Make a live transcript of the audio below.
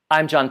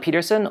I'm John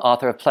Peterson,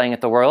 author of Playing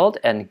at the World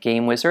and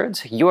Game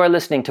Wizards. You are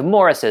listening to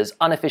Morris's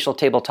unofficial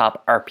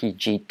tabletop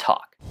RPG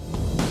talk.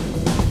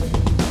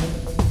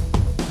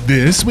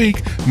 This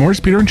week, Morris,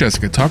 Peter, and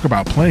Jessica talk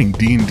about playing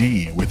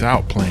D&D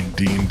without playing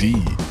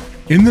D&D.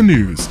 In the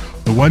news,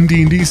 the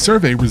 1D&D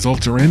survey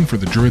results are in for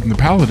the Druid and the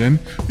Paladin,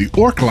 the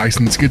Orc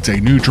license gets a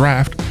new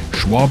draft,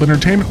 Schwab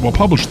Entertainment will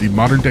publish the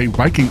modern-day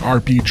Viking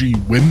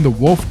RPG When the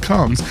Wolf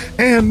Comes,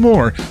 and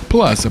more,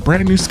 plus a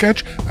brand new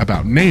sketch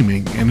about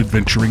naming an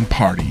adventuring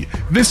party.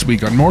 This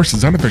week on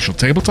Morris's unofficial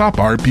tabletop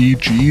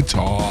RPG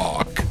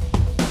talk.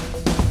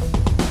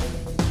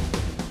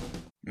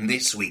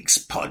 This week's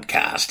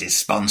podcast is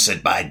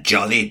sponsored by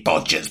Jolly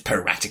Bodger's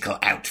Piratical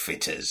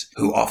Outfitters,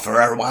 who offer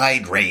a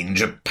wide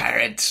range of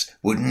parrots,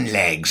 wooden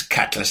legs,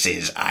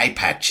 cutlasses, eye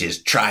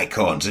patches,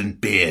 tricorns,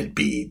 and beard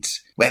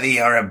beads. Whether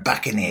you're a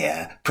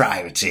buccaneer,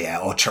 privateer,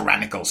 or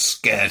tyrannical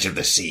scourge of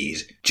the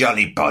seas,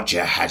 Jolly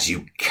Bodger has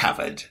you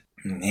covered.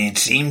 It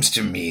seems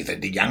to me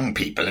that the young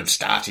people have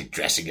started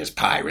dressing as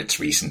pirates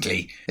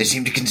recently. They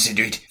seem to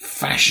consider it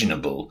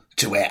fashionable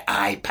to wear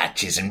eye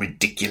patches and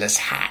ridiculous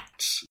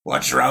hats.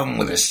 What's wrong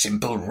with a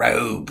simple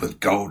robe with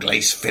gold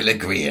lace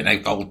filigree and a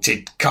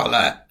vaulted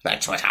collar?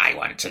 That's what I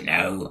want to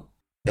know.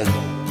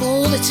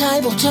 All the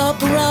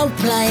tabletop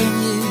role-playing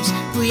news,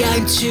 we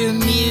aim to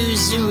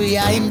amuse and we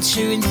aim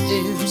to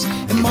enthuse.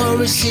 And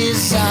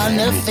Morris's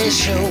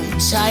unofficial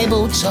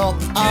tabletop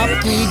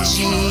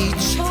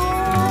RPG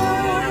talk.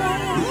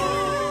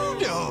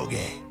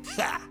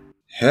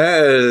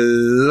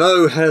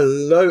 Hello,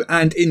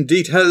 and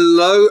indeed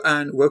hello,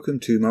 and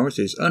welcome to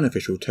Morris's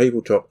unofficial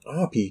tabletop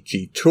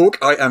RPG talk.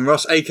 I am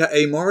Russ,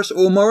 aka Morris,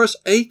 or Morris,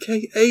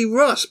 aka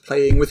Russ,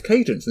 playing with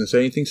cadence and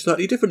saying things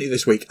slightly differently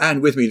this week.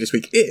 And with me this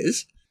week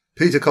is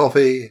Peter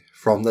Coffey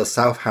from the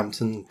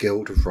Southampton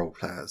Guild of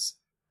Roleplayers.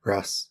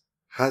 Russ,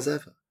 as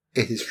ever,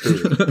 it is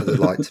truly a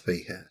delight to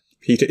be here.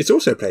 Peter is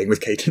also playing with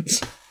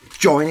cadence.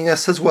 Joining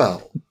us as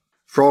well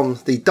from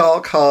the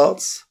dark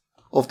hearts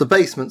of the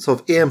basements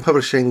of EM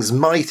Publishing's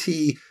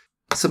mighty,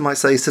 some might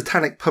say,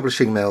 satanic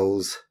publishing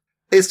mills.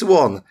 It's the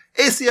one,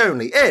 it's the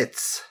only,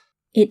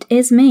 It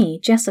is me,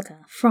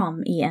 Jessica,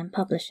 from EM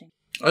Publishing.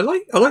 I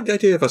like the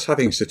idea of us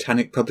having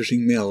satanic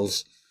publishing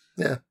mills.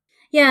 Yeah.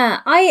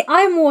 Yeah,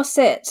 I more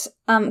sit,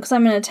 because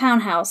I'm in a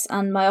townhouse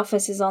and my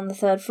office is on the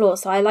 3rd floor,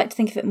 so I like to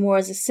think of it more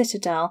as a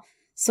citadel,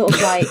 sort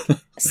of like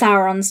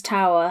Sauron's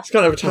tower. It's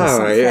kind of a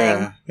tower,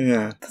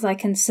 yeah. Because I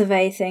can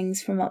survey things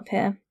from up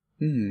here.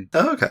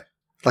 Oh, okay.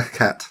 Like a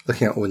cat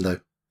looking out a window.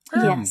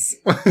 Yes.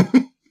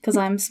 Because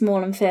I'm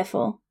small and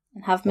fearful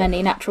and have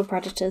many natural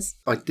predators.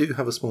 I do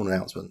have a small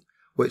announcement,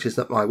 which is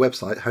that my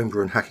website,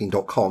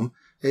 homebrewandhacking.com,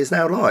 is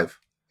now live.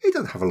 It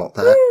doesn't have a lot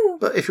there,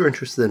 but if you're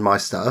interested in my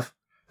stuff,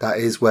 that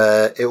is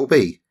where it will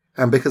be.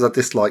 And because I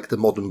dislike the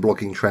modern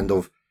blogging trend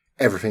of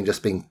everything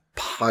just being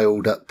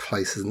piled up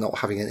places and not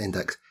having an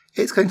index,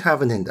 it's going to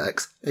have an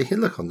index. You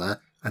can look on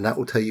there, and that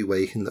will tell you where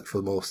you can look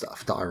for more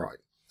stuff that I write.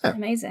 Yeah.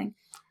 Amazing.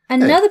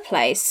 Another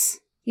place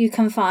you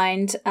can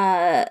find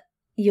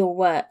your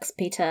works,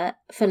 Peter,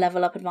 for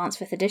Level Up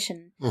Advanced 5th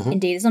Edition. Mm-hmm.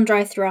 Indeed, it's on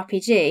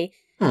DriveThruRPG.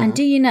 Mm-hmm. And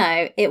do you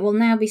know, it will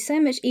now be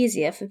so much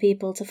easier for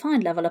people to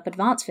find Level Up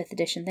Advanced 5th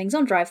Edition things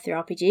on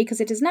DriveThruRPG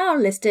because it is now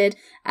listed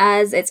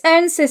as its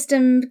own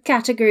system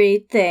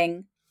category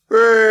thing.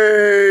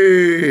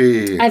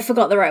 Hooray! I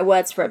forgot the right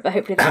words for it, but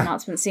hopefully the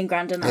announcement's seen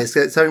grand enough. It's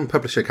its own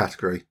publisher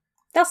category.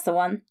 That's the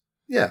one.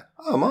 Yeah.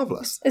 Oh,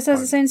 marvellous. It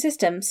says its own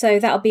system, so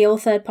that'll be all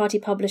third-party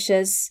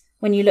publishers.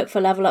 When you look for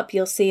Level Up,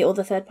 you'll see all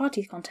the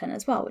third-party content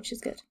as well, which is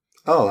good.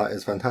 Oh, that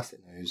is fantastic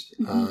news.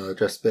 Mm-hmm.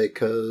 Just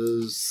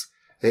because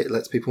it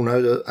lets people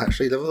know that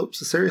actually Level Up's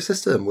a serious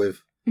system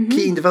with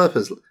keen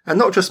developers. And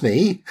not just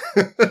me.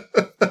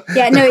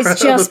 Yeah, no,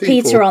 it's just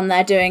Peter on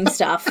there doing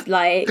stuff,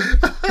 like,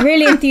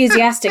 really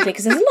enthusiastically,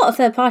 because there's a lot of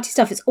third-party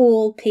stuff. It's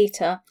all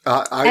Peter.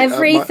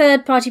 Every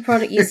third-party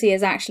product you see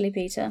is actually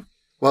Peter.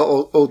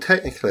 Well,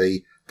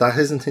 technically, that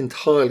isn't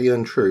entirely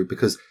untrue,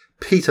 because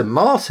Peter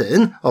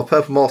Martin of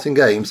Purple Martin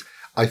Games,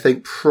 I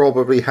think,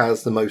 probably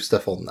has the most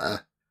stuff on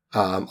there.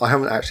 I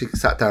haven't actually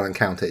sat down and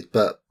counted,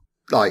 but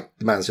the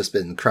man's just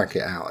been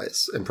cranking it out.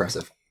 It's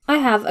impressive. I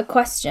have a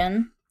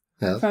question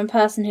from a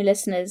person who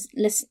listens.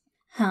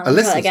 A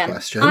listener's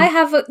question?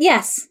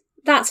 Yes,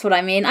 that's what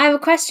I mean. I have a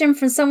question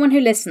from someone who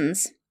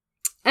listens.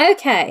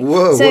 Okay.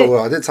 Whoa,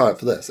 I didn't sign up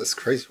for this. That's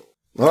crazy.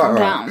 All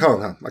right.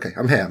 Calm down. Okay,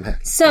 I'm here.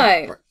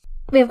 So,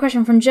 we have a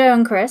question from Joe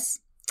and Chris.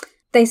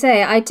 They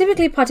say, I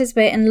typically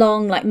participate in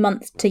long,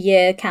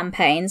 month-to-year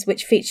campaigns,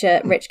 which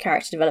feature rich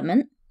character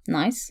development.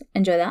 Nice.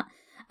 Enjoy that.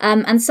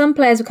 And some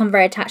players become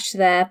very attached to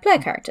their player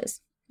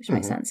characters, which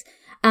makes sense.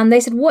 And they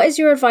said, what is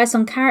your advice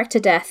on character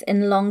death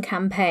in long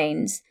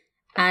campaigns?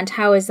 And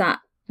how does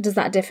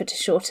that differ to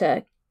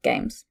shorter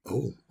games?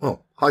 Oh,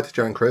 well, hi to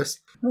Joe and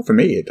Chris. Well, for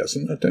me, it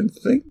doesn't, I don't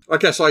think. I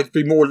guess I'd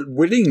be more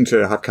willing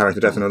to have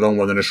character death in a long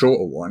one than a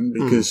shorter one,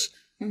 because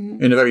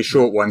in a very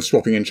short one,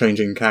 swapping and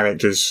changing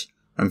characters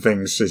and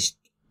things is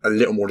a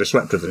little more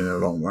disruptive than in a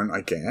long one, I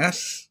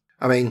guess.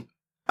 I mean,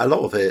 a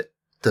lot of it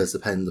does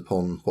depend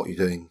upon what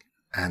you're doing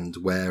and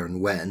where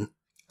and when.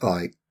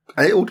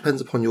 And it all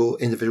depends upon your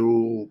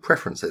individual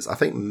preferences. I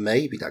think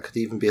maybe that could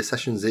even be a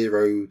session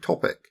 0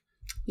 topic.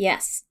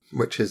 Yes.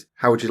 Which is,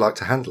 how would you like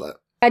to handle it?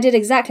 I did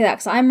exactly that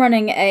because I'm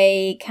running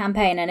a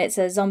campaign and it's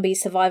a zombie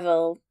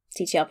survival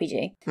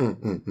TTRPG.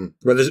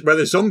 Where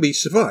the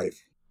zombies survive.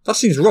 That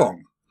seems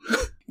wrong.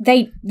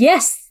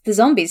 Yes, the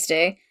zombies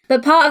do.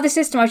 But part of the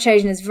system I've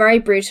chosen is very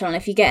brutal, and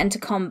if you get into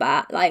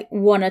combat, like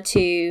 1 or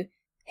 2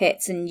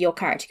 hits and your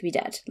character could be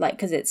dead, like,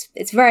 because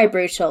it's very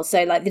brutal.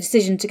 So like the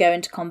decision to go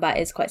into combat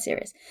is quite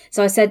serious.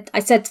 So I said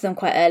to them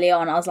quite early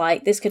on, I was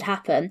like, this could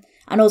happen.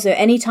 And also,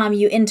 anytime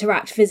you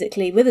interact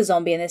physically with a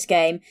zombie in this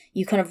game,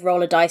 you kind of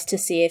roll a dice to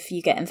see if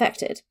you get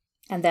infected.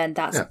 And then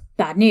that's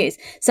bad news.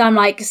 So I'm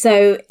like,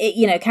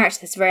 character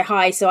that's very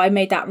high. So I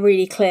made that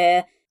really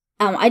clear.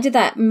 Made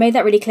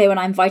that really clear when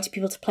I invited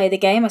people to play the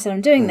game. I said, I'm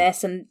doing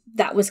this. And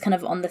that was kind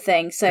of on the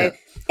thing. So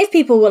if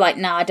people were like,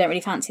 nah, I don't really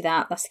fancy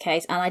that, that's the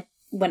case. And I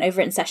went over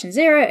it in session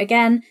 0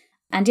 again.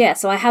 And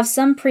so I have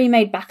some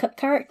pre-made backup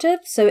character.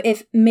 So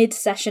if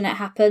mid-session it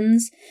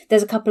happens,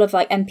 there's a couple of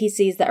like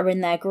NPCs that are in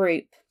their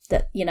group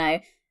that,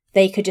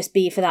 they could just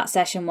be for that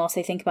session whilst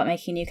they think about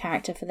making a new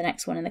character for the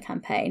next one in the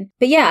campaign.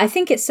 But I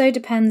think it so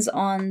depends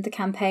on the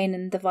campaign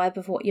and the vibe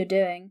of what you're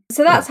doing.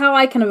 So that's how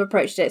I kind of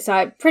approached it. So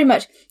I pretty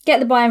much get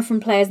the buy-in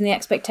from players and the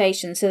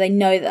expectation so they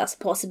know that that's a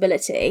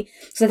possibility.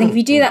 So I think if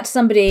you do that to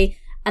somebody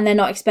and they're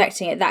not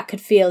expecting it, that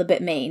could feel a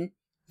bit mean.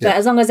 But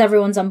as long as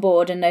everyone's on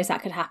board and knows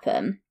that could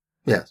happen,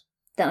 then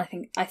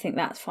I think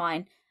that's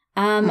fine.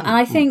 And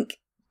I think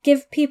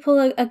give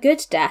people a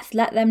good death.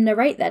 Let them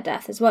narrate their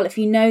death as well. If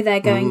you know they're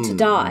going to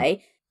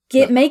die,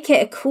 make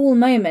it a cool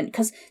moment.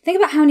 Because think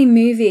about how many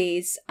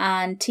movies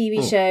and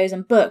TV shows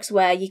and books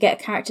where you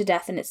get a character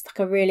death and it's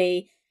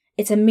like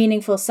it's a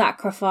meaningful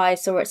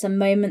sacrifice, or it's a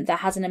moment that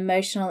has an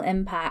emotional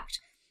impact.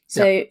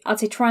 So I'd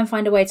say try and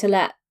find a way to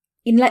let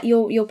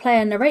your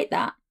player narrate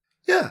that.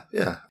 Yeah.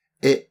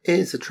 It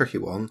is a tricky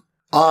one.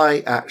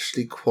 I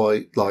actually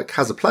quite like,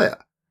 as a player,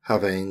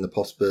 having the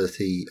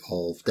possibility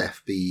of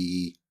death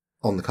be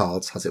on the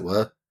cards, as it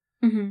were,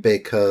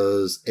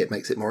 because it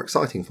makes it more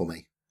exciting for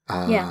me.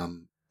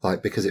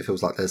 Because it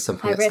feels like there's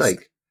something High at risk.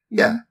 stake.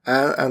 Yeah.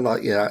 And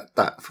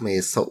that for me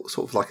is sort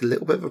of like a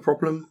little bit of a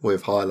problem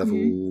with higher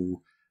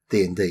level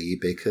D&D,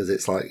 because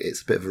it's like,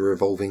 it's a bit of a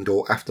revolving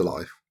door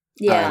afterlife.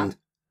 Yeah. And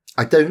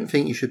I don't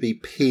think you should be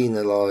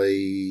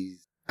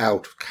penalised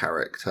out of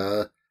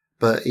character,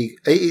 but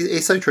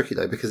it's so tricky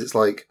though, because it's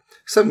like,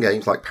 some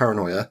games like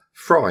Paranoia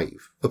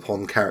thrive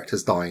upon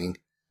characters dying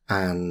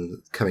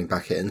and coming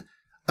back in.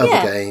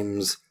 Other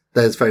games,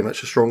 there's very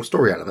much a strong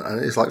story element,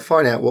 and it's like,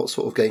 find out what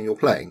sort of game you're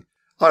playing.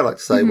 I like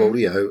to say,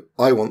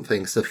 I want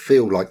things to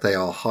feel like they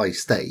are high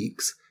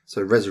stakes,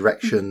 so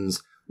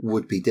resurrections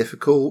would be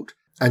difficult,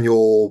 and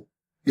you're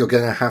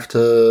going to have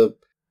to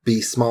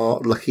be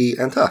smart, lucky,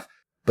 and tough.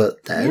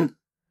 But then,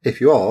 if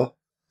you are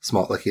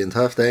smart, lucky, and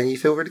tough, then you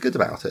feel really good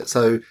about it.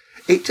 So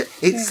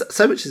it's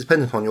so much is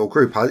dependent on your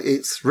group.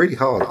 It's really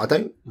hard. I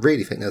don't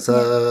really think there's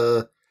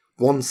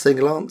one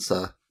single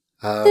answer.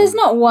 There's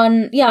not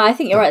one. Yeah, I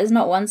think you're right. There's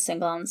not one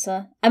single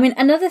answer. I mean,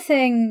 another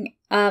thing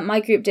my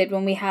group did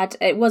when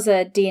it was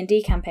a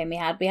D&D campaign we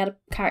had a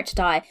character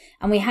die,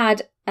 and we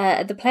had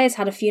the players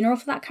had a funeral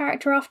for that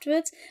character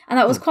afterwards, and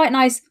that was quite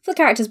nice for the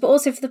characters, but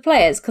also for the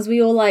players, because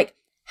we all like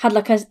had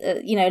like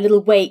a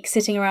little wake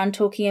sitting around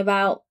talking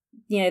about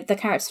the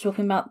characters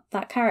talking about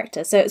that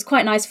character. So it was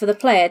quite nice for the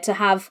player to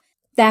have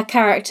their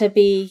character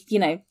be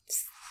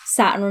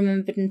sat and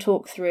remembered and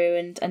talked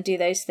through and do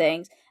those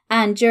things.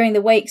 And during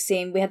the wake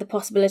scene, we had the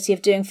possibility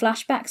of doing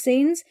flashback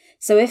scenes.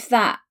 So if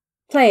that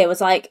player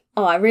was like,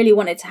 oh, I really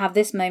wanted to have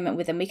this moment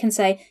with them, we can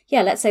say,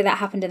 let's say that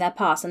happened in their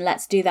past, and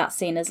let's do that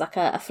scene as like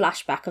a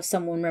flashback of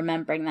someone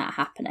remembering that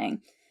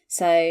happening.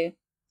 So,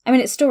 I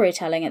mean, it's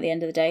storytelling at the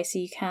end of the day, so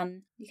you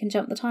can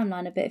jump the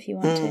timeline a bit if you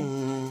want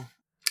to.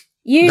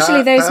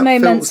 Usually those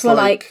moments were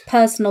like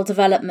personal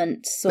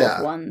development sort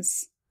of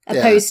ones,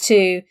 opposed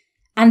to,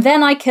 and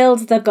then I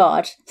killed the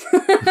god.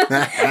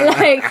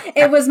 Like,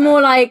 it was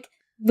more like,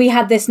 we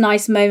had this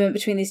nice moment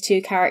between these two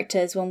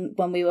characters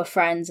when we were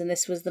friends, and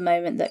this was the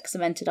moment that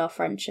cemented our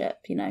friendship,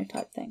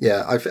 type thing.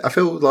 Yeah, I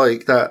feel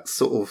like that's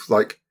sort of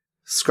like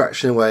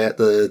scratching away at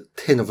the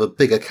tin of a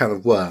bigger can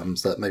of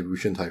worms that maybe we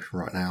shouldn't open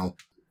right now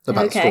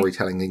about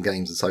storytelling in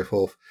games and so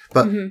forth.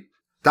 But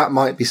that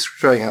might be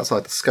straying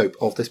outside the scope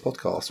of this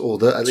podcast, or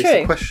at least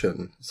the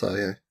question. So,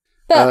 yeah.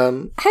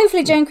 But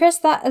hopefully, Joe and Chris,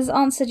 that has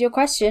answered your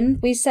question.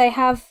 We say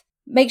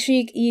make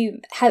sure you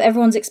have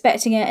everyone's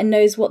expecting it and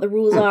knows what the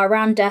rules are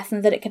around death,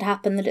 and that it could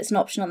happen, that it's an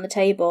option on the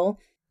table,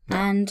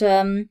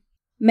 and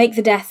make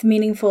the death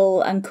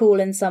meaningful and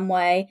cool in some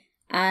way.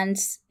 And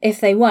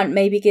if they want,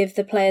 maybe give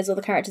the players or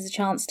the characters a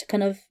chance to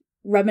kind of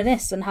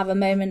reminisce and have a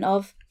moment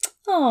of,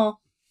 oh,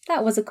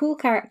 that was a cool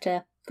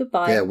character.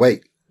 Goodbye. Yeah,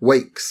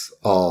 wakes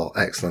are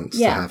excellent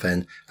to have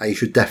in, and you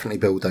should definitely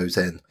build those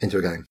into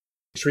a game.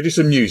 Should we do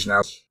some news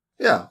now?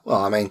 Yeah,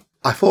 well, I mean,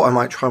 I thought I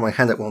might try my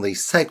hand at one of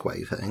these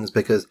segue things,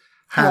 because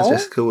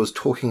Jessica was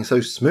talking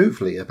so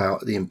smoothly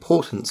about the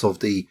importance of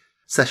the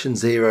session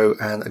 0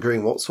 and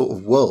agreeing what sort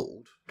of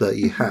world that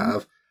you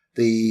have.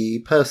 the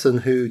person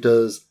who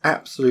does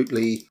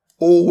absolutely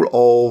all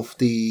of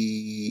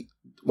the...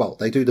 Well,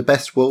 they do the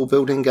best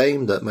world-building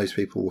game that most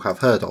people have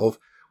heard of,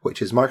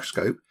 which is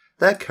Microscope.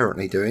 They're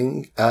currently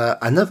doing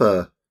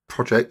another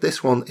project.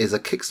 This one is a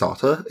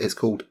Kickstarter. It's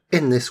called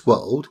In This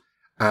World,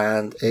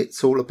 and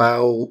it's all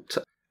about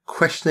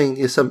questioning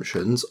the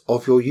assumptions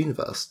of your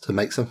universe to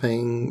make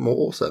something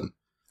more awesome.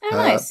 Oh,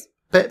 nice.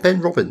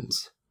 Ben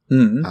Robbins.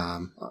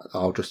 Mm.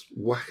 I'll just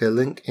whack a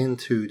link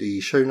into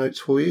the show notes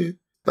for you.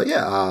 But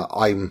yeah,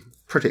 I'm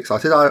pretty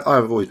excited.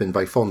 I've always been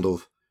very fond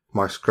of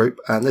Microscope,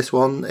 and this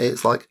one,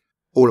 it's like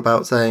all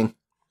about saying,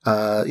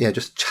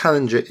 just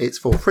challenge it. It's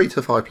for 3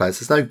 to 5 players.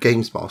 There's no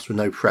games master,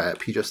 no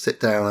prep. You just sit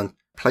down and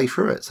play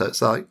through it. So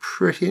it's like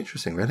pretty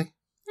interesting, really.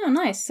 Oh,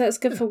 nice. So it's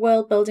good for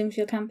world building for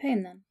your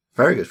campaign then.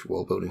 Very good for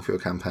world building for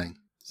your campaign.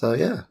 So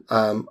yeah,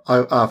 I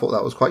thought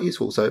that was quite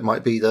useful. So it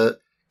might be that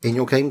in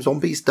your game,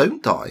 zombies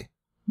don't die;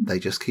 they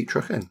just keep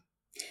trucking.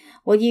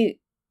 Well, they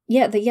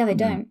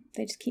don't.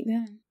 They just keep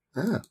going.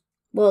 Yeah.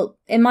 Well,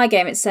 in my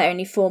game, it's set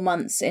only 4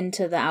 months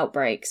into the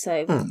outbreak,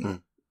 so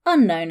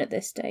unknown at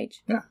this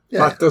stage. Yeah.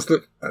 Yeah. That does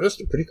look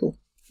pretty cool.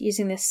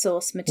 Using this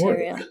source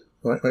material.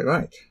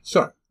 Right.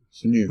 So,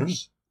 some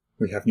news.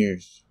 We have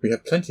news. We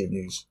have plenty of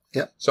news.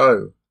 Yeah.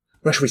 So,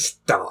 where should we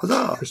start?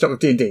 Huzzah. Should we start with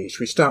D&D? Should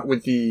we start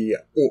with the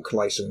Orc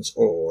license,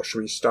 or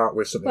should we start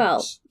with something Well,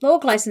 else? the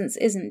Orc license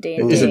isn't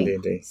D&D. It isn't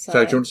D&D. So, do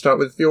you want to start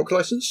with the Orc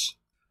license?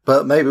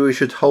 But maybe we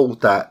should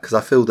hold that, because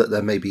I feel that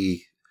there may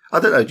be... I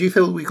don't know, do you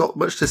feel we got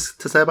much to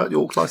say about the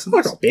Orc license?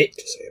 I got a bit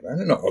to say about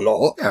it, not a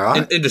lot. Yeah,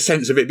 right. In the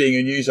sense of it being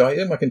a news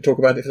item, I can talk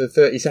about it for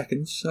 30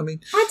 seconds. I mean...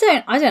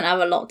 I don't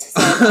have a lot to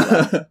say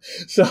about that.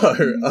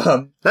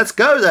 So, Let's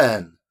go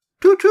then!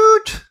 Toot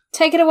toot!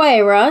 Take it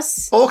away,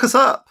 Russ. Orc us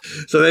up!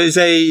 So there's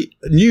a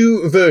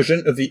new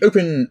version of the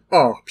Open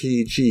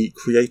RPG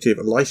Creative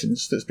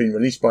license that's been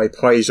released by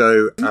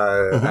Paizo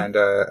and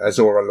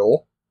Azora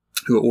Law,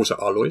 who are also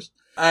our lawyers.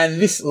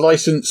 And this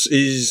license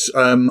is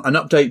an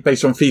update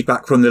based on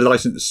feedback from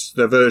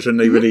the version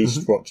they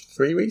released,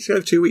 3 weeks ago,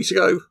 2 weeks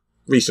ago?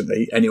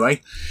 Recently,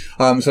 anyway.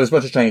 So there's a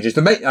bunch of changes.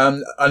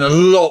 And a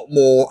lot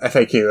more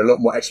FAQ, a lot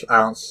more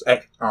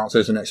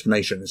answers and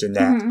explanations in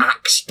their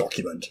AXE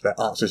document, their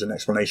answers and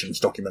explanations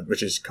document,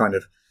 which is kind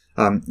of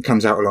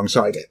comes out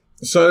alongside it.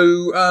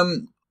 So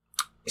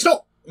it's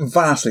not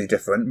vastly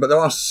different, but there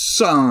are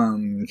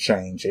some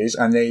changes,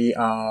 and they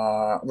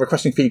are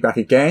requesting feedback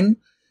again.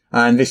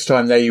 And this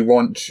time they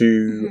want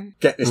to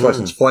get this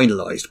license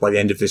finalised by the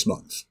end of this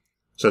month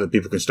so that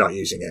people can start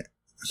using it.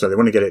 So they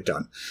want to get it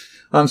done.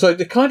 So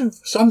the kind of,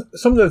 some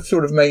of the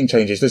sort of main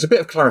changes, there's a bit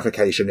of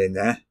clarification in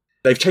there.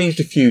 They've changed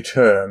a few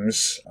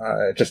terms,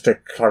 just to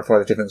clarify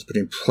the difference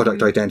between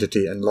product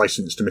identity and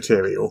licensed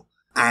material.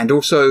 And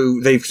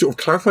also they've sort of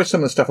clarified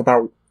some of the stuff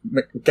about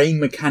game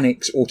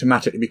mechanics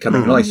automatically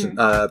becoming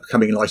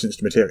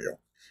licensed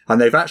material.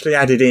 And they've actually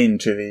added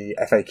into the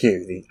FAQ,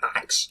 the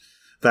AXE,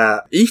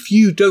 that if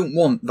you don't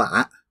want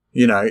that,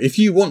 if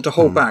you want to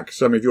hold back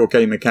some of your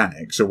game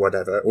mechanics or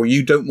whatever, or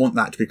you don't want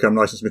that to become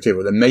licensed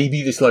material, then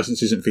maybe this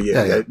license isn't for you.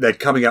 Yeah. They're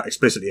coming out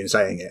explicitly and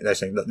saying it. They're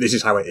saying that this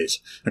is how it is.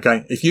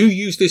 Okay? If you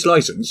use this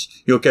license,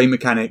 your game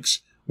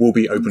mechanics will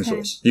be open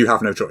source. You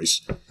have no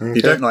choice. If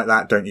you don't like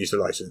that, don't use the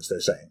license,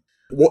 they're saying.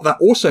 What that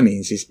also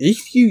means is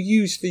if you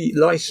use the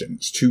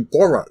license to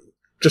borrow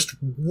just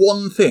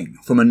one thing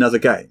from another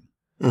game,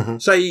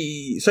 say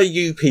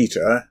you,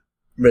 Peter,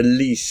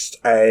 released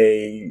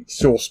a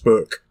source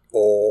book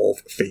of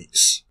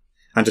feats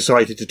and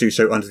decided to do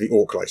so under the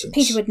Orc license.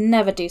 Peter would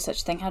never do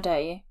such a thing. How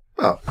dare you?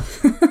 Well,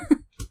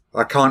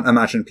 I can't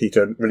imagine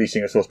Peter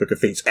releasing a source book of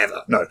feats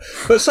ever. No.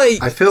 But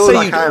I feel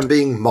like I am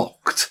being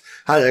mocked.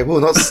 I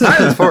will not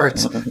stand for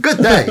it. Good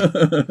day.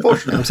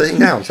 Fortunately, I'm sitting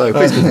down, so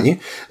please continue.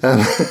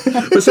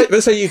 But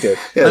say you did.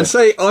 Yeah. And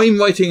say I'm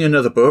writing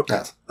another book,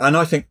 and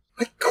I think,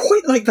 I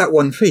quite like that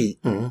one feat.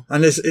 And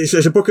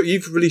there's a book,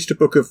 you've released a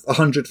book of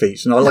 100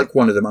 feats, and I like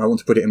one of them, and I want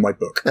to put it in my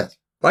book. Yes.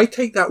 If I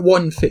take that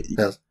one feat,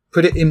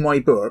 put it in my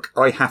book,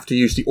 I have to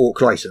use the Orc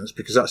license,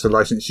 because that's the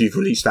license you've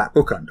released that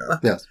book under.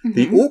 Yes.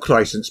 The Orc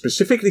license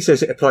specifically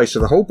says it applies to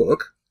the whole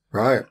book.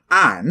 Right.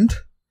 And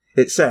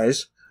it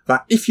says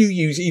that if you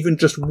use even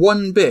just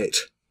one bit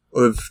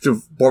of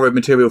borrowed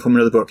material from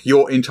another book,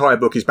 your entire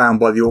book is bound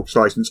by the Orc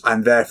license,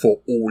 and therefore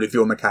all of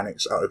your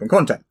mechanics are open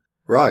content.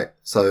 Right.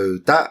 So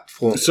that,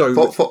 for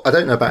I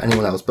don't know about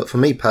anyone else, but for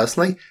me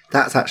personally,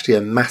 that's actually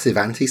a massive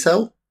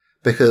anti-sell,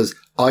 because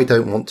I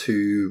don't want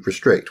to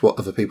restrict what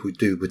other people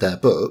do with their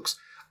books.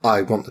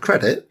 I want the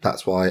credit.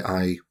 That's why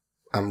I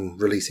am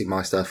releasing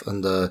my stuff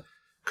under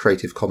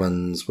Creative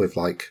Commons with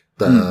like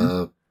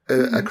the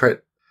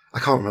credit. I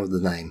can't remember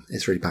the name.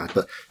 It's really bad,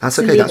 but that's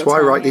okay. That's why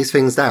I write these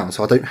things down,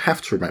 so I don't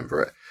have to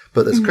remember it.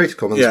 But there's Creative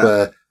Commons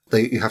where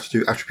you have to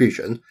do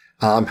attribution.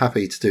 I'm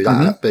happy to do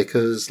that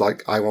because,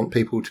 like, I want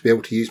people to be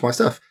able to use my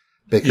stuff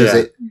because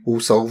it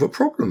will solve a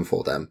problem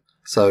for them.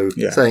 So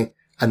saying,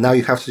 and now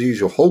you have to use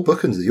your whole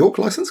book under the Orc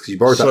license because you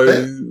borrowed that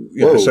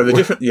bit. So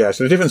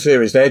the difference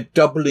here is they're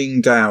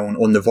doubling down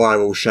on the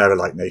viral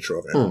share-alike nature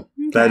of it.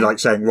 They're like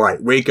saying,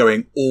 right, we're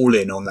going all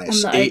in on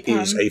this. On the It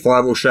is a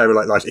viable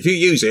share-alike license. If you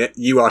use it,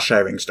 you are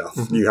sharing stuff.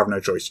 You have no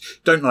choice.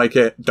 Don't like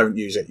it, don't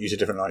use it. Use a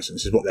different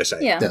license is what they're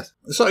saying. Yeah. Yes.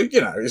 So,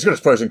 it's got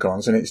its pros and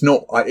cons, and it's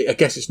not, I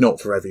guess it's not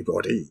for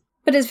everybody.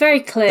 But it's very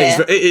clear.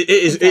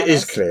 It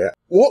is clear.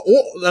 What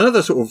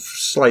another sort of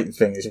slight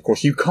thing is, of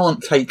course, you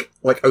can't take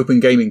like open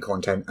gaming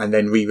content and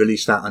then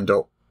re-release that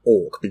under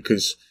org,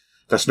 because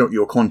that's not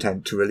your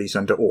content to release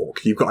under org.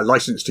 You've got a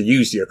license to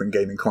use the open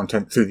gaming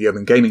content through the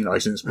open gaming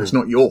license, but it's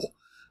not your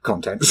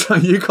content. So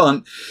you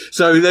can't,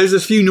 so there's a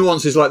few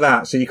nuances like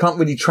that. So you can't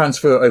really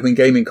transfer open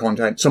gaming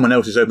content, someone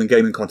else's open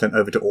gaming content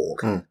over to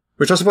org.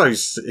 Which I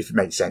suppose, if it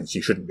makes sense,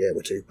 you shouldn't be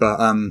able to. But,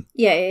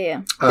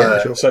 Yeah.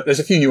 Sure. So there's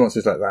a few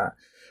nuances like that.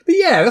 But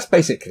yeah, that's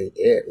basically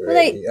it,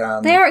 really.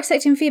 Well, they are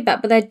accepting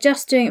feedback, but they're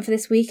just doing it for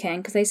this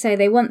weekend because they say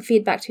they want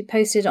feedback to be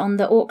posted on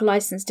the Orc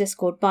License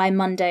Discord by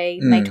Monday,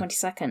 May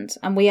 22nd.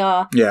 And we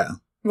are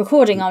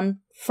recording on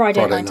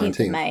Friday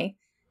 19th of May.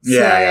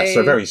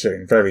 So very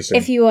soon, very soon.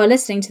 If you are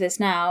listening to this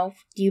now,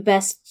 you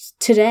best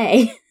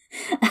today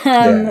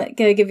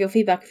go give your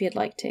feedback if you'd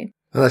like to.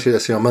 Unless you're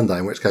listening on Monday,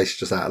 in which case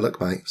you're just out of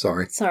luck, mate.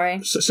 Sorry.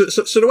 So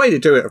the way to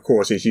do it, of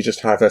course, is you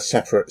just have a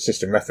separate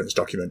system reference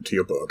document to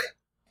your book.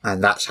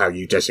 And that's how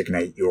you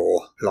designate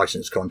your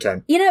licensed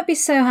content. You know, it'd be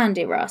so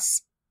handy,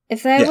 Russ,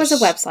 if there was a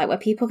website where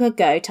people could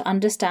go to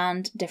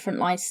understand different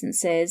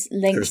licenses,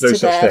 links to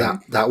them,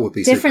 that would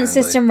be different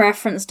system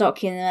reference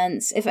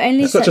documents. If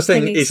only such a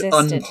thing is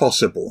existed.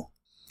 Impossible.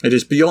 It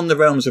is beyond the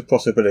realms of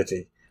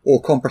possibility,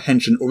 or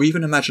comprehension, or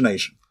even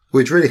imagination.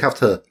 We'd really have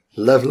to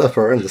level up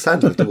our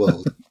understanding of the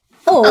world.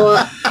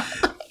 Or,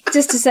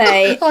 just to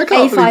say, I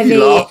can't believe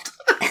you laughed.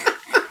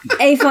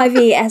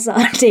 A5E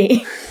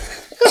SRD.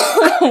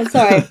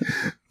 Sorry.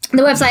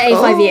 The website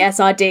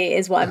A5ESRD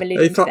is what I'm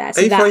alluding to there.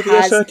 So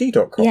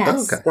A5ESRD.com? Yes.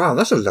 Oh, okay. Wow,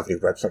 that's a lovely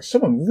website.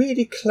 Someone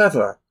really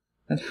clever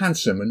and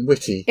handsome and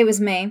witty It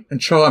was me.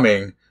 and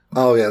charming.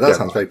 Oh, yeah, that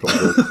sounds very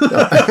plausible.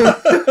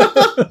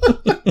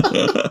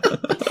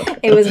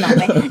 It was not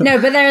me. No,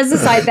 but there is a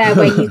site there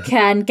where you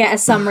can get a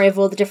summary of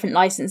all the different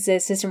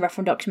licenses, system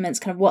reference documents,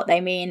 kind of what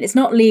they mean. It's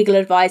not legal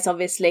advice,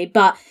 obviously,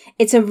 but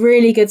it's a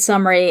really good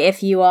summary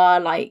if you are,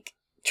 like,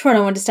 trying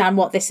to understand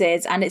what this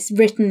is, and it's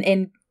written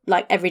in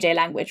like everyday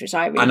language, which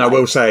I really I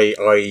will say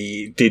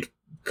I did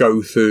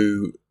go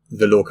through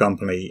the law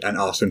company and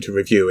ask them to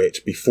review it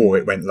before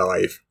it went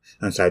live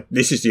and said,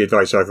 this is the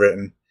advice I've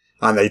written.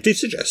 And they did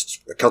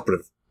suggest a couple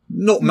of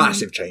not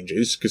massive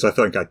changes, because I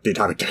think I did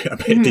have a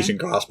decent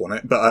grasp on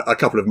it, but a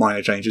couple of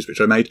minor changes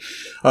which I made.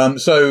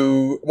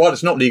 So while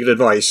it's not legal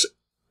advice,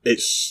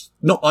 it's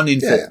not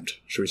uninformed,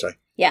 should we say.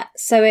 Yeah,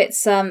 so it's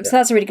so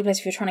that's a really good place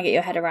if you're trying to get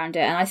your head around it.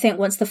 And I think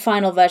once the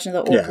final version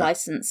of the org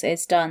license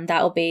is done,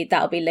 that'll be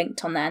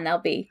linked on there, and there'll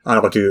be. And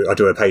I'll do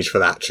a page for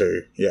that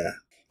too. Yeah.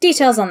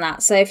 Details on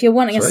that. So if you're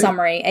wanting a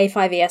summary,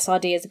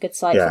 A5ESRD is a good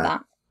site for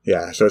that.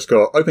 Yeah. So it's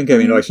got open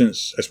gaming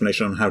license,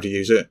 explanation on how to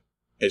use it.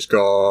 It's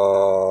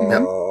got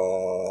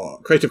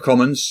Creative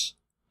Commons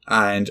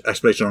and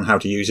explanation on how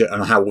to use it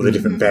and how all the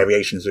different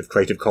variations of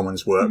Creative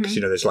Commons works.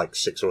 You know, there's like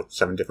 6 or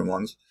 7 different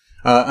ones.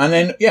 And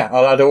then,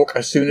 I'll add orc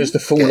as soon as the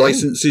full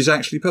license is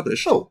actually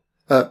published. Oh,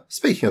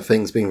 speaking of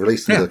things being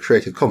released under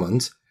Creative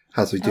Commons,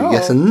 as we do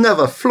yet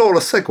another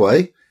flawless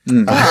segue,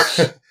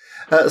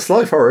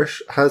 Sly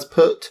Flourish has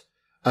put,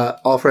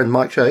 our friend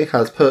Mike J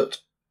has put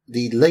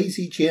the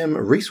Lazy GM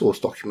resource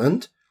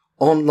document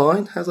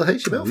online as a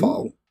HTML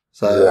file.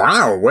 So,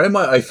 wow, where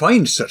might I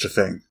find such a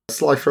thing?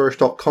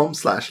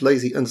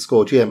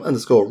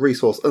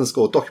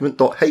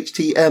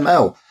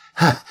 slyflourish.com/lazy_gm_resource_document.html.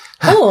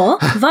 Or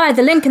via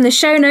the link in the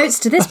show notes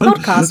to this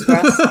podcast,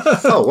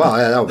 Russ. Oh, wow,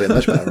 yeah, that would be a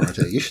much better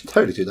idea. You should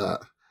totally do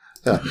that.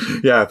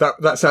 Yeah,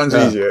 that sounds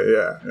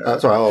easier,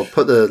 Sorry, I'll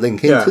put the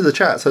link into the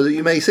chat so that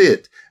you may see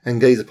it and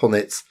gaze upon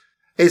it.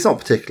 It's not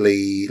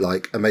particularly,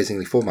 like,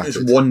 amazingly formatted.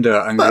 It's wonder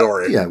and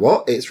glory. You know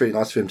what? It's really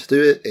nice for him to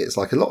do it. It's,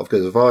 like, a lot of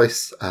good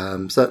advice.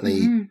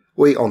 Certainly,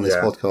 we on this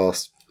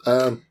podcast,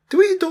 do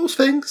we endorse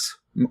things?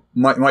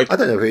 Mike, I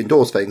don't know if we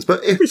endorse things,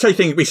 but if we say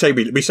things, we say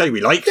we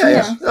like things.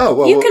 Yeah. Oh,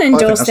 well, you can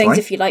endorse things fine.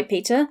 if you like,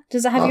 Peter.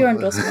 Does it have your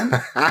endorsement?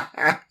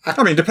 I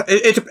mean,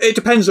 it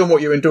depends on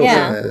what you endorse.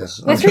 Yeah.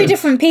 We're 3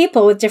 different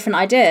people with different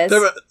ideas.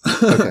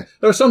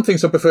 There are some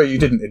things I prefer you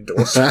didn't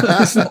endorse.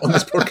 It's not on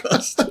this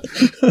podcast.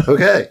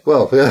 Okay,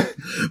 well,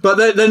 but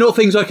they're not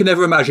things I can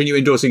ever imagine you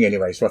endorsing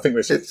anyway. So I think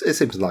it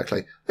seems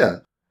unlikely.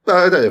 Yeah,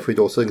 well, I don't know if we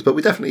endorse things, but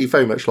we definitely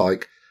very much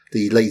like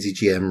the Lazy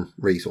GM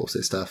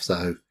resources stuff.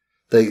 So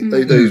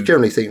those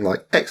generally seem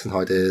like excellent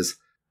ideas,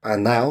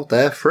 and now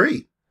they're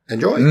free.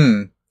 Enjoy.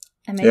 Amazing.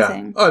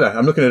 Yeah. Oh no,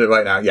 I'm looking at it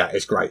right now. Yeah,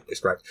 it's great.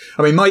 It's great.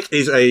 I mean, Mike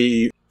is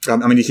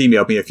he's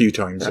emailed me a few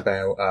times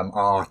about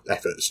our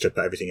efforts to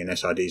put everything in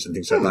SRDs and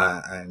things like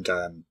that,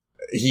 and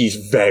he's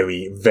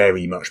very,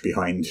 very much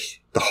behind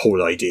the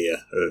whole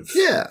idea of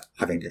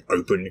having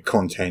open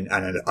content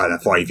and a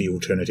 5e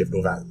alternative and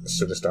all that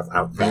sort of stuff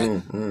out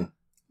there.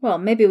 Well,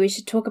 maybe we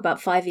should talk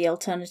about 5e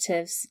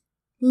alternatives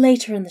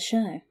later in the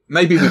show.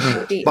 Maybe we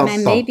should.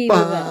 Maybe we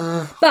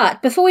will.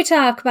 But before we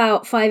talk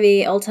about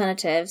 5e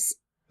alternatives,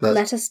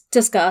 let us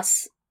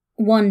discuss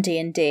one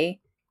D&D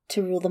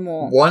to rule them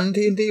all. One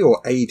D&D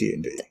or a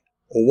D&D?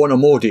 Or one or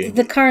more D&D?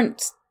 The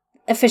current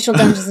official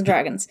Dungeons and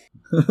Dragons.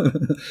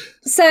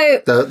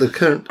 So The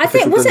current I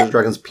think- official was Dungeons it- and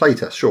Dragons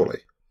playtest, surely.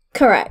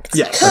 correct.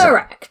 Yes.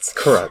 Correct.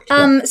 Correct.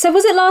 So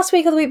was it last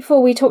week or the week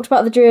before we talked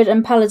about the Druid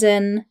and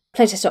Paladin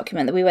playtest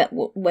document that we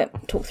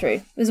went talked through?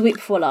 It was the week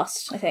before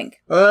last, I think.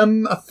 I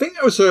think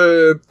that was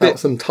a bit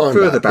Some time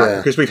further back yeah.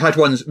 because we've had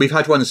one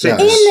since.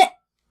 Yeah.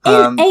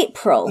 In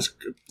April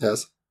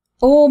Yes.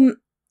 or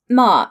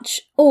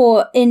March,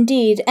 or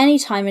indeed any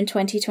time in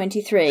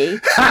 2023, In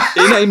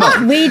a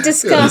month. we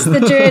discussed the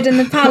Druid and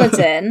the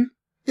Paladin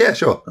Yeah,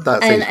 sure.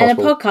 That seems in a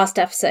possible. podcast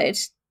episode.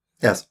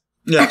 Yes.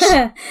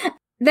 Yes.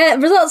 The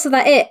results of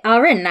that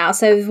are in now,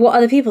 so what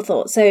other people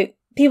thought. So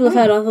people have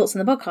heard our thoughts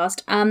on the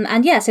podcast.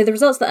 And yeah, so the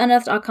results of the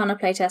Unearthed Arcana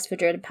playtest for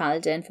Druid and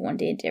Paladin for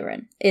 1D are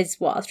in, is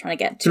what I was trying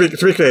to get to.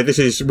 To be clear, this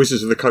is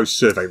Wizards of the Coast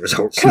survey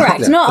results.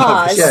 Correct, not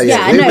ours.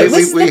 Yeah. no, We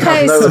Wizards of the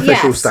have no Coast,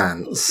 official yes.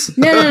 stance.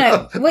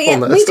 No. Well, yeah, on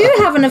that we do stuff.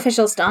 have an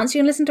official stance. You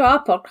can listen to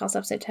our podcast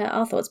episode to hear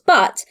our thoughts.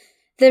 But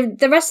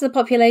the rest of the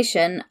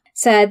population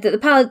said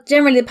that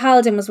generally the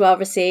Paladin was well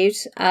received.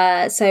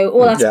 So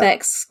all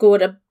aspects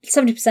scored a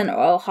 70%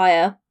 or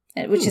higher,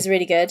 which is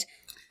really good.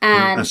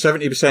 And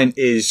 70%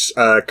 is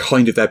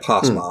kind of their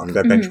pass mark,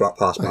 their benchmark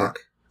pass mark.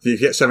 If you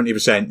get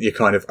 70%, you're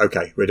kind of,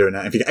 okay, we're doing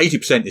that. If you get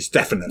 80%, it's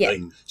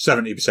definitely.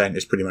 70%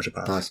 is pretty much a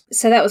pass. Nice.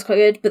 So that was quite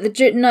good. But the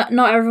Druid, not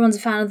everyone's a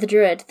fan of the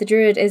Druid. The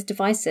Druid is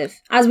divisive,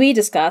 as we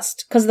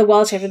discussed, because of the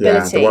wild shape Yeah,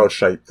 ability. the wild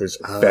shape was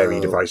very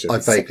divisive. I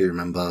vaguely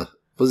remember.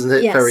 Wasn't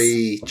it Yes.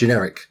 very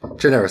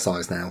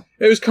genericized now?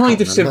 It was kind of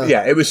remember. simple.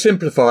 Yeah, it was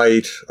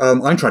simplified.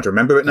 I'm trying to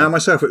remember it now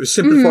myself. It was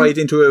simplified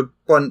into a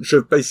bunch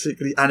of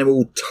basically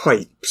animal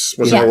types.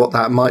 You Wasn't know Yeah. what?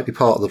 That might be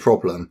part of the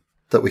problem,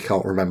 that we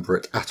can't remember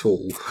it at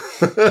all.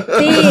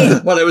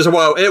 The- Well, it was a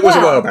while. It was a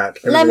while back.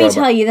 Let me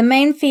tell you, the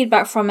main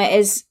feedback from it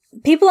is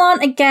people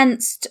aren't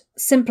against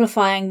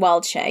simplifying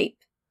wild shape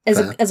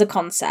as a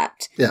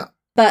concept. Yeah.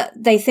 But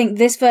they think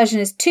this version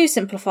is too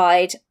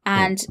simplified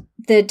and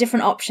the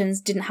different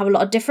options didn't have a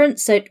lot of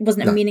difference, so it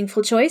wasn't a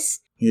meaningful choice.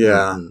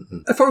 Yeah.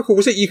 If I recall,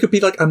 was it you could be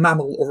like a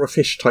mammal or a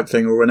fish type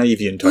thing or an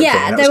avian type thing?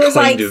 Yeah, That there was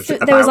kind like of there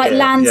was about like it.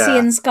 land, Yeah. sea,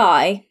 and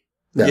sky,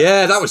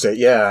 Yeah, that was it.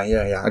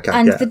 Yeah. Okay.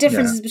 and yeah, the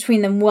differences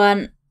between them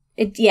weren't.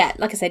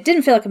 Like I said,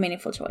 didn't feel like a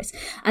meaningful choice,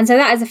 and so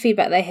that is the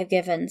feedback they have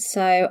given.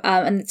 So,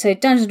 and so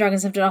Dungeons and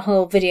Dragons have done a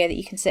whole video that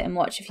you can sit and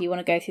watch if you want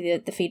to go through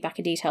the feedback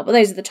in detail. But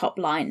those are the top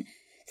line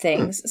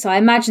things. So I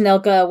imagine they'll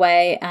go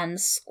away and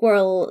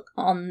squirrel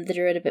on the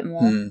Druid a bit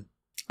more, and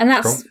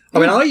that's. I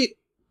mean,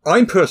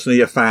 I'm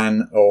personally a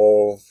fan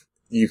of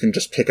you can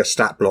just pick a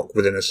stat block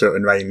within a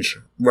certain range.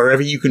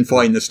 Wherever you can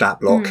find the stat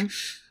block,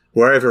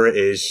 wherever it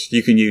is,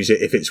 you can use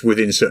it if it's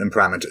within certain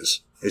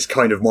parameters. It's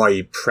kind of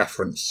my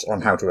preference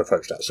on how to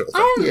approach that sort of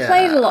thing. I haven't Yeah.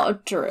 played a lot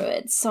of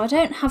Druids, so I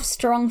don't have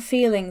strong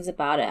feelings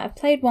about it. I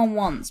played one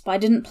once, but I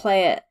didn't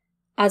play it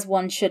as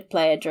one should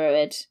play a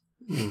Druid.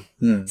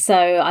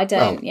 So I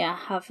don't,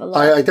 have a lot.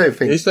 I don't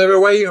think Is there a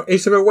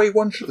way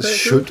one should play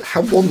it?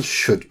 how one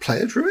should play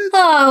a druid.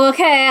 Oh,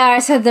 okay. I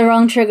said the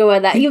wrong trigger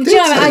word. That do you know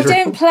what I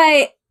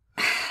mean?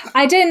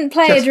 I didn't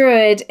play a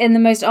Druid in the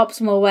most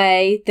optimal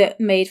way that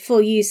made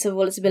full use of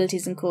all its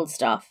abilities and cool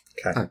stuff.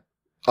 Okay.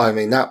 I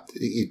mean, that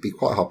you'd be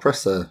quite hard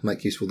pressed to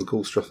make use of all the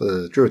cool stuff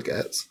a druid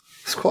gets.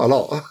 It's quite a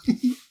lot.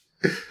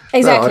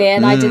 Exactly, No,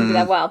 and I didn't do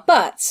that well.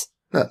 But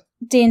No.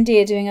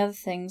 D&D are doing other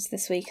things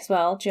this week as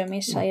well. Do you want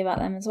me to tell you about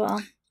them as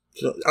well?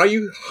 Are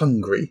you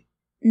hungry?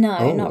 No,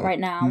 Oh. not right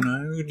now.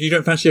 No. You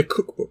don't fancy a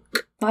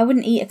cookbook? I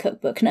wouldn't eat a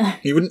cookbook, no.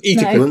 You wouldn't eat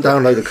No. a You cookbook?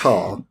 wouldn't download a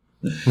car.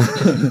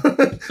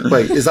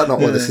 Wait, is that not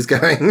where this is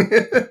going?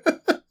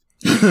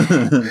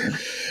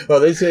 Well,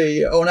 there's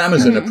on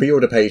Amazon, a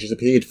pre-order page has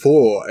appeared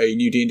for a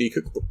new D&D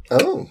cookbook.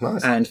 Oh,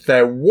 nice. And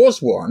there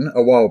was one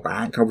a while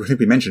back. I think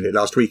we mentioned it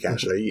last week,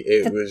 actually.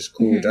 It was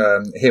called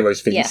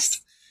Heroes Feast.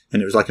 Yes.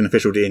 And it was like an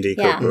official D&D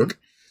Yeah. cookbook.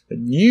 The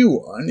new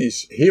one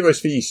is Heroes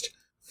Feast,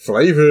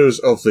 Flavors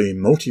of the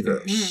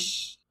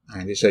Multiverse.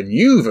 And it's a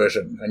new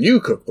version, a new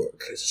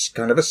cookbook. It's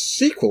kind of a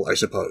sequel, I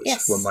suppose,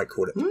 Yes. one might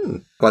call it.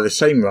 By the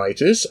same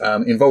writers,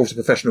 involves a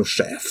professional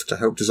chef to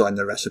help design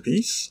the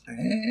recipes.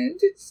 And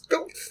it's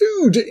got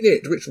food in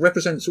it, which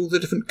represents all the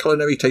different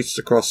culinary tastes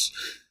across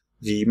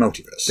the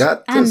multiverse.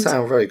 That does And-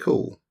 sound very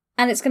cool.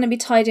 And it's going to be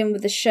tied in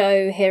with the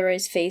show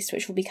Heroes Feast,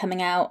 which will be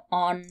coming out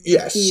on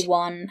Yes.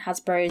 E1,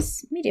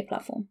 Hasbro's media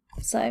platform.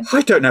 So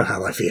I don't know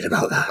how I feel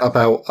about that.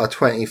 About a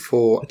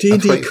 24...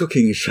 D&D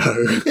cooking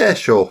show. Yeah,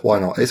 sure, why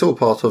not? It's all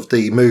part of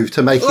the move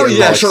to make it Oh a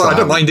yeah, sure. I lifestyle.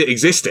 don't mind it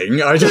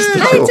existing. I just,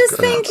 I just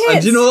think and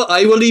it's... you know what?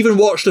 I will even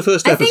watch the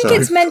first I episode. think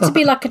it's meant to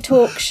be like a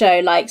talk show,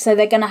 like, so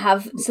they're going to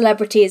have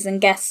celebrities and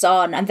guests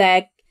on, and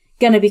they're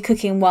going to be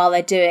cooking while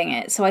they're doing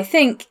it. So I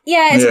think,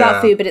 it's about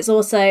Yeah. food, but it's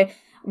also,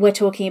 we're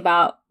talking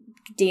about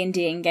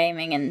D&D and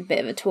gaming and a bit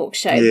of a talk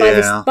show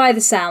Yeah. by the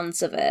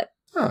sounds of it.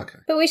 Oh, okay.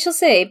 But we shall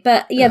see.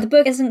 But the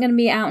book isn't going to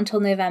be out until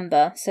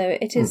November, so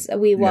it is a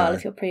wee while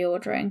if you're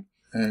pre-ordering.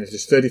 And it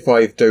is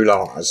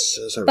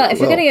 $35. But if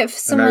you're getting it for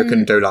someone,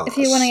 American dollars. if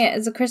you're wanting it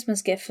as a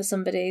Christmas gift for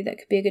somebody, that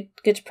could be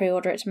good to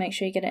pre-order it to make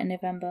sure you get it in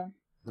November.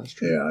 That's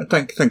true. Yeah,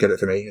 don't get it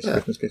for me. It's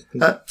a Christmas gift.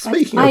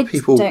 Speaking I of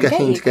people don't get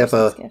getting you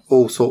together Christmas gifts.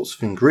 all sorts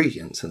of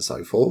ingredients and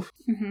so forth,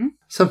 Mm-hmm.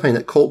 something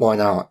that caught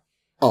my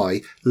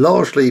eye,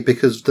 largely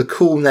because of the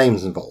cool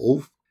names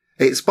involved.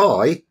 It's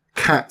by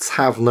Cats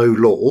Have No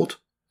Lord,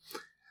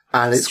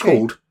 and it's true.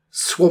 called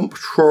Swamp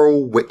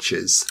Troll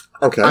Witches.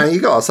 Okay. And you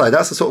gotta say,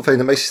 that's the sort of thing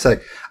that makes you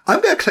say, I'm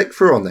going to click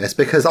through on this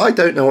because I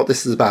don't know what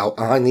this is about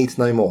and I need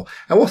to know more.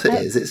 And what it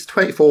is, it's a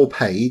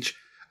 24-page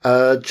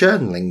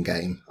journaling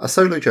game, a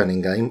solo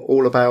journaling game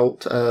all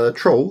about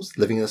trolls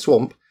living in a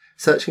swamp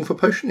searching for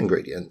potion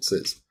ingredients.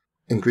 The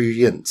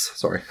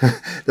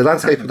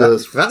landscape of the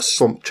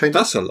swamp changes.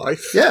 That's a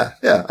life. Yeah.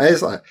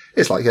 And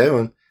it's like,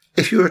 and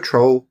if you were a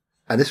troll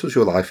and this was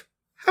your life,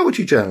 how would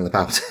you journal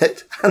about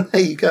it? And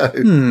there you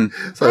go.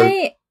 So,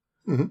 I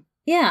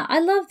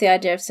love the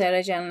idea of solo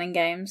journaling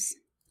games.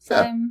 So,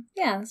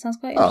 that sounds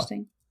quite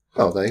interesting.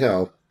 oh, there you go.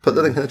 I'll put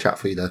the link in the chat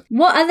for you there.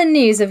 What other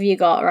news have you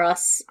got,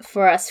 Russ,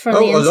 for us from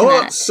the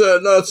internet?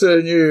 Lots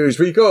of news.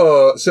 We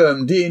got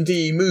some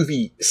D&D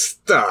movie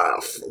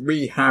stuff.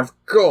 We have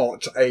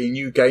got a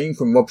new game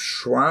from Rob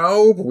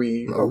Schraub.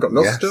 We've got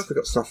lots of stuff. We've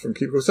got stuff from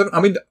Cubicle 7. I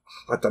mean,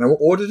 I don't know what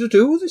order to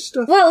do all this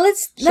stuff. Well,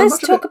 let's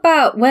talk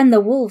about when the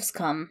wolves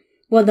come.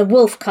 When the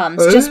wolf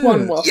comes. Just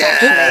one wolf,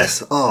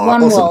 Yes! actually. Oh,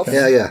 One awesome. wolf.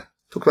 Yeah.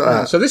 Talk about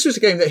that. So this was a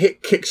game that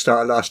hit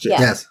Kickstarter last year.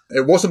 Yeah. Yes.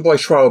 It wasn't by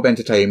Schraub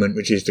Entertainment,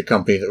 which is the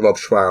company that Rob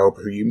Schraub,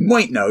 who you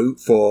might know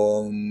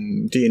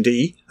from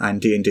D&D and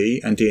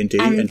D&D and D&D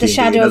And and the D&D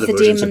Shadow and of other the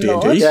versions of Demon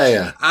D&D. Lord.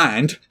 Yeah.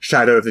 And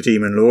Shadow of the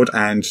Demon Lord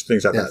and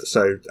things like that.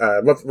 So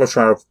Rob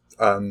Schraub,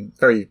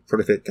 very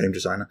prolific game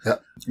designer.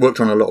 Yep. Worked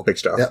on a lot of big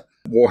stuff. Yep.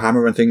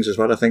 Warhammer and things as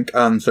well, I think.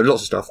 So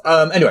lots of stuff.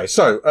 Anyway,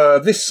 so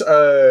this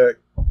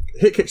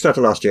hit Kickstarter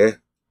last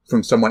year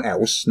from someone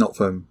else, not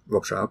from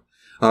Rob Schraub.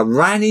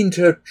 Ran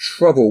into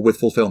trouble with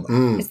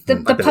fulfillment. It's the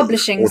believe,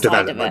 publishing or side of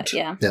development. it,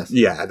 yeah. Yes.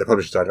 Yeah, the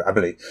publisher side, I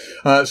believe.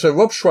 So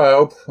Rob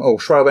Schraub, or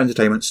Schraub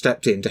Entertainment,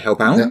 stepped in to help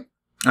out,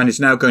 and is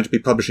now going to be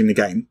publishing the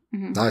game.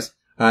 Nice.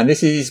 And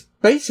this is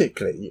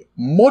basically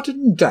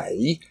modern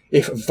day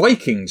if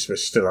Vikings were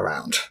still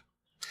around.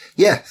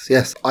 Yes.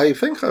 I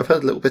think I've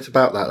heard a little bit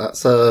about that.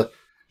 That's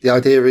the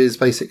idea is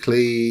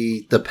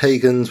basically the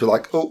pagans were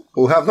like, oh,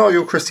 we'll have no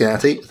your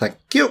Christianity, thank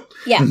you.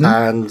 Yeah.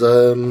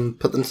 And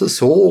put them to the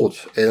sword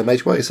in a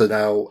major way. So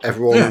now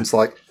everyone's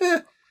like,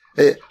 I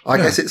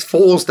guess it's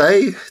Thor's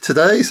Day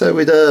today, so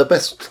we'd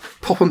best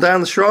pop them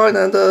down the shrine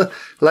and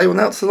lay one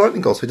out to the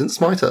lightning gods who didn't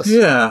smite us.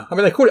 Yeah, I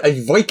mean, they call it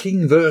a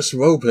Viking-verse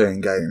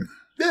role-playing game.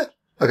 Yeah.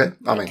 Okay.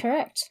 I mean,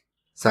 Correct.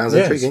 sounds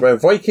Yes, intriguing. where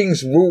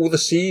Vikings rule the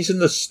seas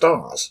and the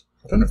stars.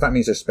 I don't know if that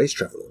means there's space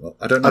travel or not.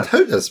 I don't know. I'd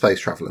hope there's space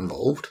travel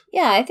involved.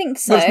 Yeah, I think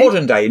so. Well, it's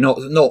modern day, not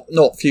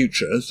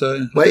future.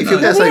 So, Well, if you're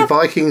going going to say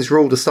Vikings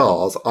rule the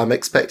stars, I'm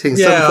expecting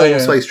some Yeah, form yeah.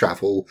 of space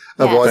travel.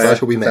 Otherwise, I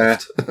shall be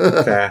miffed.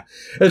 fair.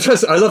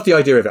 I love the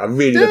idea of it. I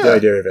really love the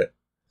idea of it.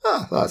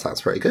 Oh, that sounds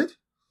pretty good.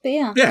 But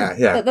yeah.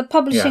 Yeah. The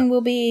publishing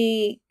will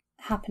be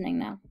happening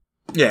now.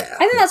 Yeah. I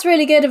think that's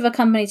really good of a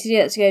company to do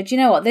that, to go, do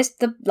you know what,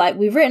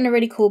 we've written a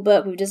really cool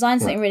book, we've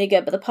designed something really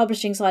good, but the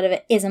publishing side of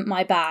it isn't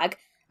my bag.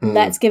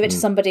 Let's give it to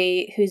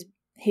somebody who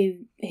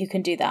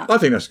can do that. I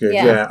think that's good.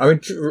 Yeah. Yeah. I mean,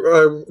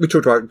 we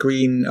talked about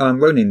Green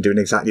Ronin doing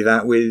exactly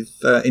that with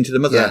Into the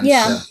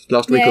Motherlands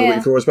last week or the week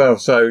before as well.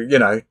 So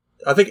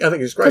I think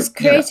it's great. Because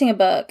creating a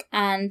book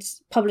and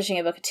publishing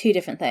a book are two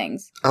different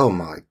things. Oh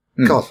my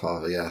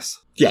Godfather,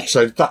 yes. Yeah.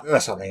 So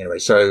that's happening anyway.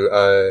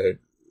 So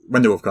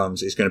When the Wolf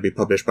Comes is going to be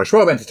published by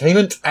Schwab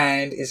Entertainment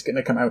and it's going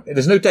to come out.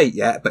 There's no date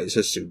yet, but it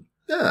says soon.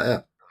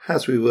 Yeah.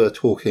 As we were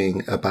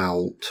talking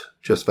about,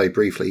 just very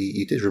briefly,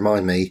 you did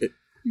remind me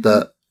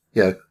that,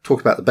 talk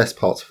about the best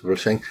parts of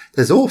publishing.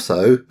 There's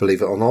also,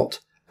 believe it or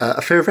not,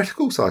 a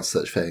theoretical side to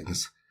such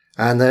things.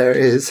 And there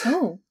is...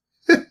 Oh.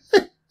 I'm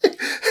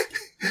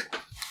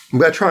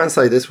going to try and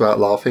say this without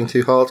laughing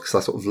too hard because I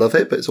sort of love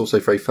it, but it's also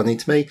very funny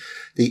to me.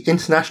 The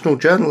International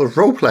Journal of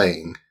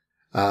Role-Playing.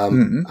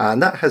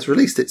 And that has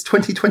released its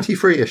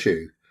 2023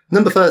 issue,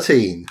 number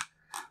 13.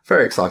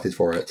 Very excited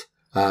for it.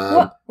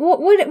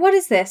 What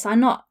is this? I'm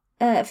not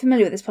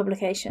familiar with this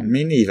publication.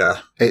 Me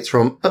neither. It's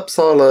from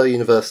Uppsala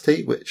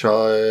University, which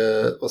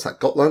what's that,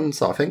 Gotland?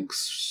 So I think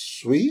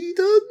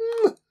Sweden?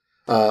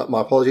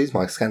 My apologies,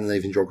 my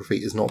Scandinavian geography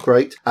is not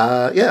great.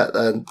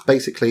 And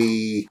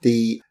basically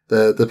the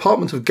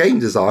Department of Game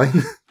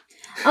Design.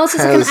 Oh, so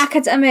it's like an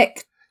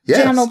academic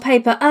journal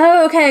paper.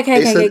 Oh, okay,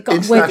 It's got an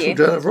with International you.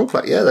 Journal of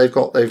Roleplay. Yeah, they've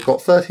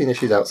got 13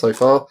 issues out so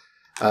far.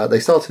 They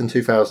started in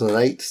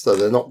 2008, so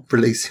they're not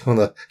releasing on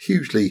a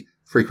hugely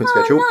frequent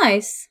schedule. Oh,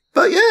 nice.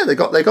 But yeah, they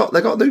got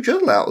a new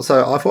journal out,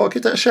 so I thought I'd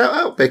give that a shout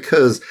out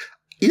because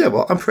you know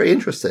what, I'm pretty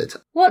interested.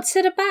 What's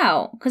it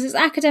about? Because it's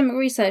academic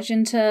research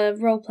into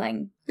role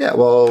playing. Yeah,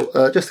 well,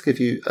 just to give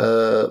you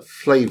a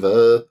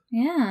flavour,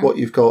 what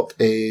you've got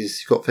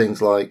is you've got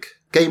things like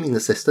Gaming the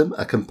System,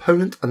 a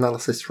component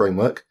analysis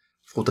framework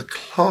for the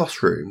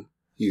classroom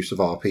use of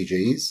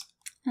RPGs.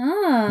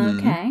 Oh,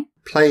 okay.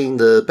 Playing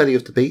the Belly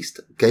of the Beast,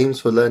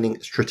 games for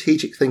learning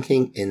strategic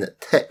thinking in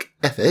tech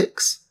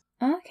ethics.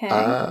 Okay.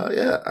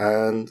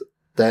 And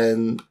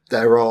then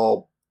there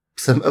are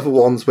some other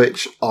ones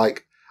which,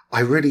 like, I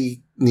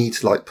really need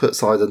to, like, put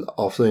aside an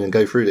afternoon and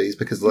go through these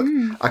because, look,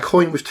 a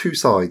coin with two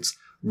sides.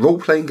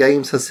 Role-playing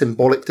games has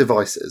symbolic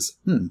devices.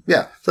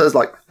 Yeah, so there's,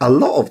 like, a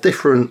lot of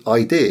different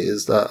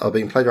ideas that are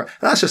being played around.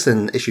 And that's just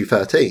in issue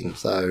 13,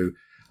 so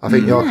I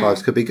think the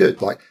archives could be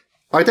good. Like,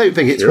 I don't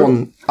think it's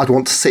one I'd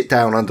want to sit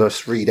down and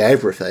just read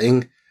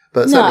everything,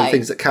 but certainly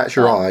things that catch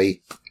your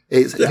eye,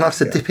 it's nice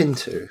to dip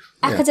into.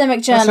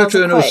 Academic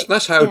journals.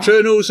 That's how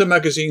journals and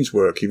magazines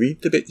work. You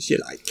read the bits you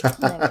like.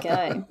 There we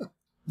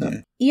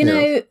go. You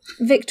know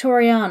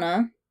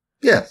Victoriana?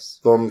 Yes,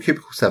 from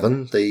Cubicle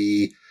 7,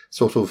 the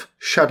sort of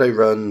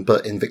Shadowrun,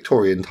 but in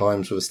Victorian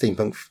times with a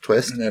steampunk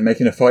twist. And they're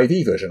making a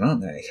 5e version,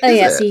 aren't they? Oh,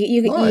 yes,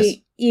 Nice.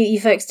 you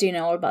folks do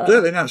know all about Yeah,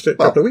 that. they announced it a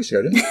couple of weeks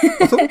ago, didn't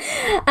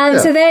they?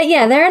 So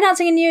they're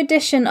announcing a new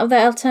edition of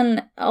their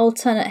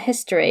alternate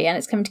history, and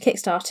it's coming to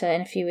Kickstarter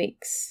in a few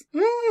weeks.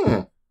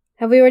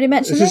 Have we already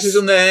mentioned this? This is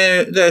on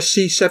their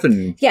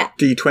C7 Yeah.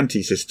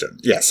 D20 system.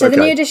 Yes. So the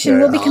new edition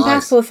will be Nice.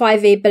 compatible with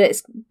 5e, but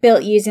it's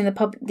built using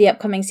the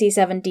upcoming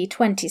C7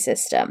 D20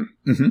 system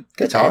Good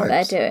that times.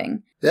 they're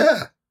doing.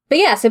 Yeah. But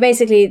yeah, so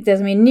basically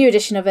there's going to be a new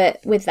edition of it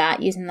with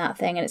that, using that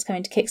thing, and it's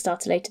coming to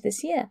Kickstarter later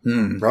this year.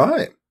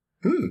 Right.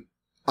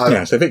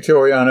 Yeah, so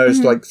Victoriana is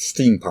like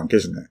steampunk,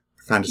 isn't it?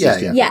 Fantasy Yeah,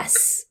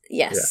 steampunk.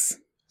 Yes.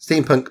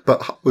 Steampunk,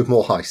 but with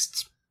more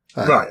heists.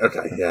 Right,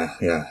 okay,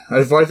 yeah.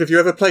 Have you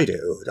ever played it?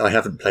 I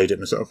haven't played it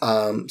myself.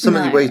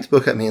 Somebody No. waved a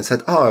book at me and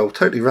said, I'll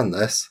totally run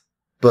this.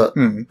 But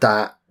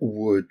that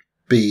would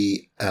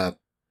be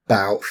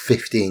about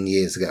 15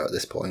 years ago at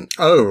this point.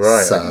 Oh,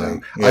 right. So okay,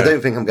 I yeah.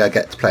 don't think I'm going to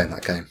get to playing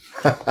that game.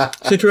 I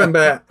seem to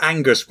remember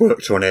Angus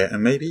worked on it,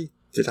 and maybe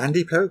did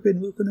Andy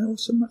Peregrine work on it or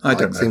something? I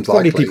don't know. Seems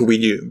Probably likely. people we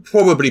knew.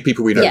 Probably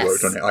people we know Yes.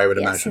 worked on it, I would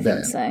Yes, I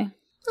imagine. think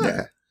so.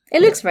 Yeah.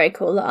 It looks very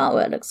cool. The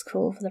artwork looks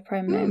cool for the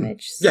promo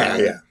image. So.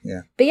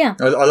 Yeah. But yeah.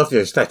 I love the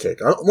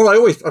aesthetic. I've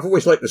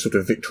always liked the sort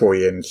of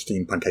Victorian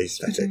steampunk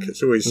aesthetic.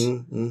 It's always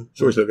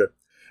looked good.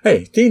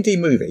 Hey, D&D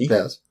movie.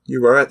 Yes.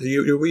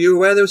 Were you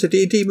aware there was a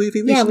D&D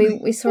movie Yeah, recently?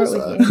 we saw it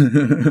with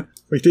you.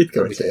 We did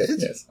go We into it.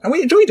 did. Yes. And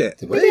we enjoyed it.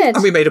 Did We did.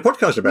 And we made a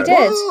podcast about We it.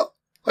 did. What?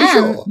 Are you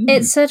And sure?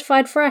 it's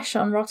certified fresh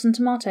on Rotten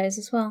Tomatoes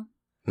as well.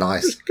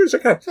 Nice. It's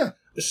okay. Yeah.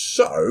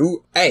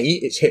 So,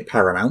 it's hit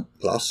Paramount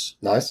Plus.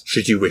 Nice.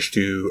 Should you wish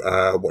to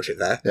watch it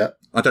there? Yeah.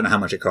 I don't know how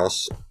much it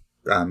costs,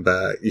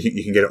 but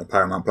you can get it on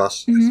Paramount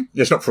Plus.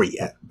 It's not free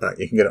yet, but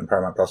you can get it on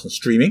Paramount Plus and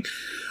streaming.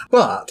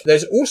 But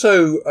there's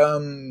also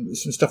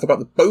some stuff about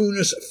the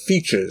bonus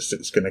features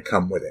that's going to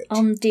come with it.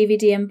 On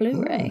DVD and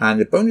Blu-ray. And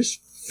the bonus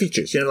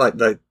features, like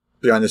the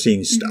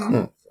behind-the-scenes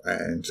stuff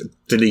and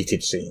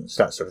deleted scenes,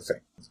 that sort of thing.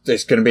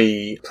 There's going to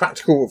be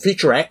practical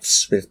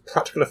featurettes with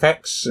practical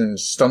effects and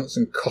stunts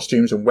and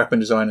costumes and weapon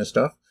design and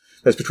stuff.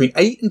 There's between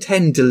 8 and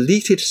 10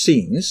 deleted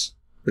scenes,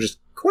 which is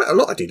quite a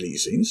lot of deleted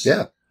scenes.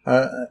 Yeah.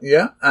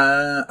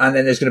 And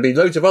then there's going to be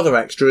loads of other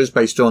extras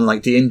based on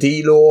like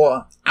D&D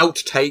lore,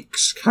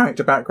 outtakes,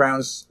 character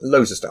backgrounds,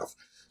 loads of stuff.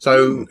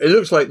 So it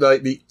looks like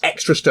the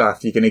extra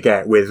stuff you're going to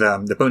get with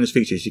the bonus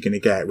features you're going to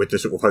get with the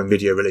sort of home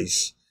video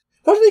release.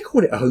 Why do they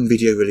call it a home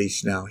video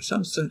release now? It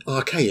sounds so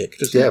archaic,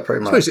 doesn't it? Yeah,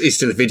 pretty I suppose much. it is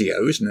still a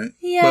video, isn't it?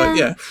 Yeah. But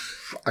yeah.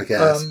 I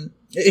guess.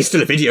 It's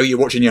still a video you're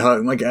watching your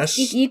home, I guess.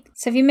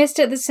 So if you missed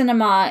it at the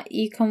cinema,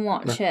 you can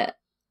watch it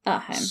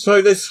at home. So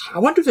I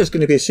wonder if there's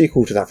going to be a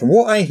sequel to that. From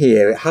what I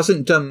hear, it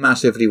hasn't done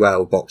massively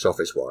well box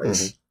office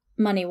wise.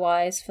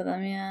 Money-wise for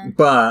them, yeah.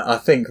 But I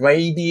think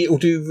maybe it'll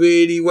do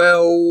really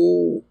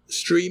well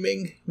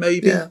streaming,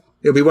 maybe. Yeah.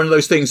 It'll be one of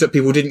those things that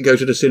people didn't go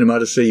to the cinema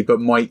to see,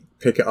 but might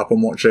pick it up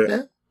and watch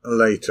it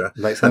later.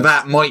 Makes sense. And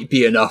that might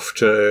be enough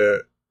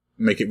to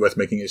make it worth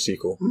making a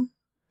sequel.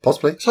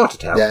 Possibly. It's hard to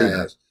tell. Yeah, Who yeah.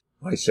 knows?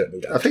 I certainly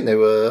don't. I think they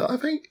were. I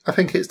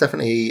think it's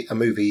definitely a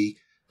movie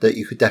that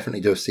you could definitely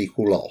do a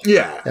sequel of.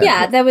 Yeah.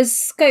 Yeah, there was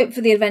scope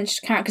for the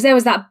adventure character because there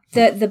was that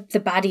the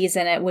baddies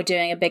in it were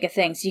doing a bigger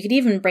thing, so you could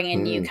even bring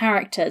in new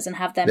characters and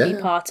have them be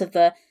Yeah. part of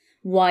the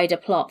wider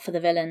plot for the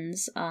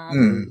villains.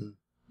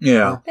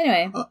 Yeah.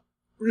 Anyway,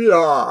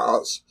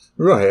 Yes.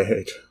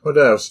 Right. What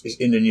else is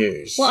in the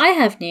news? well, I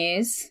have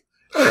news.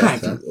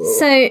 So,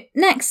 So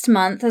next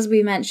month, as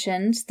we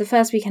mentioned, the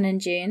first weekend in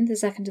June, the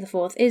 2nd to the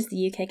 4th, is the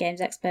UK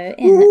Games Expo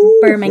in we're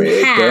gonna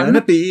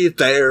Birmingham, be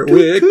there.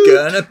 We're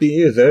gonna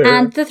be there.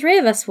 and the three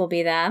of us will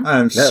be there.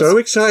 I'm so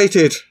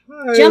excited.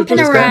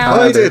 Jumping I'm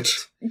around. excited.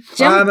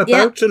 I'm about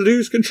Yep. to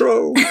lose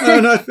control,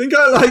 and I think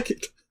I like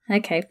it.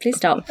 Okay, please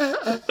stop.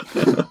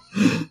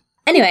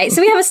 Anyway,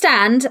 so we have a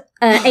stand,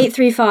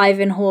 835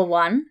 in Hall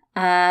 1,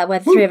 where the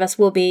three of us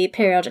will be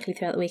periodically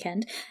throughout the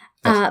weekend.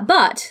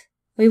 But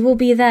we will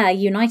be there,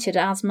 united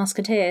as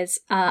musketeers,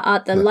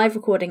 at the live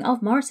recording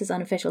of Morris's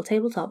unofficial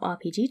Tabletop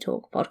RPG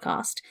Talk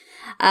podcast.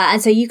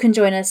 And so you can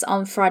join us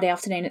on Friday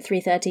afternoon at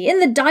 3:30 in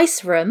the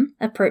Dice Room,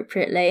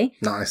 appropriately.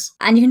 Nice.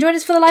 And you can join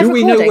us for the live Do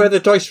we recording. know where the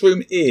dice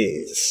room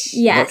is?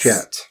 Yes. Not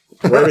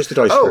yet. Where is the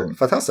dice Oh, room?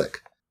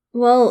 fantastic.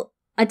 Well,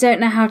 I don't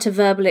know how to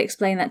verbally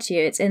explain that to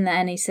you. It's in the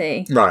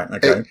NEC. Right.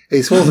 Okay.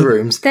 It's one of the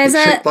rooms. There's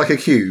it's a- shaped like a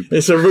cube.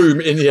 It's a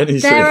room in the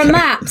NEC. There are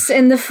maps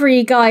in the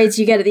free guides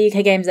you get at the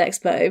UK Games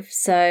Expo,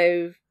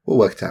 so We'll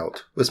work it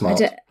out. We're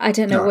smart. I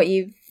don't know what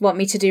you want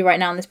me to do right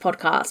now on this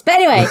podcast, but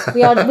anyway,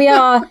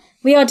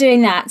 we are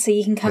doing that, so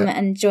you can come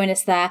and join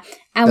us there.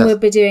 And we'll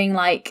be doing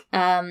like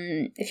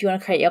if you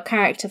want to create your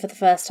character for the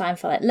first time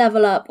for like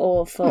Level Up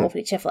or for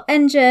Awfully Cheerful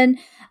Engine.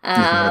 You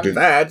can do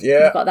that,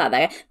 yeah. We've got that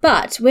there.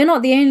 But we're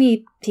not the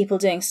only people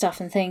doing stuff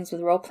and things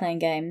with role-playing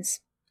games.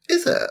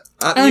 Is it?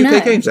 At the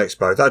UK Games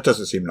Expo, that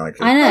doesn't seem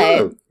likely. I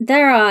know.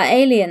 There are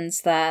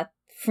aliens there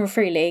from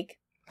Free League.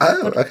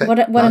 Oh, okay. What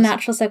a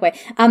natural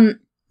segue.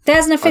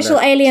 There's an official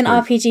Alien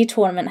RPG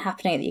tournament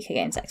happening at the UK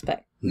Games Expo.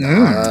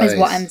 Nice. Is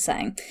what I'm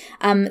saying.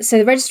 So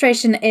the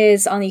registration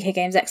is on the UK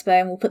Games Expo,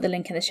 and we'll put the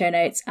link in the show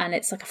notes, and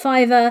it's like a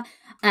 $5.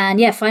 And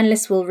yeah,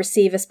 finalists will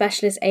receive a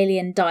specialist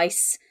alien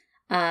dice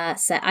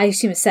set. I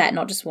assume a set,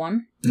 not just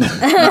one. But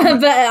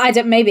I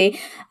don't, maybe.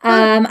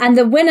 And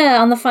the winner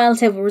on the final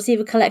table will receive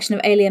a collection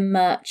of alien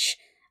merch,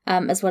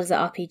 as well as the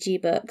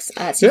RPG books.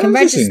 So you can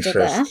register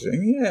there.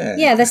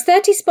 Yeah, there's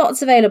 30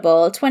 spots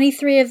available.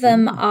 23 of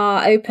them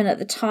are open at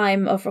the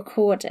time of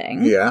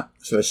recording. Yeah,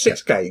 so there's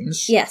 6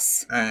 games.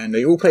 Yes. And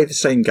they all play the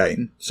same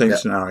game, same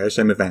scenario,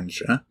 same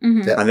adventure.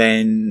 And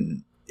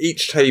then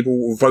each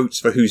table votes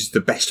for who's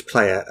the best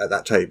player at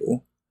that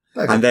table.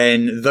 Okay. And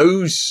then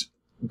those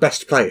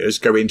best players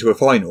go into a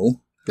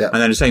final. And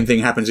then the same thing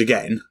happens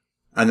again.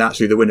 And that's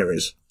who the winner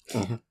is.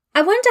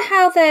 I wonder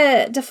how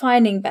they're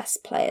defining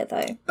best player,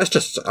 though. That's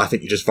just, I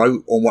think you just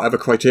vote on whatever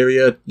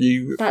criteria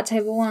you... That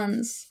table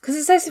wants. Because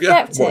it's so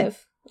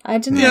subjective. I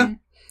don't know. Yeah.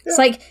 It's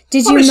like,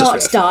 did you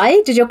not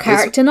die? Did your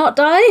character not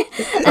die?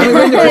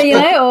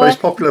 Most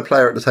popular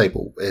player at the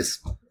table is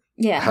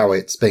how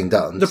it's being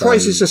done. The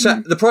prize is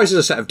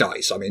a set of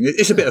dice. I mean,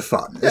 it's a bit of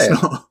fun. It's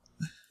not...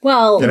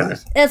 Well,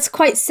 it's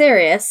quite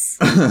serious,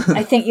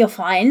 I think you'll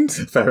find.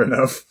 Fair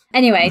enough.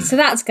 Anyway, so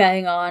that's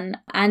going on,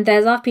 and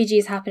there's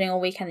RPGs happening all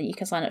weekend that you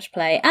can sign up to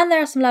play, and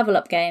there are some Level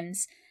Up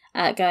games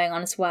going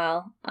on as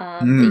well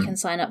that you can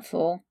sign up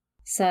for.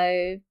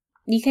 So,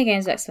 UK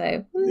Games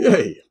Expo.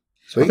 Yay.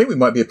 Sweet. I think we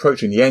might be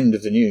approaching the end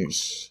of the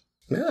news.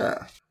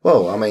 Yeah.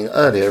 Well, I mean,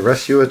 earlier,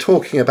 Russ, you were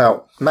talking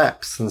about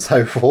maps and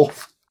so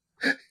forth.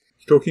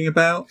 Talking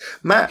about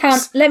maps. Hang on,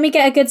 let me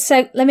get a good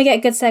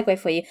segue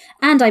for you.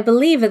 And I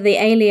believe at the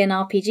Alien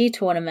RPG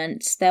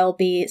tournament, there'll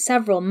be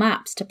several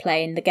maps to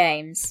play in the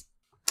games.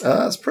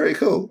 That's pretty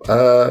cool.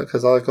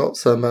 Because I've got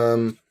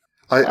some.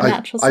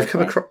 I've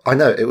come across. I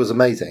know it was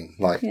amazing.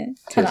 Like 10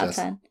 out of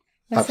 10.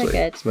 That's absolutely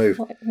so good. Smooth.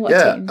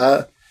 What teams?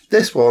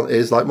 This one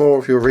is like more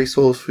of your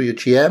resource for your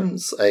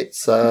GMs.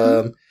 It's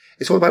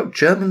all about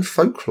German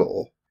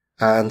folklore,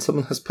 and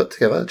someone has put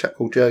together. A chap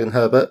called Jürgen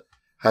Herbert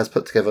has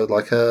put together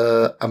like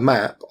a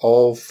map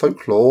of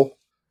folklore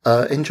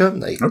in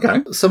Germany.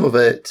 Okay. Some of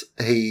it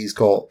he's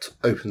got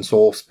open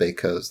source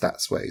because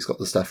that's where he's got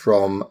the stuff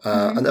from.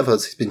 And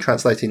others he's been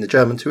translating the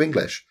German to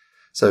English.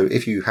 So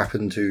if you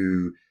happen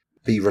to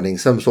be running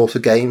some sort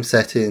of game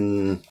set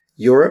in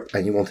Europe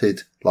and you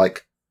wanted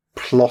like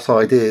plot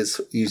ideas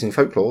using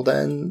folklore,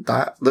 then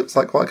that looks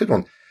like quite a good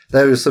one.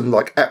 There are some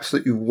like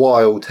absolutely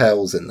wild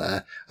tales in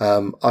there.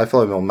 I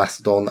follow him on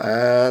Mastodon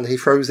and he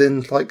throws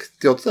in like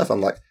the odd stuff. I'm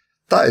like,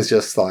 that is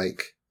just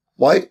like,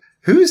 why?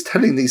 Who is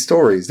telling these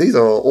stories? These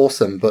are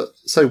awesome, but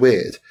so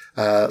weird.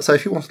 So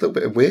if you want a little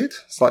bit of weird,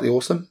 slightly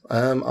awesome,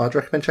 I'd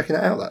recommend checking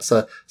it out. That's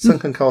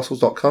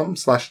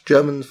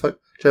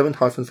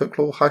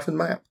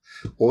sunkencastles.com/German-folklore-map.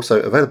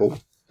 Also available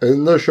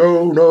in the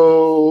show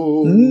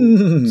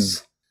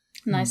notes.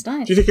 Nice.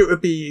 Do you think it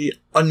would be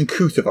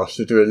uncouth of us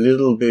to do a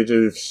little bit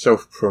of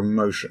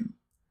self-promotion?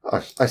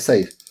 I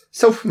say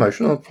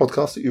self-promotion on a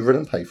podcast that you've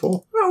written and paid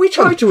for. Well, we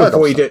try to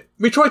avoid it.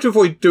 We try to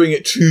avoid doing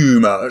it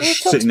too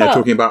much, sitting there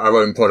talking about our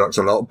own products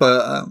a lot.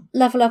 But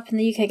Level Up in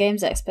the UK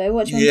Games Expo.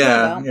 What do you want to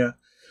talk about? Yeah.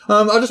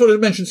 I just wanted to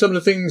mention some of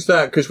the things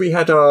that, because we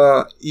had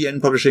our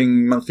EN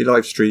Publishing monthly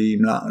live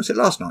stream, was it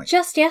last night?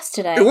 Just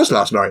yesterday. It was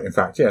last night, in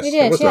fact, yes. We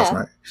did, it was last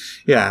night.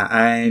 Yeah,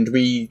 and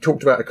we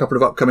talked about a couple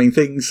of upcoming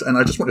things, and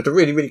I just wanted to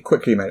really, really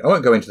quickly I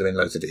won't go into them in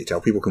loads of detail.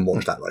 People can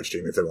watch that live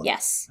stream if they want.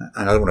 Yes.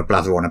 And I don't want to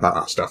blather on about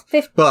that stuff.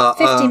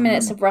 15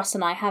 minutes of Russ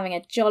and I having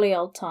a jolly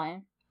old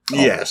time.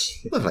 Yes.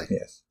 Lovely.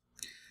 Yes.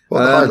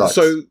 What are the highlights?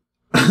 So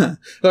there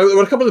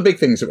were a couple of the big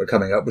things that were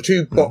coming up were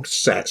 2 box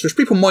sets, which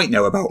people might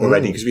know about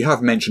already because we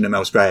have mentioned them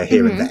elsewhere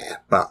here and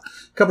there. But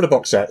a couple of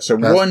box sets. So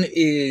one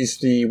is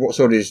the What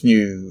Sort Is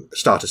New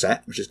starter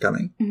set, which is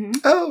coming.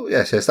 Oh,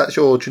 yes. That's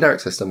your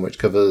generic system, which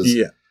covers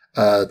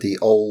the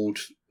old,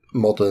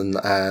 modern,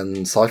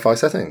 and sci-fi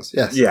settings.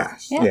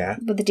 Yes. Yeah.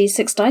 With the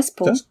D6 dice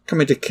pool. That's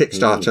coming to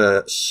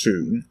Kickstarter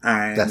soon.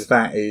 And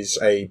that is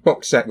a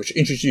box set which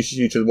introduces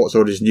you to the What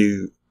Sort Is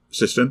New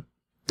system.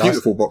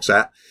 Beautiful box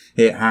set.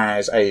 It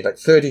has a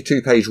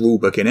 32-page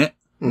rulebook in it.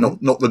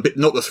 Not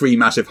the 3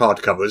 massive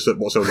hardcovers that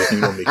What Sort Is New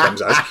normally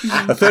comes as.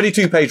 A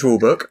 32-page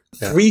rulebook,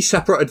 3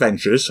 separate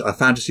adventures: a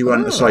fantasy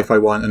one, a sci-fi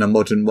one, and a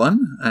modern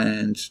one.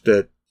 And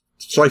the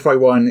sci-fi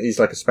one is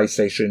like a space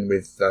station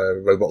with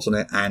robots on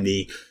it, and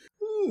the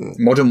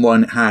modern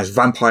one has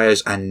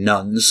vampires and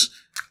nuns.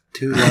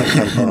 Do like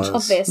vampires?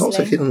 Obviously. Not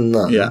so keen on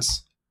nuns. Yeah.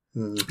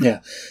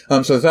 Yeah.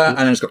 So that, and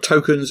then it's got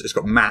tokens, it's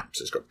got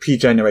maps, it's got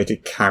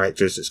pre-generated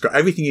characters, it's got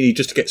everything you need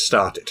just to get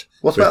started.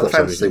 What with about the what's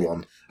fantasy already-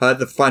 one?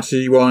 The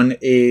fantasy one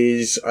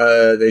is,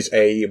 there's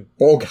a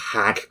bog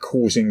hag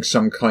causing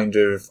some kind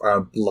of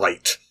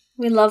blight.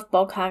 We love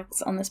bog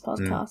hags on this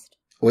podcast.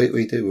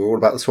 We do. We're all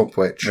about the Swamp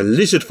Witch. A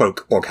lizard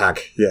folk bog hag,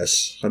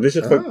 yes. A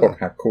lizard folk bog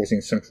hag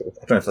causing some sort of,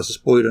 I don't know if that's a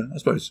spoiler, I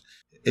suppose.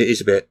 It is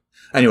a bit.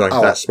 Anyway,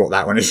 that's what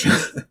that one is.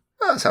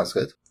 That sounds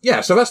good.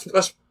 Yeah, so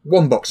that's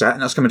one box set,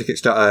 and that's coming to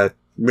Kickstarter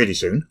really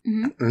soon.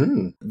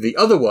 The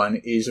other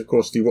one is, of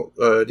course,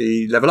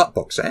 the Level Up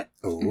box set,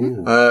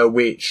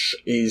 which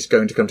is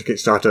going to come to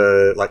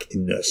Kickstarter like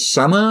in the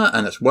summer,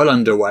 and it's well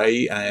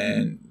underway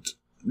and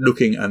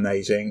looking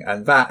amazing.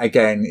 And that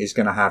again is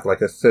going to have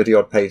like a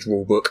 30-odd page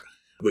rule book,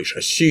 which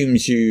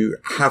assumes you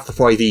have the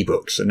 5e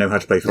books and know how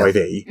to play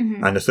 5e.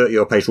 And the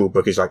 30-odd page rule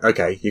book is like,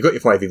 okay, you've got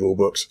your 5e rule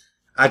books,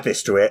 add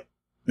this to it.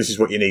 This is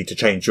what you need to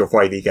change your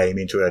 5e game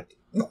into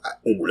not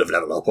all of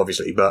Level Up,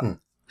 obviously, but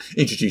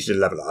introduce you to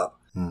Level Up.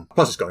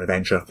 Plus it's got an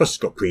adventure, plus it's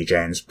got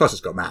pre-gens, plus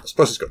it's got maps,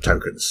 plus it's got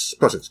tokens,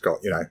 plus it's got,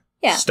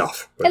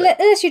 stuff.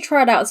 Unless you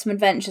try it out with some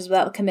adventures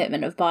without the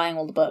commitment of buying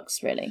all the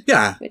books, really.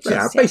 Yeah,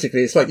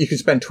 basically it's like you can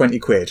spend 20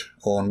 quid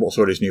on What's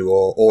Always New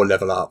or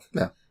Level Up.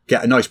 Yeah.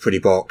 Get a nice pretty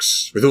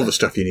box with all the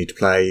stuff you need to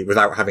play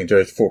without having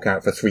to fork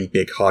out for 3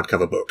 big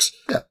hardcover books.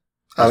 Yeah.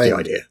 That's the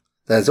idea.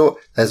 There's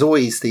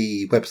always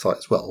the website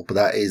as well, but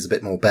that is a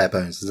bit more bare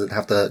bones. It doesn't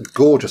have the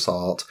gorgeous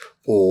art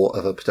or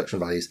other production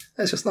values.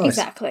 It's just nice.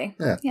 Exactly.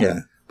 Yeah.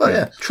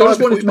 But So try I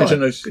just wanted to mention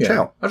buy. those. Good Yeah.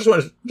 shout. I just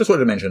wanted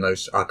to mention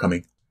those are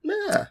coming.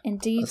 Yeah.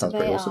 Indeed, That sounds they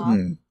pretty are.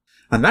 awesome.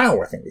 And now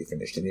I think we've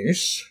finished the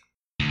news.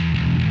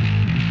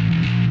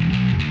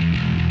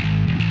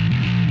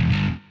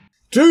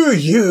 Do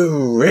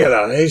you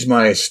realise,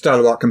 my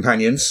stalwart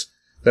companions,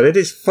 that it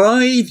is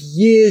 5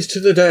 years to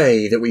the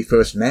day that we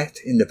first met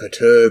in the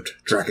perturbed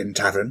Dragon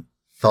Tavern?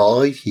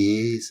 5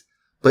 years,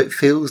 but it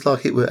feels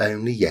like it were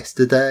only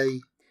yesterday.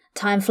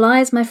 Time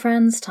flies, my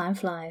friends, time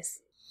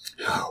flies.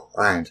 Oh,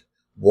 and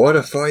what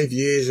a 5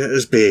 years it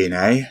has been,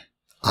 eh?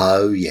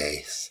 Oh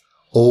yes,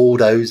 all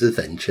those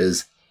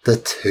adventures, the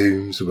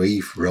tombs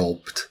we've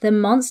robbed. The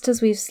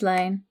monsters we've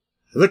slain.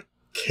 The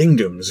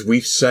kingdoms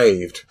we've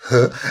saved.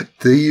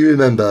 Do you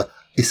remember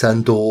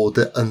Isandor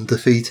the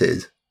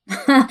Undefeated?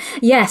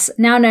 Yes,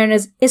 now known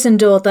as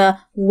Isandor the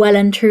Well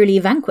and Truly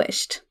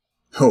Vanquished.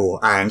 Oh,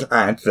 and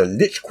the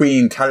Lich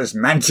Queen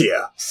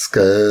Talismantia.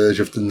 Scourge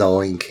of the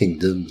Nine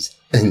Kingdoms,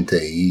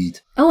 indeed.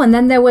 Oh, and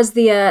then there was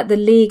the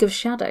League of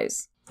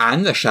Shadows.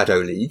 And the Shadow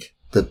League.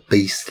 The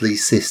Beastly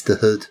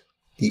Sisterhood,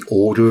 the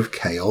Order of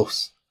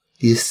Chaos,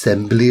 the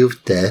Assembly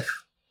of Death,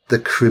 the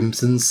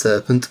Crimson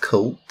Serpent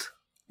Cult.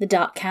 The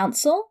Dark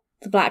Council,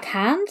 the Black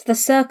Hand, the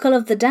Circle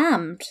of the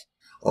Damned.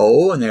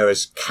 Oh, and there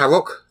is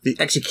Karok, the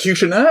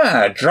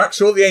Executioner,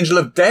 Draxor, the Angel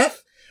of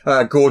Death,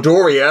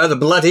 Gordoria, the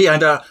Bloody,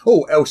 and,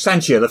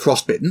 Elsantia, the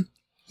Frostbitten.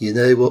 You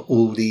know what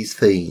all these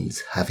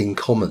fiends have in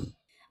common?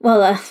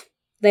 Well,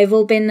 they've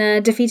all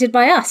been defeated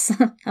by us.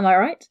 Am I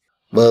right?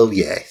 Well,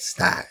 yes,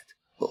 that.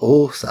 But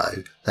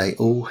also, they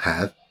all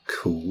have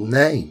cool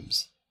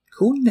names.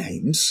 Cool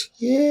names?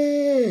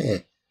 Yeah.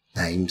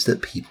 Names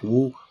that people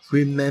will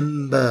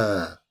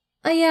remember.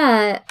 Oh,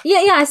 yeah,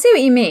 I see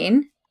what you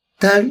mean.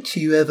 Don't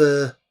you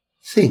ever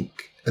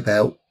think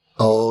about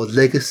our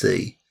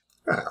legacy?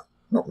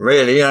 Not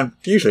really. I'm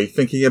usually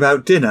thinking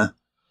about dinner.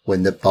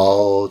 When the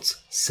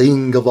bards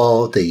sing of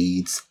our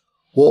deeds,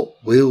 what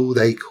will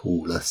they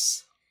call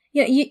us?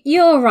 Yeah,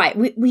 you're right.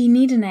 We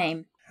need a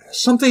name.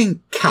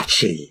 Something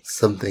catchy.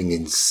 Something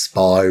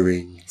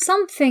inspiring.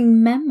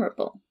 Something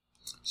memorable.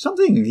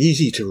 Something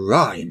easy to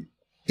rhyme.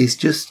 It's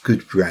just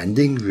good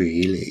branding,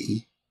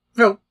 really.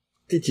 Well,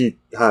 did you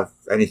have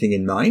anything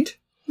in mind?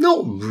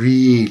 Not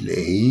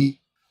really.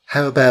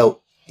 How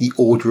about the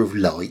Order of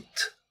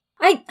Light?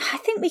 I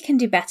think we can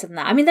do better than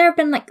that. I mean, there have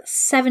been like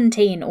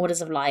 17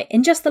 Orders of Light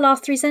in just the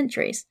last 3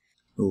 centuries.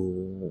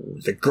 Ooh,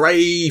 the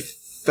Grey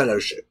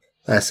Fellowship.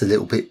 That's a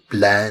little bit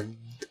bland,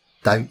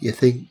 don't you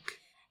think?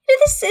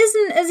 This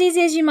isn't as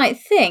easy as you might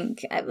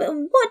think.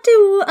 What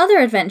do other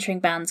adventuring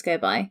bands go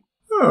by?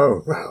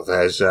 Oh, well,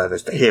 there's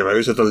the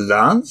Heroes of the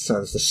Lance,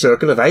 there's the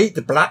Circle of Eight,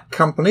 the Black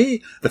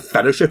Company, the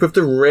Fellowship of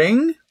the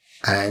Ring.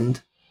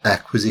 And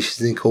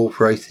Acquisitions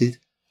Incorporated,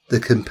 the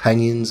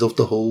Companions of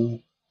the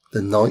Hall,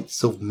 the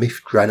Knights of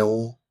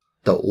Mithranor,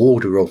 the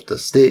Order of the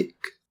Stick.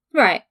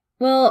 Right.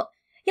 Well,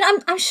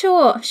 I'm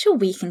sure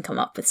we can come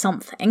up with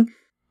something.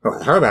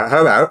 Well, how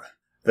about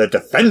the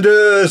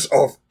Defenders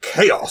of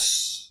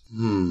Chaos?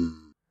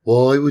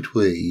 Why would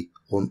we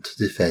want to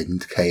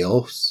defend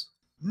chaos?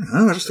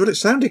 Oh, I just thought it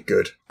sounded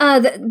good.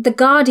 The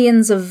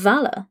Guardians of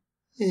Valor.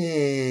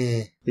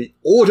 Eh. The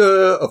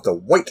Order of the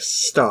White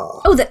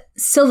Star. Oh, the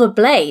Silver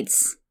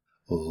Blades.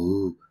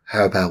 Oh,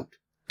 how about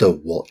the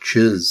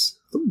Watchers?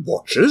 The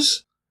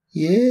Watchers?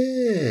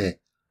 Yeah,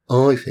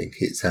 I think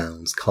it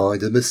sounds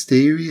kind of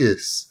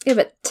mysterious. Yeah,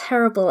 but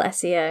terrible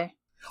SEO.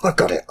 I've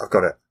got it.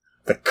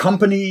 The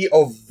Company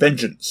of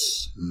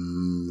Vengeance.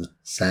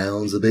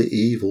 Sounds a bit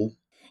evil.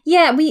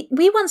 Yeah, we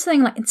want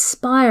something like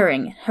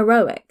inspiring,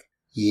 heroic.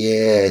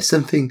 Yeah,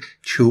 something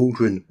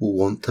children will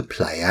want to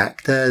play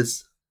act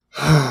as.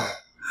 How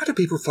do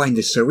people find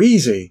this so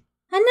easy?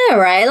 I know,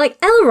 right? Like,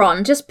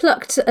 Elrond just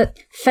plucked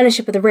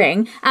Fellowship of the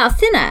Ring out of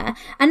thin air,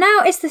 and now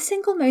it's the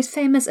single most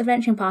famous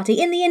adventuring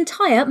party in the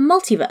entire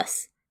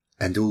multiverse.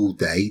 And all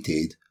they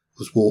did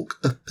was walk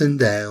up and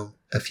down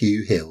a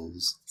few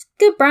hills. It's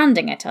good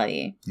branding, I tell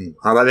you.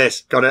 How about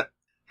this? Got it.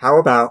 How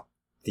about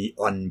the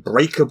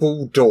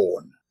Unbreakable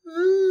Dawn?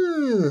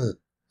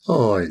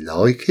 I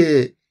like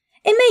it.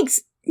 It makes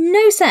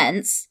no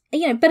sense,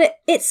 but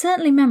it's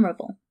certainly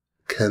memorable.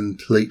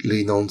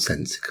 Completely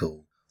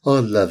nonsensical. I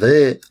love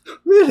it.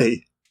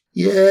 Really?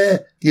 Yeah,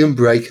 the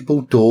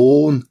Unbreakable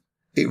Dawn.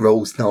 It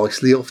rolls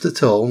nicely off the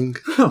tongue.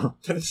 Oh,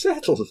 then it's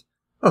settled.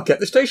 I'll get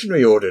the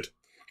stationery ordered.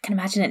 I can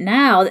imagine it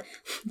now.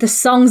 The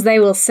songs they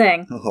will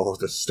sing. Oh,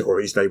 the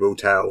stories they will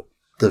tell.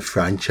 The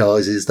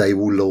franchises they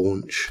will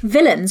launch.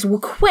 Villains will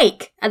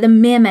quake at the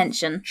mere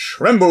mention.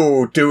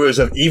 Tremble, doers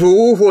of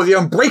evil, for the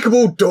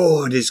Unbreakable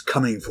Dawn is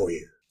coming for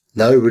you.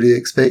 Nobody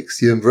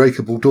expects the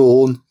Unbreakable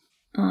Dawn.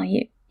 Oh,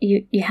 you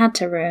had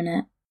to ruin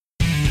it.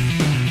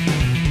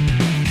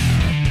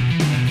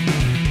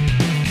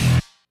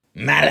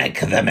 Malak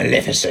the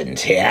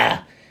Maleficent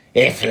here.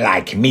 If,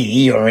 like me,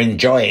 you're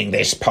enjoying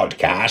this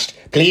podcast,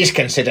 please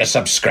consider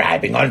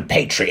subscribing on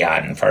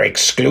Patreon for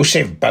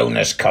exclusive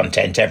bonus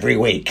content every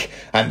week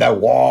and the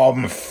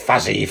warm,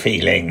 fuzzy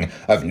feeling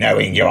of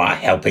knowing you are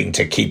helping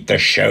to keep the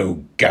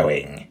show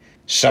going.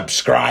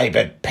 Subscribe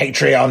at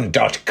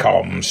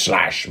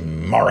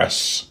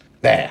patreon.com/Morris.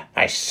 There,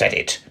 I said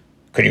it.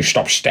 Can you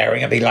stop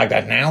staring at me like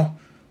that now?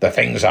 The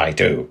things I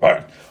do.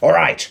 All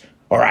right.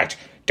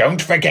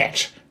 Don't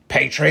forget.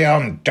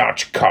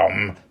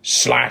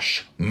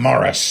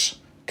 Patreon.com/Morris.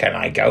 Can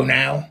I go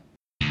now?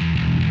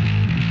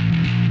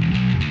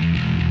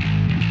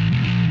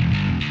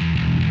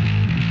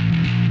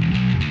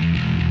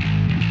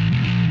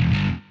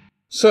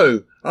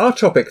 So, our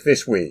topic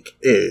this week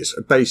is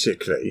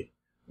basically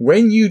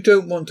when you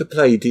don't want to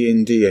play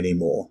D&D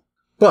anymore,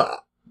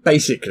 but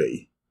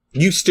basically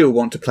you still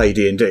want to play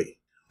D&D.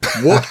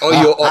 What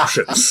are your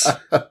options?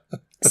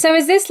 So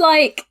is this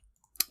like,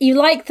 you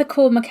like the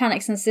core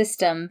mechanics and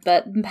system,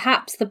 but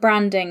perhaps the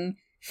branding,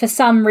 for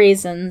some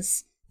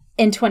reasons,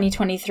 in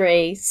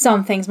 2023,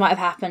 some things might have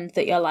happened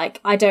that you're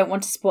like, I don't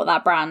want to support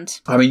that brand.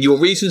 I mean, your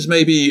reasons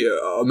may be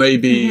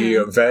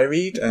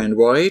varied and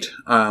wide.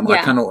 I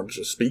Yeah. cannot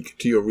speak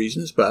to your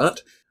reasons,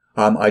 but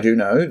I do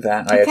know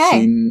that I have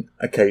seen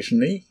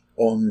occasionally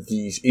on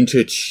these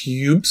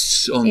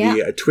intertubes, on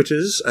the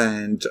Twitters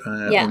and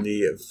on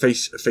the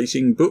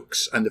facing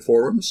books and the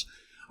forums.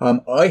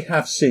 I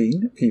have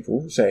seen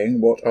people saying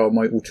what are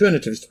my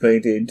alternatives to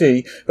playing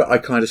D&D, but I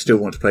kind of still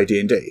want to play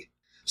D&D.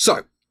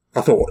 So,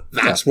 I thought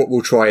that's what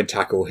we'll try and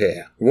tackle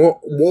here. What,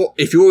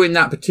 if you're in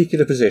that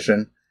particular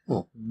position,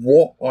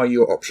 what are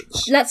your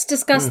options? Let's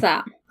discuss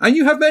that. And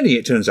you have many,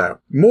 it turns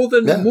out. More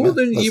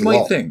than you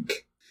might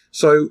think.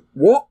 So,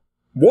 what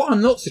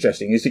I'm not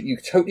suggesting is that you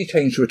totally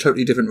change to a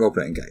totally different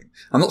role-playing game.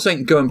 I'm not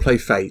saying go and play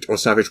Fate or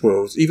Savage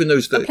Worlds, even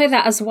those that I'll play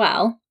that as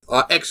well.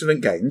 are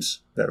excellent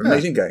games. They're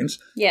amazing games.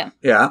 Yeah.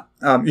 Yeah.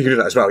 You can do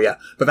that as well, yeah.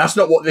 But that's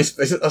not what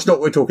that's not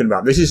what we're talking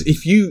about. This is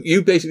if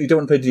you basically don't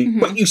want to play D&D,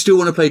 but you still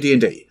want to play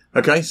D&D.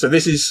 Okay? So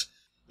this is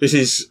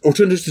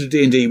alternatives to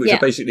D&D, which are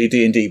basically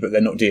D&D, but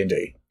they're not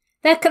D&D.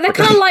 They're kind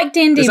of like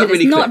D&D, but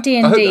really it's not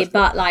clear? I hope D&D, that's-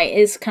 but like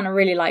it's kind of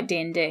really like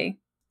D&D.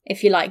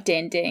 If you like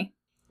D&D.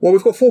 Well,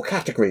 we've got 4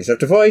 categories. I've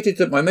divided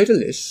them. I made a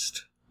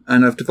list,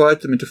 and I've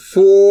divided them into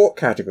 4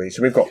 categories.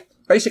 So we've got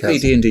basically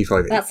D&D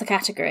 5e. That's the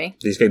category.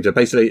 These games are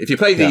basically, if you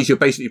play these, you're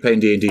basically playing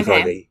D&D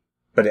Okay. 5e,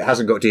 but it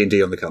hasn't got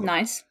D&D on the cover.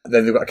 Nice.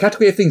 Then we've got a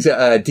category of things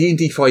that are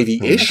D&D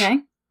 5e-ish. Okay.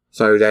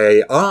 So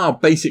they are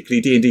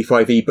basically D&D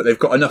 5e, but they've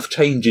got enough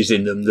changes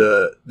in them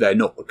that they're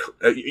not,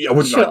 I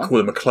wouldn't like call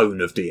them a clone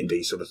of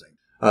D&D sort of thing.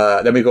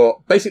 Then we've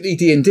got basically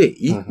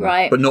D&D,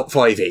 Right. but not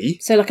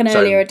 5e. So like an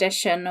earlier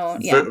edition or,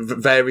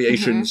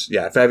 Variations,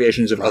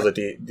 variations of other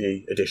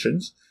D&D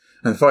editions.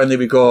 And finally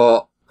we've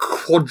got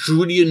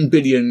quadrillion,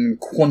 billion,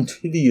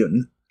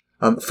 quintillion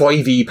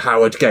 5e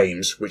powered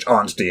games, which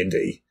aren't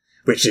D&D,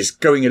 which is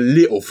going a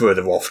little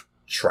further off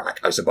track,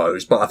 I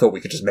suppose, but I thought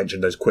we could just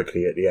mention those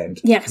quickly at the end.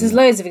 Yeah, because there's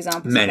loads of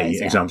examples. Many of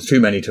those, examples, too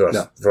many to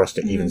us for us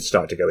to even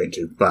start to go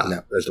into, but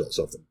there's lots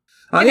of them.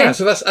 Okay. Yeah,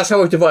 so that's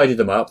how I've divided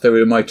them up. They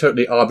were my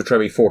totally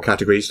arbitrary 4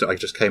 categories that I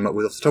just came up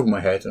with off the top of my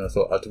head, and I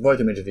thought I'll divide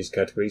them into these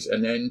categories,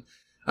 and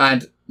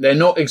they're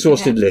not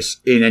exhausted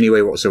lists in any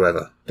way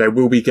whatsoever. There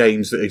will be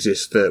games that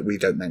exist that we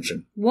don't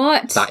mention.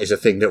 What? That is a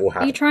thing that will Are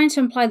happen. you trying to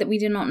imply that we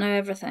do not know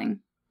everything?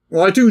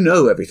 Well, I do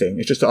know everything.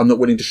 It's just that I'm not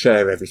willing to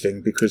share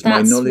everything because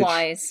That's my knowledge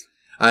wise.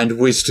 and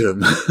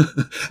wisdom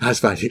has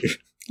value.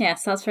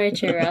 Yes, that's very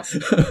true, Russ.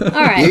 All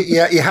right.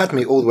 You had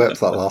me all the way up to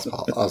that last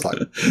part. I was like,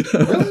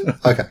 really?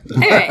 Okay.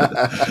 Anyway,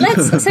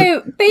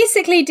 so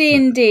basically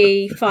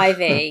D&D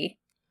 5e.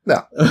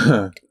 No.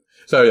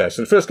 So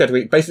the first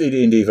category, basically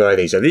D&D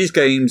 5e. So these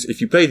games,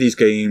 if you play these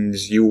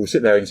games, you will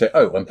sit there and say,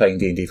 oh, I'm playing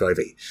D&D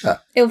 5e.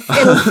 It'll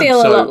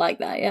feel a lot like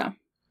that, yeah.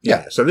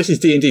 Yeah, so this is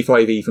D&D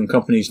 5e from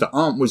companies that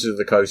aren't Wizards of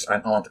the Coast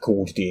and aren't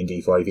called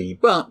D&D 5e,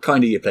 but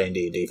kind of you're playing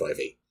D&D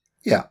 5e.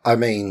 Yeah, I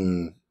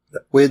mean,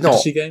 we're not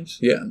Fantasy games,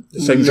 yeah, the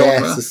same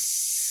genre.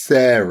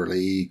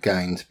 necessarily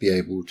going to be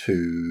able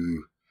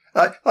to...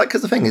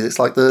 because the thing is, it's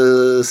like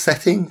the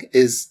setting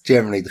is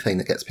generally the thing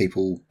that gets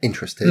people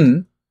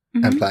interested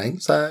and playing.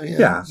 So,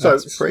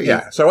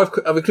 So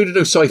I've included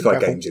those sci-fi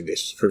Careful. games in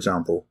this, for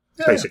example.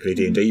 Basically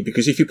D&D,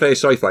 because if you play a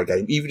sci-fi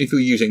game, even if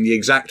you're using the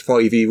exact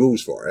 5e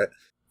rules for it,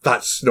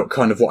 that's not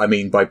kind of what I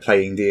mean by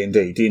playing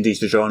D&D.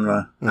 D&D's the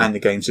genre and the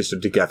game system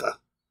together.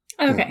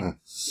 Okay.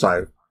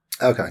 So,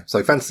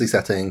 so fantasy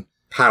setting,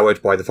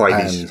 powered by the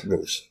 5e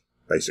rules,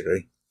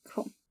 basically.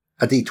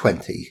 a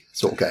D20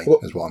 sort of game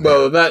is what I mean.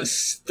 Well,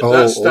 that's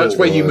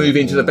where you move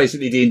into the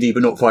basically D&D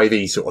but not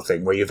 5e sort of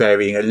thing, where you're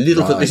varying a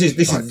little bit. This is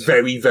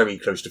very, very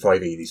close to 5e,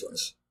 these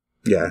ones.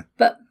 Yeah.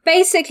 But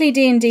basically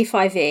D&D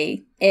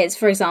 5e is,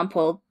 for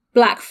example,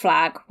 Black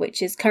Flag,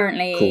 which is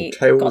currently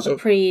got the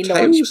pre-launch.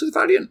 Tales of the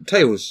Valiant?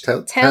 Tales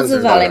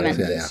of Valiant.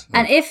 Yeah.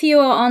 And if you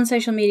are on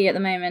social media at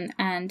the moment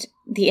and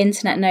the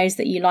internet knows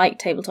that you like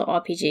tabletop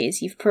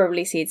RPGs, you've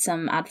probably seen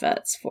some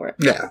adverts for it.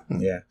 Yeah.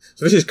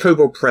 So this is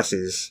Kobold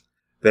Presses.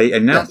 They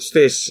announced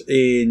this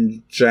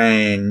in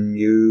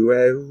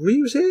January,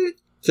 was it?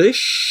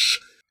 Ish?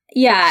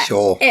 Yeah.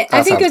 Sure.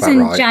 I think it was in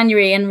right.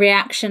 January in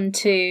reaction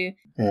to...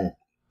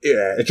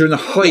 Yeah, during the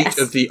height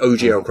of the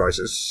OGL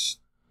crisis.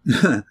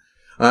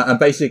 And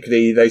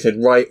basically they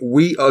said, right,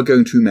 we are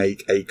going to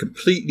make a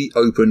completely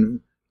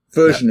open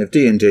version of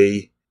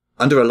D&D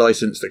under a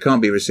license that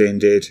can't be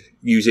rescinded,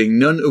 using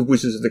none of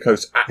Wizards of the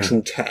Coast's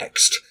actual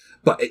text,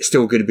 but it's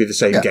still going to be the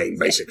same game,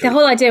 basically. The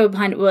whole idea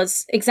behind it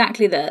was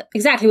exactly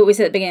what we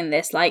said at the beginning of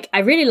this. Like, I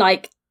really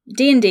like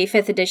D&D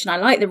 5th edition. I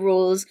like the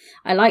rules.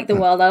 I like the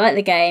world. I like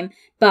the game.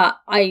 But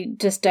I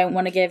just don't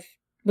want to give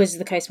Wizards of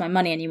the Coast my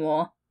money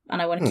anymore.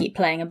 And I want to keep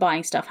playing and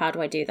buying stuff. How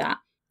do I do that?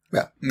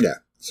 Yeah.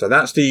 So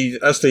that's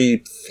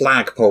the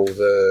flagpole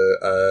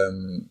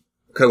the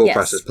Kobold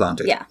Press has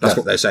planted. Yeah. That's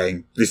what they're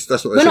saying. That's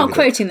what they're We're saying. not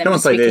quoting them.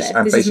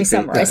 This is me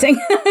summarising.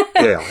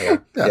 Yeah.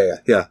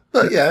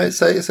 But yeah,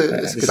 it's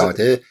a good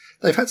idea.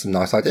 They've had some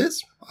nice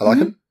ideas. I like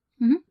them.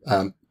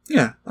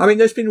 Yeah, I mean,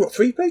 there's been,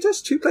 3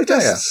 playtests? 2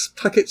 playtests?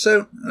 Packets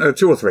out?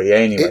 2 or 3,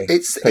 anyway.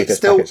 It's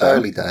still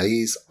early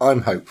days.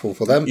 I'm hopeful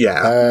for them.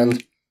 Yeah.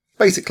 And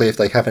basically, if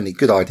they have any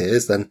good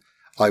ideas, then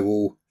I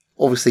will,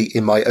 obviously,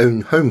 in my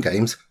own home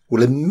games,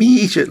 will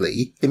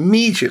immediately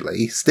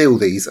steal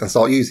these and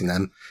start using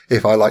them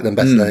if I like them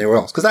better than anyone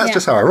else. Because that's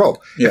just how I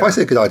roll. Yeah. If I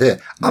see a good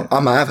idea, I'm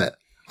going to have it.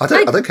 I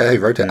don't care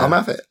who wrote it. I'm going to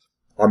have it.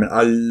 I mean,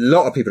 a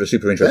lot of people are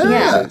super interested in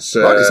this.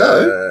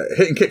 It's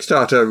hitting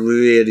Kickstarter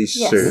really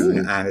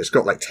soon, and it's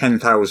got like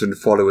 10,000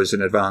 followers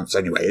in advance.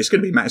 Anyway, it's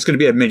going to be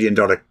 $1 million.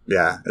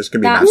 Yeah, it's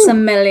going to be that's massive.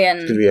 $1 million.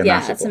 It's going to be a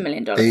massive it's $1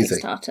 million Easy.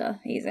 Kickstarter.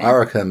 Easy. I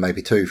reckon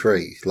maybe 2,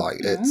 3. Like,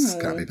 it's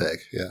going to be big.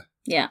 Yeah.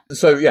 Yeah.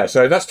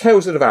 So that's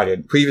Tales of the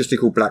Valiant, previously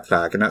called Black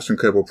Flag, and that's from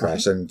Kobold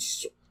Press. And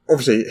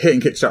obviously,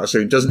 hitting Kickstarter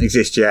soon doesn't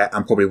exist yet,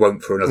 and probably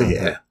won't for another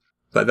year.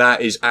 But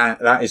that is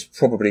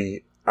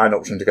probably an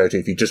option to go to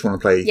if you just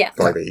want to play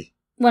 5e.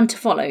 One to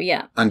follow,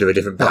 yeah. Under a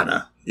different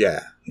banner.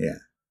 Yeah.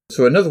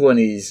 So another one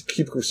is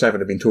Cubicle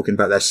 7 have been talking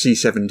about their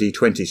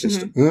C7D20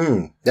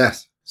 system.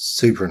 Yes.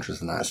 Super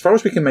interested in that. As far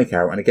as we can make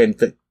out, and again,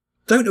 they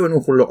don't know an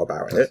awful lot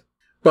about it,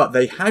 but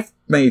they have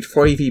made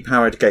 5e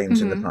powered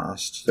games in the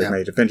past. They've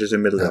made Adventures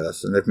in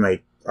Middle-earth, and they've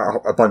made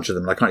a bunch of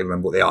them. I can't even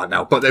remember what they are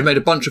now, but they've made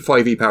a bunch of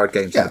 5e powered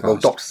games in the past. Well,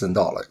 Doctors and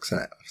Daleks,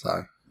 isn't it?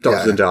 So...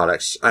 Doctors and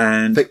Daleks.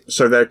 And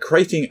so they're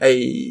creating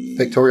a...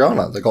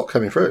 Victoriana, they got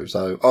coming through,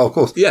 so... Oh, of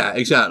course. Yeah,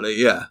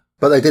 exactly, yeah.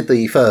 But they did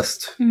the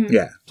first...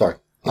 Yeah. Sorry,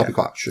 I'll be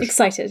quiet. Shush.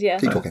 Excited, yeah.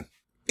 Keep talking.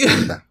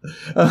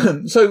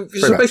 So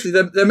basically,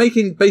 they're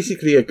making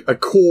basically a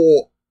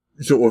core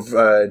sort of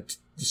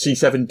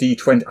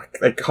C7D20.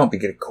 They can't be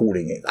good at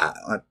calling it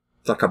that.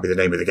 That can't be the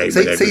name of the game.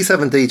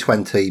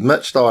 C7D20,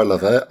 much though I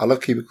love it. I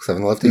love Cubicle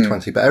 7, I love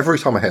D20, but every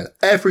time I hear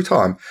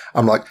it,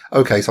 I'm like,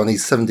 okay, so I need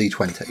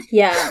 7D20.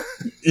 Yeah.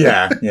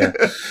 Yeah.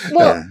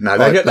 Well, no,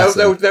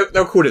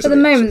 they'll call it. For the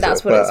moment,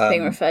 that's what it's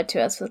being referred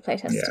to as for the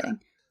playtesting.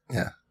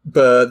 Yeah.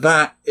 But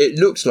that, it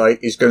looks like,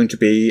 is going to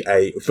be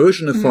a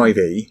version of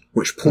 5e,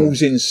 which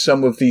pulls in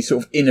some of the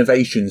sort of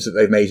innovations that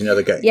they've made in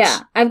other games.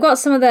 Yeah, I've got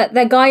some of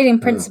their guiding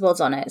principles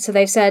on it. So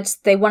they've said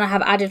they want to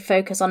have added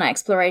focus on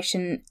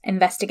exploration,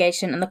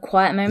 investigation, and the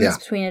quiet moments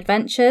between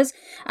adventures.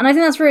 And I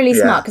think that's really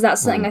smart, because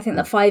that's something I think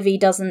that 5e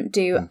doesn't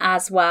do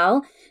as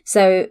well.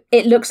 So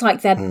it looks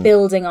like they're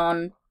building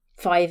on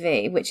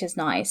 5e, which is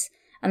nice.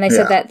 And they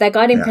said that their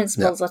guiding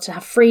principles are to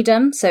have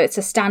freedom. So it's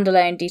a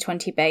standalone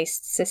D20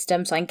 based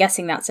system. So I'm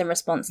guessing that's in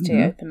response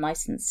to open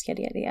license,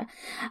 yada, yada,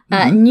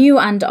 yada. New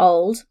and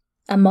old,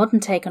 a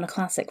modern take on a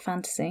classic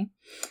fantasy.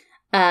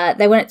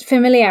 They want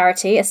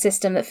familiarity, a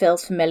system that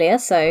feels familiar.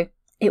 So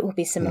it will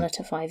be similar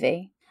to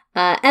 5e.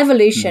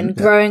 Evolution,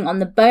 growing on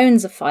the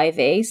bones of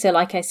 5e. So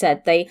like I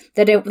said, they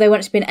want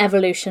it to be an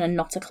evolution and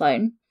not a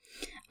clone.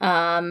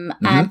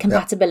 and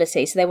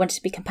compatibility. So they wanted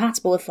to be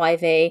compatible with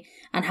 5e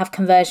and have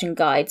conversion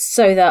guides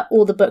so that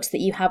all the books that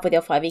you have with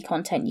your 5e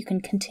content you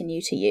can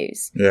continue to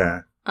use.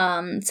 Yeah.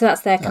 So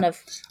that's their kind of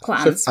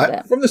plans with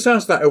it. From the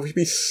sounds of that, it would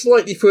be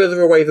slightly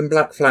further away than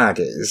Black Flag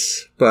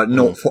is, but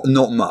not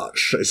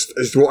much.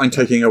 Is what I'm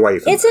taking away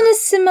from It's in a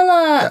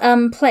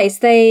similar place.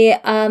 They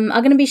are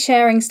going to be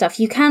sharing stuff.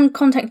 You can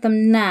contact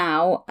them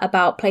now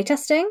about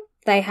playtesting.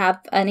 They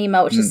have an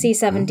email which is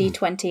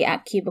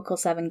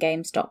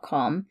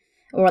c7d20@cubicle7games.com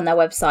or on their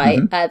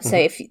website.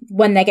 So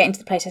when they get into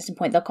the playtesting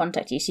point, they'll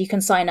contact you. So you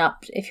can sign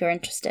up if you're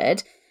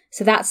interested.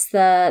 So that's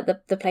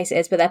the place it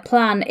is. But their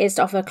plan is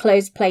to offer a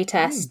closed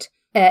playtest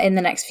in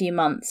the next few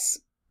months,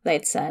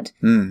 they'd said.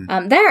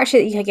 They're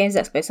actually at the UK Games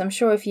Expo, so I'm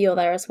sure if you're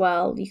there as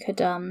well, you could,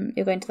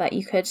 you're going to that,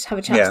 you could have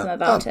a chat to them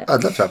about it.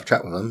 I'd love to have a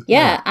chat with them.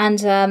 Yeah, and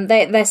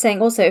they're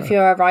saying also if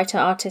you're a writer,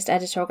 artist,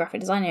 editor, or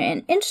graphic designer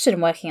and interested in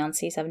working on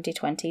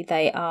C7D20,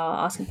 they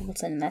are asking people to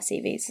send in their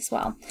CVs as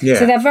well. Yeah.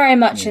 So they're very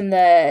much in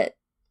the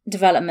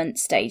development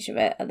stage of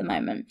it at the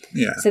moment.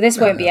 Yeah. So this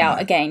won't be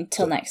out again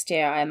till next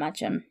year, I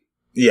imagine.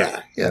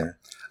 Yeah.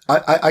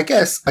 I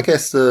guess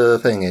the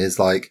thing is,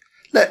 like,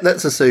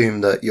 let's assume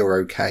that you're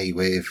okay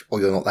with,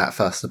 or you're not that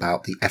fussed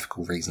about the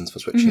ethical reasons for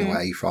switching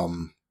away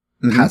from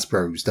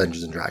Hasbro's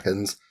Dungeons and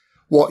Dragons.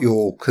 What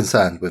you're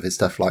concerned with is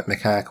stuff like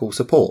mechanical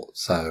support.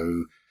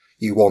 So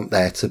you want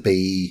there to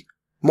be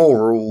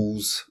more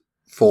rules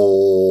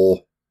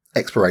for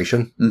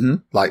exploration,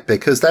 like,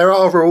 because there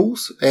are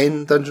rules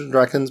in Dungeons and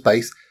Dragons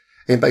base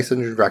Dungeons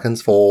and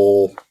Dragons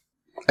for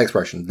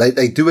exploration.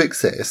 They do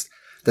exist.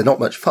 They're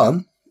not much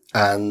fun,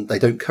 and they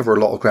don't cover a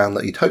lot of ground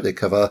that you'd hope they'd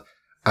cover,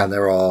 and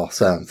there are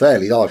some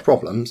fairly large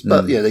problems,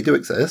 but, they do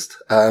exist.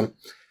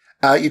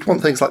 You'd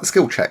want things like the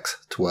skill checks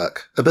to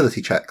work,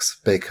 ability checks,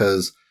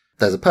 because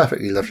there's a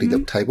perfectly lovely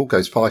little table,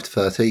 goes 5 to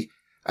 30,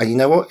 and you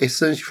know what? As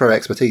soon as you throw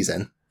expertise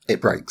in, it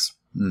breaks.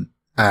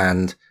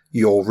 And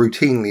you're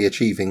routinely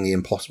achieving the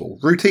impossible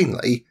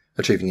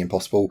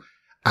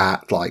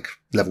at, like,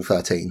 level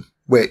 13,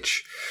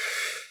 which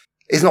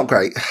is not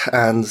great,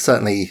 and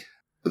certainly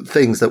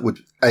things that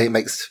it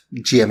makes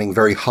GMing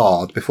very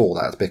hard before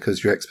that,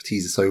 because your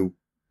expertise is so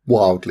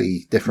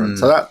wildly different.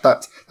 So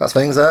that's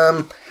things.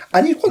 And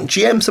you want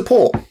GM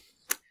support.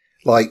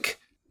 Like,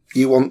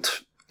 you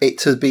want it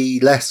to be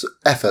less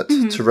effort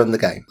to run the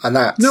game. And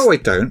that's... No, I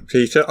don't,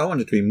 Peter. I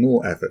want it to be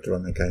more effort to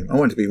run the game. I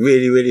want it to be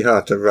really, really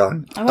hard to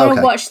run. I want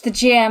to watch the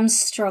GMs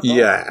struggle.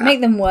 Yeah.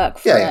 Make them work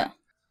for it.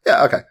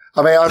 Yeah, okay.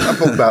 I mean, I'm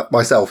talking about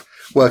myself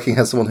working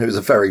as someone who is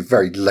a very,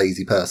 very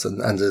lazy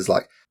person and is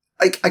like,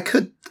 I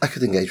could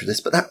engage with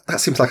this, but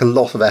that seems like a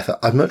lot of effort.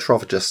 I'd much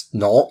rather just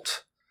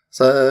not.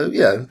 So,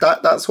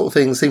 that sort of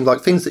thing seems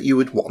like things that you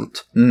would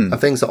want, and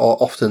things that are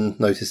often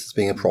noticed as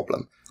being a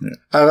problem. Yeah.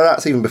 And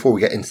that's even before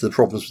we get into the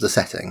problems with the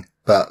setting.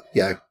 But,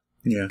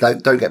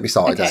 don't get me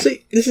started. Okay.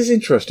 See, this is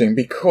interesting,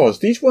 because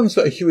these ones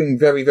that are hewing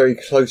very, very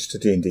close to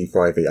D&D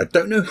 5e, I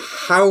don't know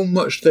how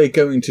much they're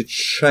going to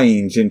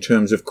change in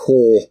terms of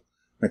core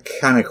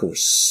mechanical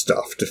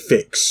stuff to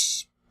fix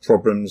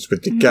problems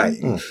with the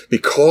game,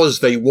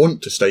 because they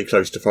want to stay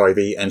close to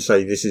 5e and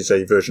say this is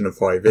a version of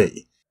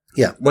 5e.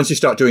 Yeah. Once you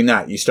start doing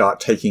that, you start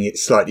taking it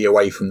slightly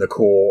away from the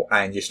core,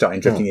 and you start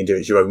drifting into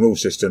it as your own rule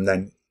system.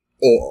 Then,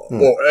 or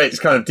it's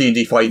kind of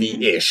D&D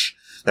 5e-ish.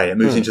 Then it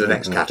moves into the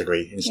next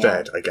category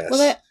instead. I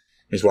guess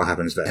is what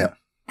happens there. Yeah.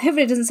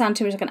 Hopefully, it doesn't sound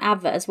too much like an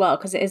advert as well,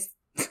 because it is.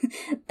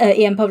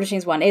 EM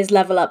Publishing's one is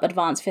Level Up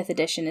Advanced 5th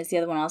Edition is the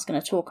other one I was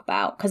going to talk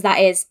about, because that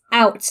is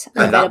out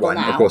and available that one,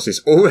 now. Of course,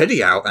 is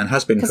already out and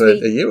has been for a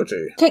year or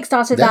two.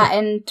 Kickstarted that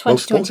in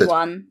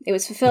 2021. It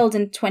was fulfilled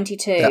in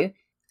 22,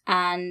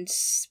 and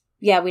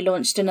we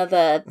launched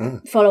another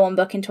follow-on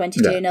book in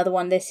 22, another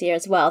one this year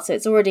as well. So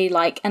it's already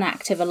like an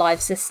active,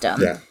 alive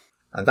system. Yeah,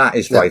 and that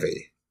is 5e.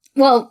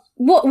 Well,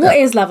 what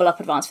is Level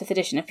Up Advanced 5th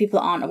Edition? If people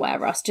aren't aware,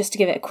 Russ, just to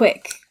give it a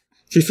quick.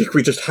 Do you think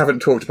we just haven't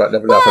talked about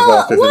Level Up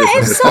Advanced 5th Edition? What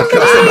if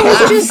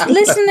somebody is just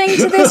listening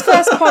to this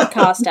first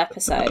podcast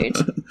episode?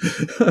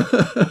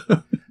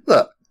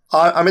 Look,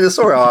 I mean, the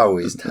story I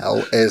always tell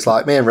is,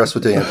 like, me and Russ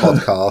were doing a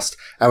podcast,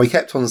 and we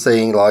kept on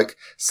seeing, like,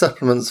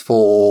 supplements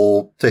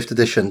for 5th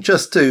edition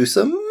just do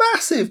some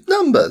massive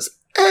numbers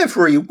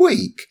every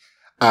week.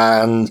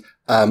 And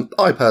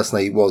I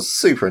personally was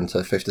super into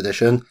 5th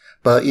edition,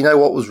 but you know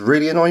what was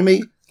really annoying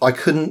me? I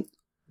couldn't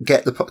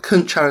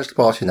challenge the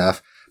party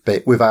enough,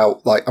 but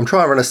without, like, I'm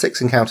trying to run a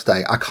 6 encounter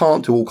day. I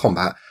can't do all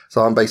combat, so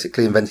I'm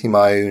basically inventing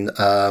my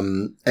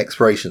own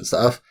exploration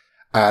stuff.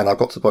 And I've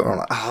got to the point where I'm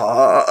like,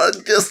 I'm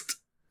just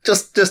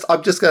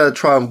going to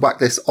try and whack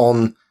this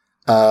on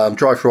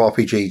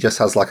Drive-Thru-RPG, just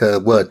as like a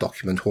Word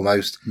document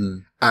almost.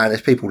 And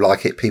if people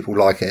like it, people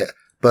like it.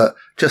 But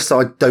just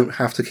so I don't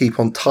have to keep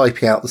on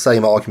typing out the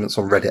same arguments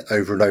on Reddit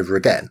over and over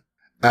again.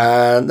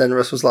 And then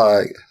Russ was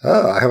like,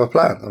 I have a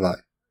plan. I'm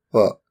like,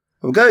 what?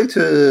 I'm going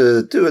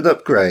to do an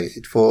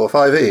upgrade for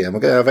 5e, and we're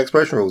going to have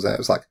exploration rules there. It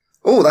was like,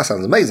 oh, that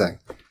sounds amazing.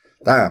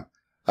 Damn.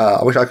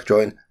 I wish I could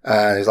join.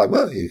 And he's like,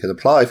 well, you could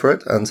apply for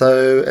it. And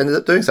so ended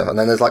up doing so. And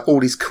then there's like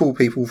all these cool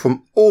people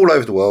from all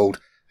over the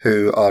world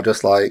who are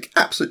just like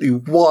absolutely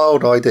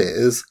wild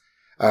ideas.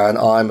 And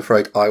I'm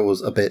afraid I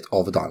was a bit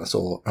of a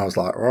dinosaur. I was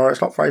like, well,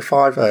 it's not very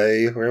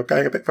 5e. We're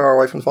getting a bit far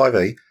away from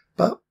 5e.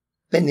 But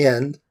in the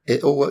end,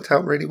 it all worked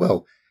out really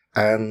well.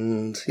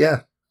 And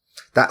yeah,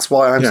 that's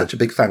why I'm such a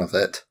big fan of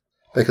it.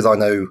 Because I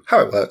know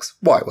how it works,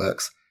 why it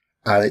works.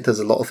 And it does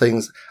a lot of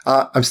things.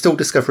 I'm still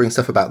discovering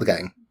stuff about the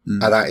game.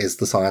 And that is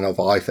the sign of,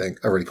 I think,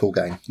 a really cool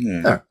game. Yeah.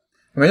 No.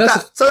 I mean,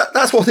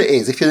 that's what it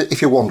is.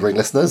 If you're wondering,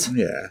 listeners,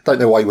 don't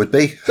know why you would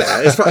be.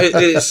 Yeah,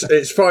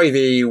 it's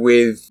 5e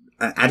with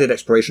an added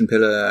exploration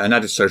pillar, an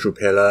added social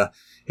pillar.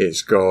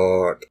 It's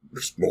got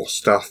more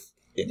stuff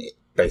in it,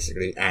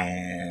 basically,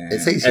 and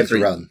it's easier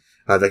to run.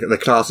 The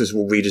classes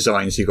will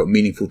redesign, so you've got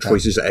meaningful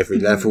choices at every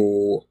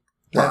level.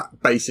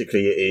 But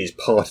basically, it is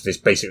part of this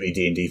basically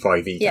D&D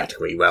 5e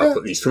category. Well, I've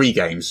got these 3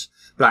 games: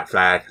 Black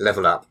Flag,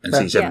 Level Up, and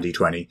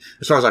C7020.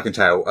 As far as I can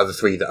tell, are the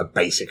 3 that are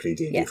basically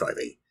D&D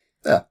 5e.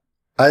 Yeah.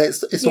 And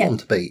it's the one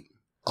to beat,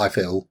 I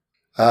feel.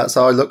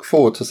 So I look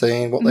forward to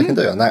seeing what they can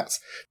do. And that's,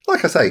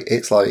 like I say,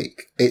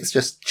 it's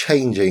just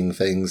changing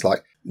things.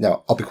 Like,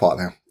 no, I'll be quiet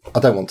now. I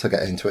don't want to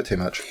get into it too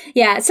much.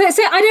 Yeah, so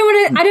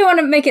I don't want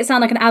to make it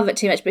sound like an advert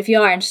too much, but if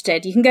you are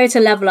interested, you can go to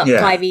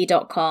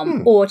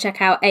levelup5e.com or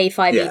check out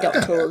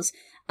a5e.tools.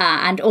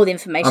 And all the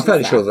information. I'm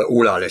fairly sure that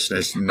all our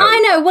listeners know. I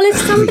know. Well, if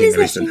somebody's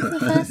listening for the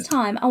first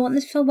time, I want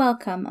them to feel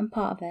welcome and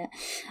part of it.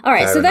 All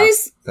right.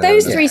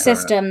 Those 3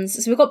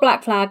 systems. So we've got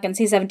Black Flag and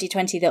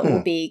C7020 that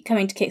will be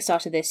coming to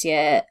Kickstarter this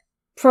year,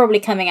 probably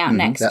coming out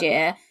next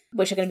year,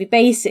 which are going to be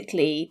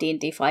basically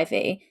D&D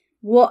 5e.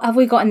 What have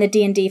we got in the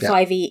D&D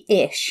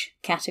 5e-ish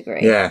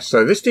category? Yeah.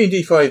 So this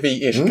D&D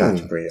 5e-ish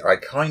category, I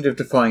kind of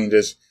defined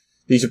as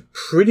these are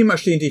pretty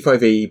much D&D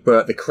 5e,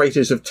 but the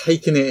creators have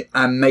taken it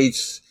and made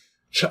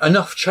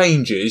enough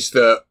changes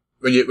that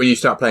when you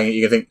start playing it,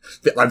 you can think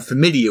that I'm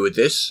familiar with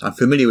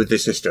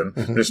this system,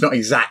 but it's not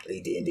exactly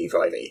D&D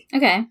 5e.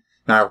 Okay.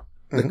 Now,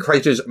 the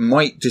creators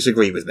might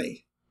disagree with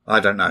me. I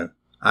don't know.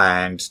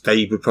 And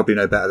they would probably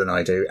know better than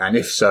I do. And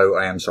if so,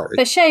 I am sorry.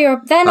 But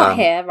they're not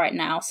here right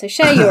now, so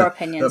share your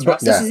opinions,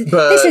 Ross.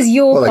 This is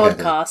your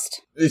podcast.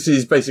 This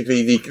is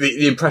basically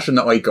the impression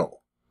that I got.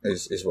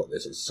 Is what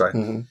this is. So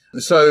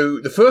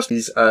the first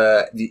is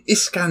the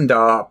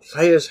Iskandar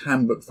Player's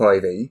Handbook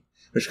 5e,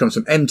 which comes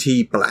from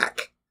MT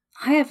Black.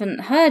 I haven't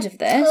heard of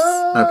this,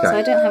 so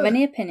I don't have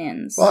any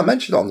opinions. Well, I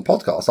mentioned it on the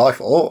podcast, I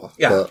thought.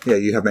 Yeah,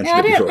 you have mentioned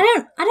it before.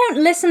 I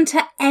don't listen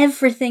to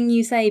everything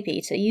you say,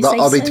 Peter. You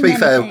say to be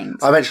fair,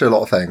 things. I mentioned a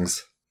lot of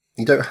things.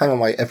 You don't hang on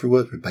my every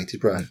word with bated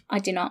breath. I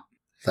do not.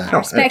 Fair.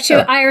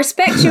 I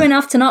respect you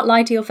enough to not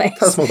lie to your face.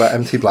 Tell us more about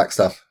MT Black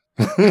stuff.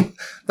 No,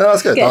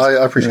 that's good.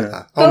 I appreciate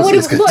that. But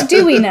what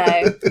do we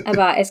know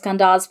about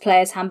Iskandar's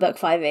Player's Handbook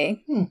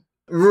 5e?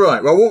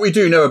 Right. Well, what we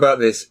do know about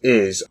this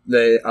is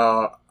there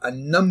are a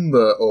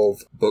number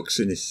of books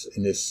in this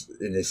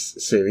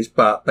series,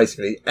 but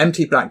basically,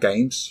 MT Black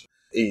Games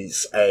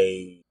is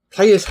a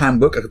player's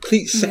handbook, a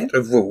complete set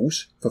of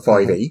rules for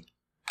 5e.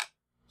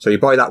 So you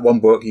buy that one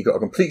book, you got a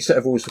complete set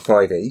of rules for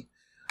 5e.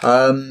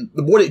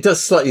 What it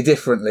does slightly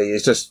differently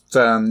is just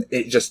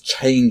it just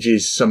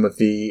changes some of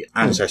the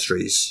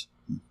ancestries.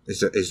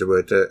 Is the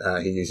word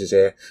that he uses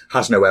here.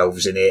 Has no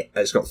elves in it.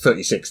 It's got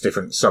 36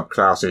 different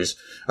subclasses,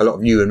 a lot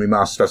of new and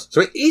remastered stuff.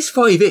 So it is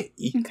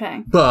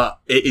 5e, but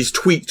it is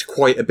tweaked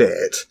quite a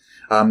bit,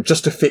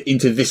 just to fit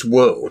into this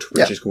world,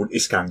 which is called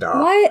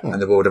Iskandar,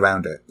 and the world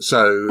around it.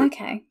 So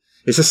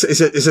it's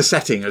a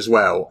setting as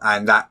well,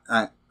 and that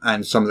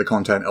and some of the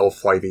content of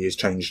 5e is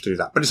changed to do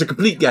that. But it's a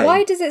complete game.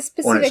 Why does it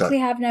specifically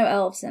have no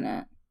elves in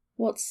it?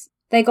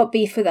 They got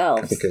beef with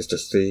elves? Because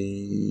just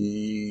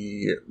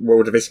the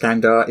world of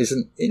Iskandar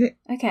isn't in it.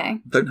 Okay.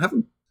 Don't have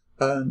them.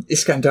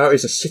 Iskandar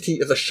is a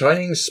city of the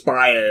shining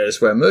spires,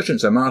 where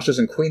merchants are masters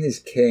and queen is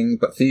king,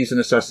 but thieves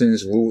and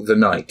assassins rule the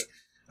night.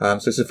 So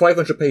it's a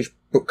 500-page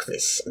book,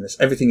 this, and it's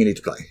everything you need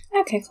to play.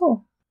 Okay,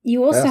 cool.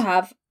 You also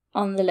have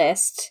on the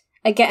list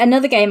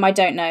another game I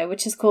don't know,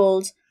 which is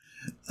called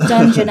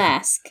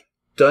Dungeonesque.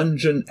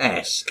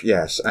 Dungeonesque,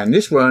 yes. And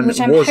this one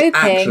which I'm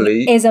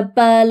hoping is a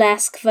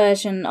burlesque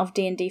version of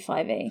D&D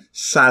 5e.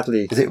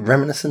 Sadly, is it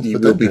reminiscent? You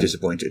will be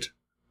disappointed.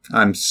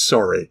 I'm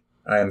sorry.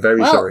 I am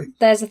very sorry.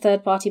 There's a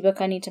third-party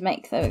book I need to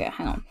make. There we go.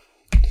 Hang on.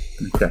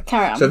 Okay.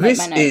 Carry on. So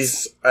this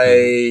is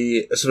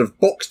a sort of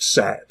boxed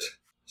set.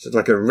 So it's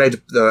like a red,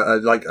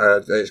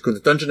 it's called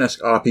the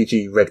Dungeonesque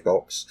RPG Red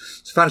Box.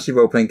 It's a fantasy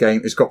role-playing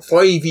game. It's got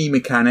 5e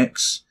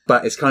mechanics,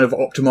 but it's kind of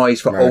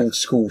optimized for old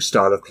school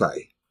style of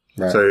play.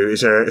 Right. So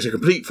it's a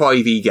complete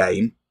 5e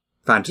game,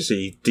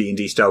 fantasy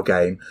D&D style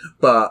game,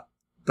 but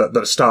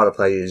the style of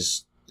play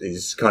is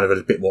kind of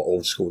a bit more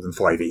old school than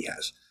 5e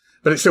has.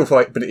 But it's still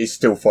but it is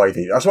still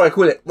 5e. That's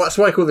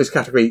why I call this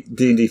category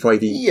D&D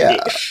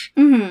 5e-ish.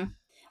 Yeah. Mm-hmm.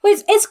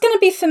 Well, it's going to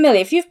be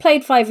familiar. If you've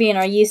played 5e and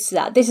are used to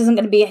that, this isn't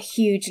going to be a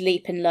huge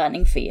leap in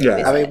learning for you.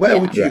 Yeah. I mean, where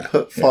would you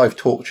put 5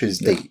 Torches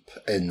deep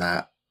in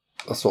that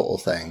sort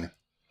of thing?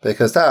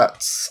 Because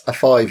that's a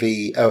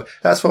 5e... Oh,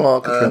 that's from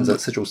our good friends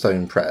at Sigil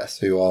Stone Press,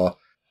 who are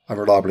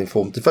unreliably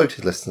informed,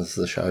 devoted listeners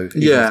to the show,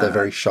 even if they're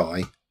very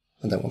shy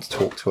and don't want to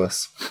talk to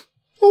us.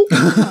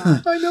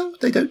 Oh, I know.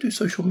 They don't do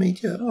social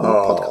media or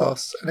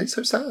podcasts, and it's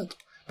so sad.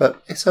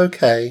 But it's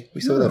okay.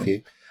 We still love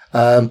you.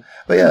 But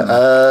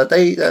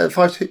yeah,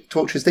 Five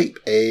Torches Deep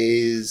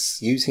is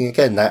using,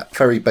 again, that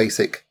very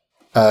basic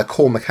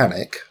core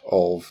mechanic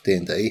of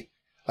D&D.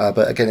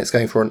 But again, it's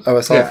going for an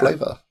OSR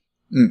flavour.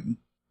 Mm.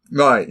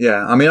 Right,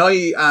 yeah. I mean,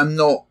 I am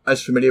not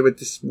as familiar with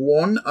this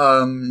one.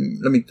 I'm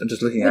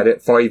just looking at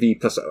it.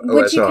 5e plus OSR.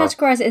 Would you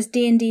categorise it as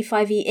D&D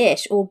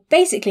 5e-ish, or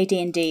basically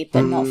D&D,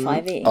 but not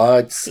 5e?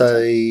 I'd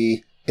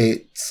say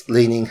it's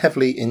leaning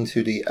heavily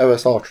into the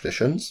OSR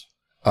traditions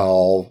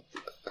of...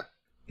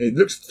 It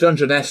looks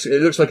Dungeon-esque.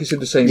 It looks like it's in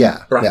the same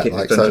bracket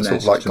as Dungeon-esque. So it's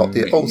sort of like got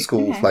the old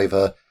school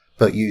flavour,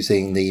 but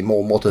using the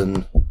more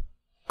modern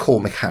core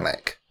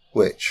mechanic,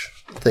 which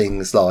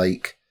things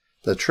like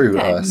the true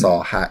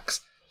OSR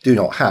hacks do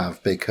not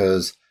have,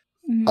 because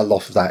a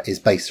lot of that is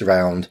based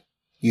around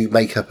you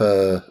make up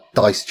a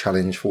dice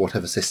challenge for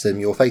whatever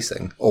system you're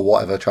facing, or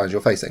whatever challenge you're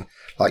facing.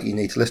 Like, you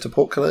need to lift a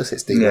portcullis,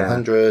 it's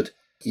D100,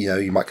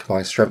 you might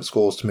combine strength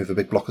scores to move a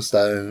big block of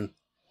stone.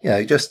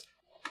 Just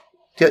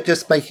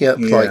making up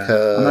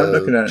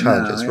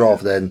challenges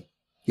rather than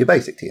your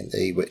basic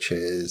D&D, which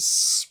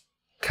is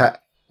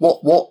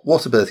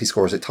what ability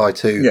score is it tied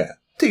to? Yeah.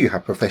 Do you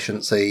have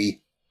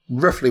proficiency?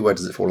 Roughly where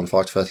does it fall on the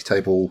 5 to 30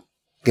 table?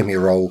 Give me a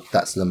roll.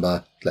 That's the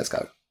number. Let's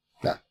go.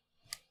 Yeah.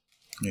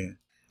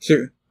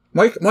 So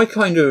my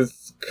kind of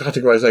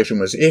categorization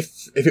was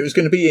if it was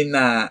going to be in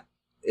that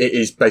it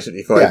is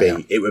basically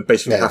 5e, it would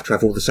basically have to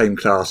have all the same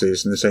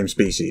classes and the same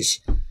species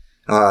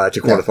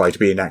to qualify to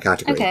be in that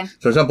category. Okay.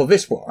 So, for example,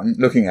 this one,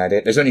 looking at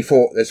it, there's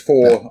four.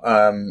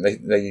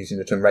 They're using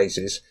the term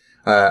races,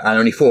 and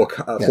only four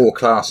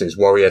classes: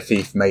 warrior,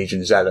 thief, mage,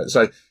 and zealot.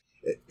 So.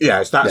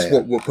 That's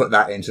what we'll put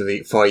that into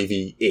the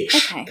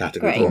 5e-ish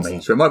category for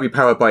me. So it might be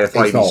powered by a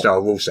 5e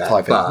style rule set,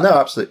 but no,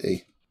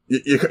 absolutely.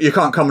 You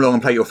can't come along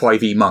and play your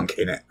 5e monk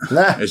in it.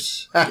 Nah.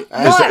 It's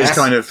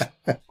kind of...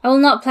 I will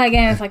not play a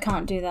game if I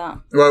can't do that.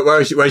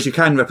 Whereas you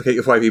can replicate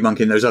your 5e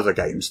monk in those other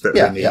games that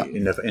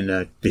are in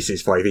the This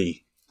Is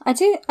 5e. I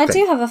do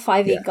have a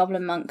 5e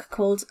goblin monk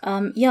called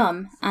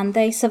Yum, and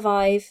they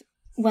survive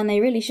when they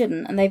really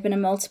shouldn't, and they've been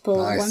in multiple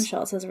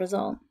one-shots as a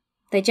result.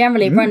 They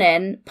generally run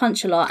in,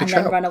 punch a lot, and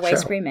then run away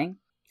screaming.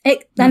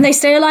 And they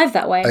stay alive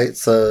that way.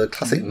 It's a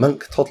classic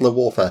monk toddler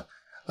warfare.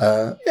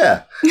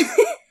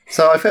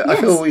 So I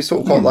feel we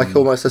sort of got like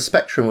almost a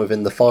spectrum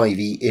within the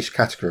 5e-ish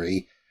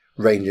category,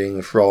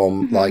 ranging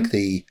from like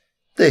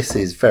this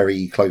is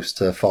very close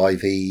to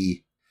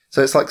 5e.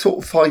 So it's like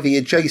sort of 5e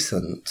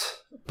adjacent,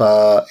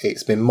 but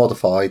it's been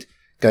modified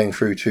going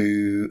through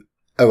to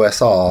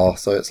OSR.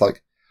 So it's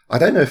like I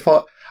don't know if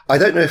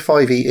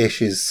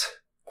 5e-ish is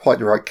quite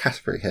the right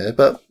category here,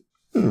 but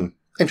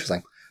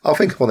interesting. I'll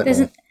think upon it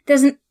more.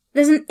 There's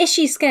an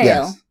ishy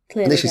scale,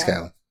 clearly. An ishy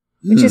scale.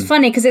 Which is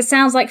funny because it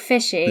sounds like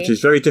fishy. Which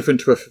is very different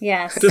to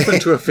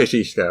a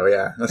fishy scale,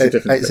 yeah. That's a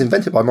different It's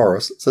invented by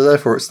Morris, so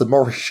therefore it's the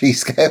Morrishy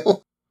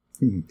scale.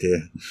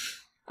 Dear.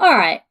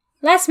 Alright,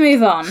 let's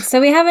move on.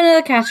 So we have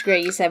another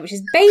category, you said, which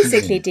is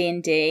basically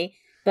D&D,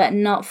 but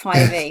not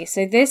 5e.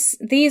 So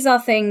these are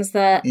things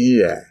that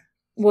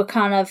were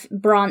kind of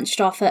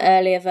branched off at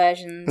earlier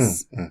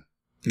versions.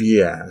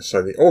 Yeah,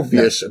 so the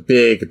obvious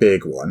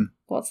big one.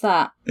 What's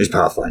that? Is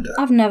Pathfinder.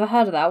 I've never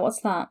heard of that. What's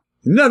that?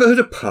 Never heard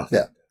of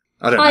Pathfinder? Yeah.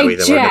 I don't know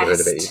either. I've never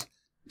heard of it.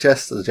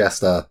 Jester the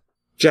Jester.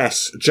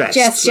 Jess.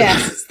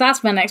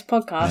 That's my next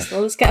podcast.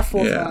 Well, let's get a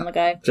fourth one on the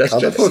go. I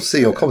look forward to see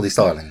your comedy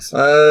stylings.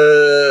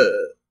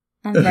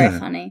 And very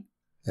funny.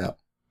 Yeah.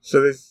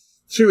 So there's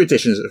two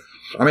editions of...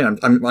 I mean,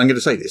 I'm going to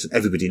say this, and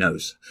everybody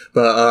knows.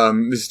 But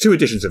there's two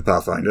editions of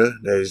Pathfinder.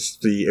 There's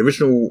the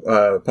original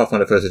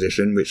Pathfinder First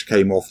Edition, which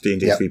came off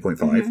D&D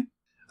 3.5.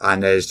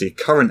 And there's the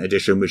current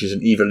edition, which is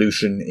an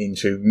evolution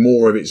into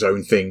more of its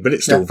own thing, but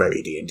it's still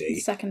very D&D.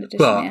 Second edition,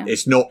 but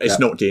it's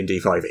not D&D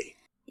 5e.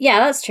 Yeah,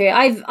 that's true.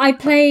 I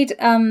played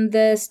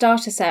the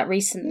starter set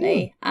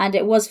recently, and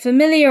it was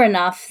familiar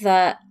enough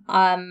that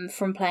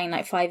from playing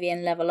like 5e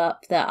and Level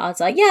Up that I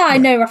was like, I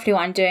know roughly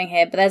what I'm doing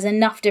here, but there's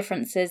enough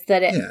differences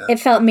that it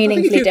felt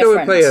meaningfully different. If you go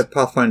and play a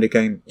Pathfinder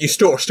game, you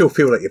still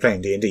feel like you're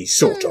playing D&D,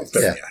 sort of,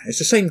 don't you? It's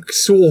the same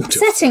sort of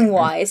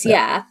setting-wise,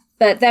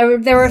 but there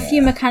were a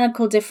few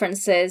mechanical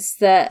differences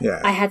that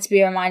I had to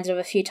be reminded of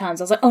a few times.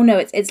 I was like, oh no,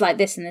 it's like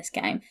this in this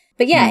game.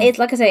 But it's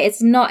like I say,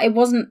 it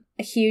wasn't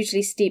a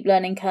hugely steep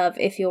learning curve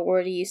if you're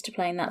already used to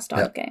playing that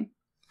style of game.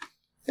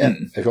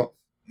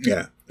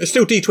 Yeah. It's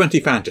still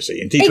D20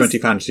 fantasy, and D20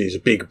 fantasy is a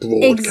big,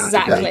 broad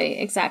category.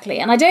 Exactly.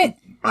 And I don't...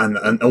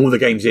 And all the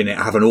games in it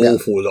have an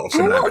awful lot of similarities.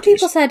 And a lot of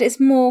people said it's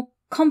more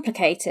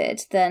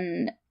complicated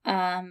than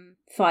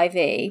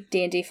 5e,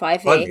 D&D 5e. I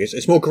think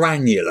it's more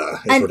granular,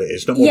 is what it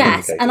is, not more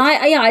complicated. And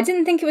I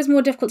didn't think it was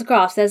more difficult to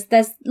grasp.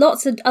 There's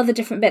lots of other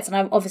different bits, and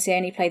I've obviously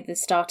only played the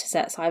starter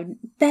set, so I've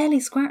barely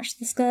scratched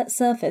the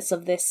surface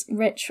of this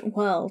rich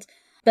world.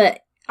 But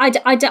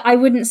I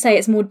wouldn't say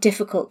it's more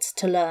difficult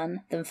to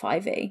learn than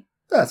 5e.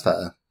 That's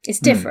fair. It's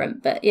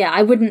different, but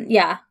I wouldn't,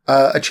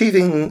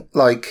 achieving,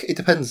 it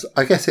depends.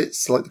 I guess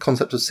it's like the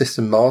concept of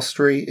system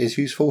mastery is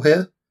useful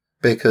here,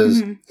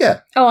 Because,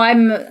 yeah. Oh,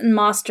 I'm a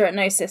master at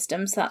no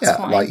systems, that's Yeah,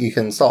 fine. like you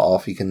can start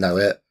off, you can know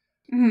it.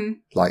 Mhm.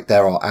 Like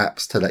there are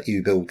apps to let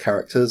you build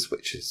characters,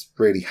 which is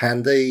really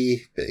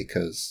handy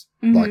because,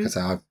 like I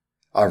say,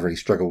 I've really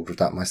struggled with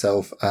that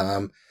myself.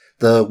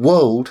 The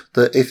world,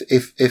 that if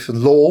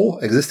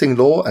existing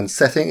lore and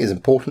setting is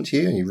important to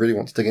you and you really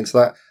want to dig into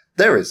that,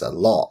 there is a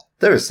lot.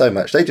 There is so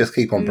much. They just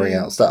keep on bringing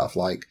out stuff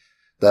like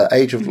the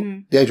Age of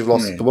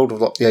Lost, the World of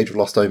the Age of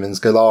Lost Omens,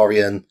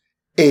 Golarion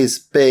is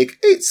big.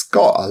 It's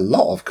got a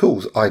lot of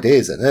cool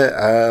ideas in it,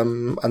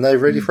 and they're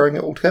really throwing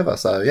it all together.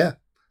 So yeah,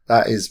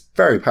 that is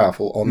very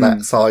powerful on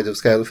that side of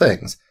scale of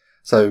things.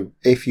 So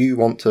if you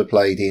want to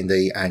play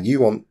D&D and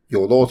you want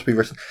your lore to be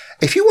written,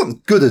 if you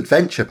want good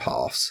adventure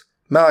paths,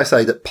 may I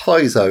say that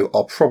Paizo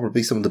are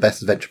probably some of the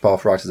best adventure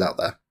path writers out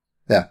there.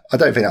 Yeah, I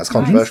don't think that's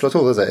controversial at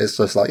all, is it? It's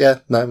just like,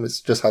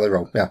 it's just how they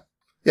roll. Yeah.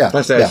 Yeah.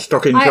 That's their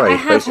stock in trade. I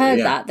have heard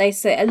yeah. that. They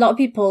say a lot of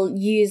people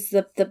use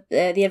the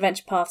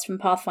adventure paths from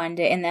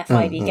Pathfinder in their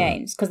 5e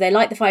games because they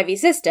like the 5e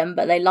system,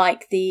 but they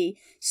like the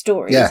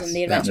stories and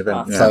the adventure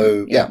paths.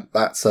 Yeah. So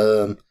that's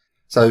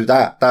so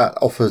that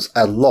offers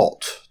a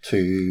lot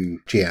to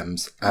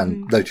GMs,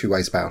 and no two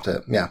ways about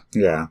it. Yeah.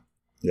 Yeah.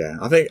 Yeah,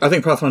 I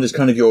think Pathfinder is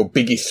kind of your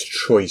biggest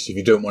choice if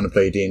you don't want to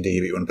play D&D,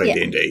 but you want to play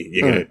D&D.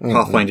 You're gonna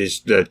Pathfinder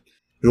is the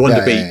one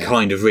to beat,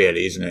 kind of,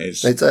 really, isn't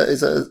it? It's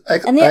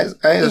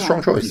a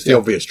strong choice. It's the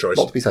obvious choice. A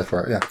lot to be said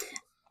for it.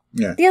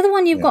 Yeah. The other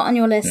one you've got on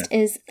your list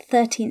is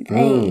 13th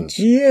Age.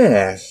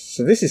 Yes.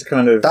 So this is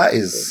kind of that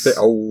is a bit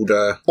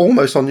older,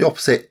 almost on the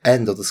opposite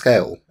end of the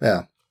scale.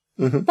 Yeah.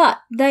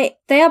 But they're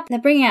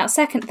bringing out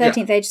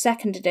 13th Age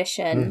second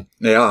edition.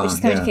 They are, which is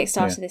coming to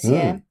Kickstarter this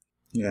year.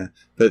 Yeah,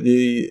 but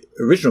the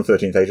original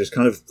 13th Age is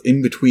kind of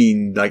in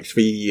between like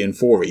 3E and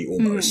 4E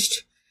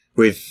almost,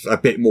 with a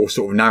bit more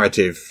sort of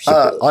narrative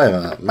support. I am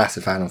a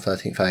massive fan of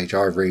 13th Age.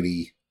 I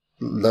really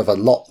love a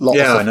lot of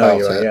stuff I know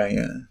about it.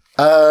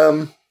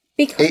 Yeah.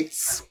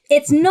 Because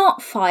it's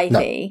not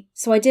 5e,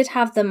 so I did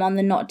have them on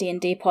the Not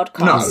D&D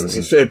podcast. No,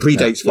 it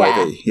predates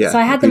 5e. Yeah, so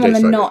I had them on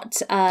the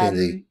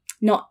 5e.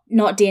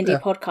 not D&D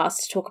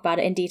podcast to talk about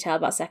it in detail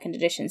about second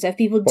edition. So if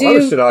people do... Well, I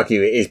would still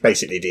argue it is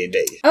basically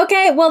D&D.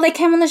 Okay, well, they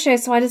came on the show,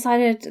 so I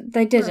decided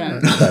they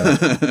didn't.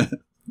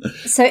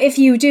 So if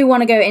you do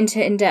want to go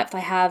into in-depth, I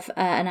have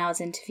an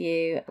hour's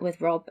interview with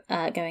Rob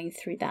going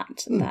through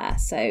that there.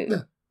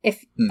 So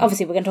if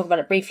obviously we're going to talk about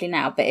it briefly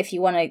now, but if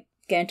you want to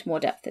go into more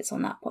depth, it's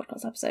on that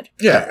podcast episode.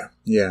 Yeah.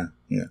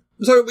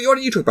 So why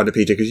don't you talk about it,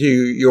 Peter, because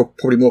you're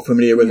probably more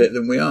familiar with it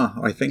than we are,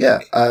 I think. Yeah,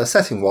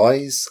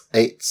 setting-wise,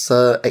 it's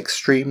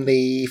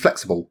extremely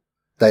flexible.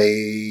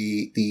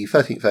 The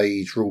 13th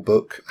Age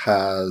rulebook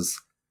has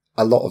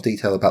a lot of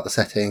detail about the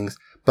settings,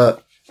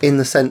 but in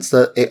the sense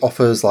that it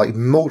offers like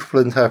multiple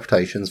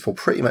interpretations for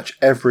pretty much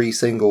every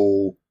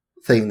single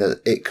thing that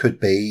it could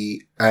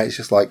be, and it's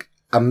just like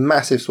a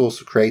massive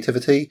source of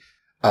creativity.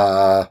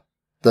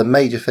 The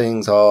major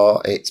things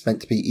are it's meant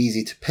to be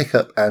easy to pick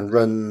up and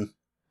run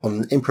on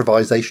an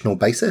improvisational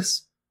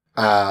basis.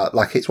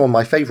 Like it's one of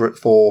my favourite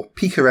for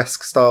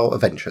picaresque style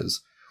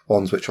adventures.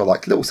 Ones which are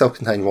like little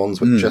self-contained ones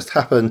which just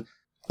happen,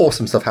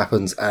 awesome stuff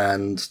happens,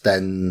 and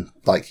then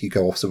like you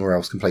go off somewhere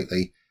else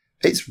completely.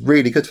 It's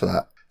really good for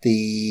that.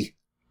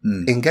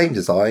 In game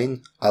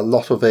design, a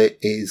lot of it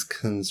is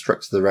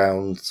constructed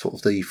around sort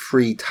of the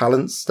free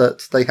talents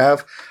that they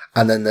have,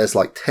 and then there's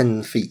like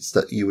 10 feats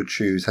that you would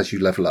choose as you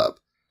level up.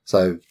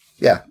 So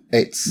yeah,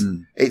 it's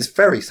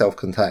very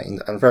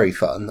self-contained and very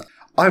fun.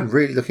 I'm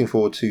really looking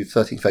forward to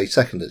 13th Age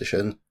 2nd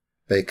edition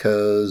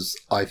because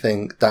I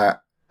think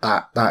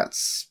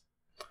that's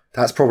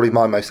probably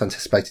my most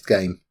anticipated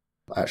game,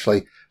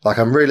 actually. Like,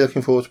 I'm really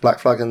looking forward to Black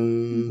Flag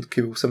and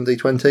Cubicle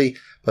 7D20,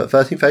 but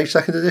 13th Age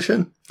 2nd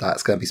edition,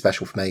 that's going to be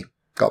special for me.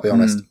 Gotta be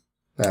honest.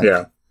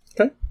 Yeah.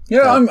 Okay.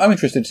 Yeah, I'm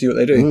interested to see what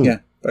they do.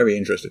 Yeah, very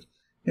interested.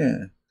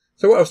 Yeah.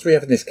 So what else do we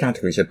have in this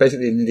category? So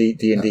basically in the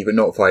D&D, but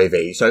not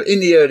 5e. So in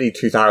the early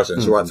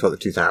 2000s, right throughout the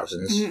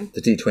 2000s,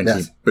 the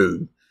D20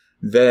 boom,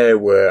 there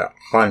were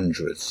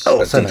hundreds of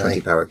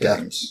D20 powered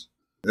games.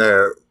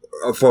 They're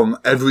from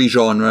every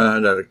genre,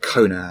 there were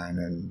Conan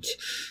and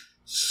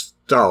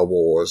Star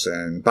Wars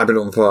and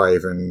Babylon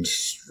 5 and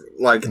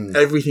like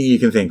everything you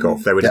can think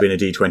of, there would have been a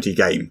D20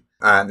 game.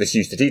 And this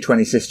used the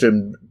D20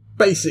 system,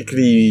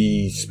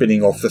 basically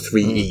spinning off the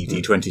 3E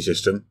D20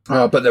 system.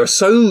 But there are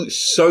so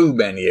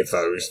many of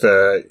those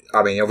that,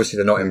 I mean, obviously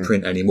they're not in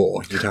print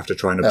anymore. You'd have to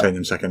try and obtain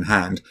them second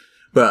hand.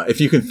 But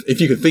if you can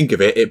think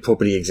of it, it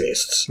probably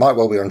exists. Might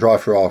well be on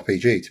Drive for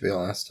RPG, to be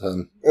honest.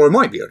 Or it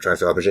might be on Drive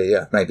for RPG,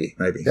 yeah, maybe.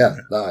 Yeah,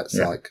 that's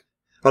like...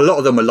 A lot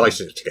of them are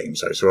licensed games,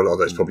 though, so a lot of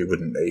those probably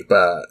wouldn't be.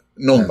 But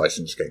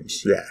non-licensed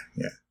games,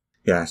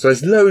 yeah. So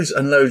there's loads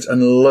and loads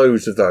and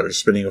loads of those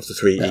spinning off the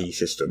 3E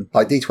system.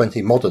 Like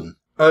D20 Modern.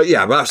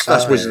 Yeah, but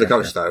that's Wizards of the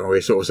Coast, though.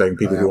 We're sort of saying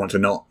people who want to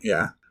not,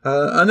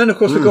 and then, of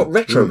course, we've got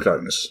retro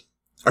clones,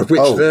 of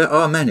which there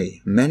are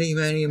many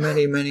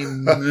retro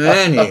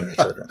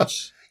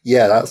clones.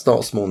 Yeah, that's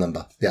not a small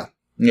number. Yeah.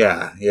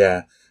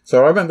 Yeah.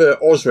 So I remember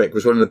Osric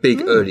was one of the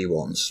big early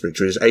ones, which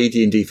was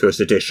AD&D First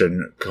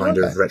Edition kind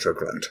of retro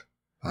cloned.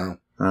 Wow.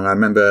 And I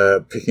remember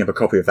picking up a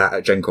copy of that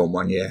at Gen Con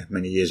one year,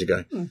 many years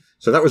ago.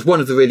 So that was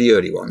one of the really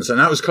early ones. And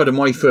that was kind of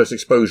my first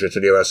exposure to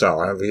the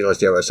OSR. I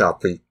realised the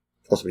OSR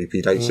possibly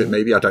predates it,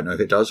 maybe. I don't know if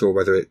it does, or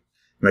whether it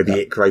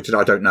created.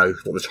 I don't know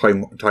what the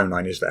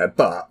timeline is there.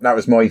 But that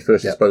was my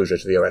first exposure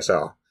to the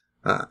OSR.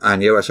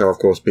 And the OSR, of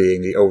course,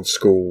 being the old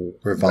school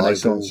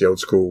Renaissance, the old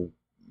school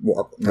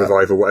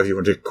revival, whatever you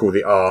want to call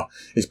the R,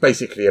 is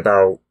basically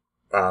about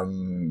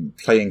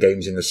playing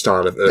games in the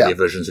style of earlier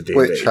versions of D&D.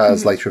 Which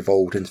has later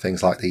evolved into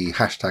things like the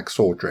hashtag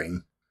Sword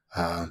Dream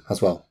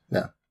as well.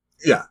 Yeah.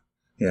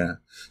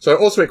 So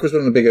Ozric was one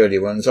of the big early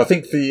ones. I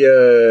think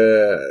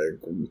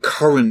the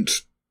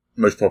current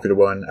most popular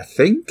one, I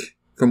think,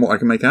 from what I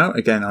can make out.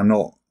 Again, I'm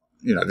not,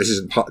 this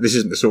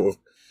isn't the sort of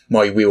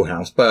my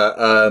wheelhouse, but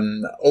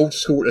Old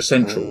School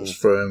Essentials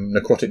from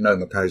Necrotic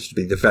Gnome appears to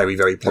be the very,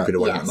 very popular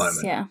one at the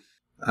moment.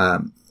 Yeah.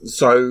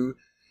 So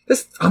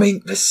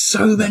there's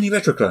so many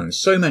retro clones,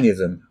 so many of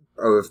them,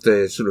 of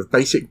the sort of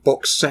basic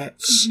box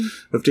sets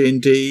of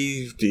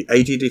D&D, the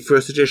AD&D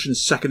First Edition,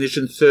 Second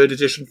Edition, Third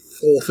Edition,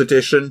 Fourth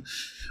Edition.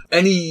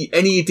 Any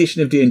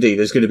edition of D&D,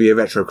 there's going to be a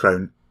retro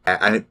clone,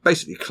 and it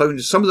basically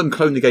clones. Some of them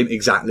clone the game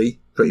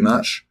exactly, pretty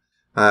much,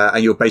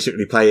 and you're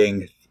basically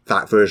playing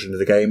that version of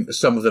the game.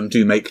 Some of them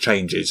do make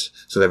changes,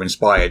 so they're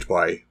inspired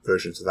by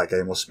versions of that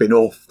game or spin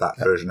off that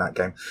version of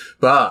that game.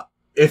 But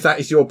if that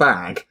is your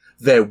bag,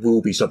 there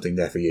will be something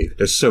there for you.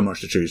 There's so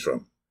much to choose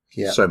from.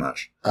 Yeah. So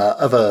much.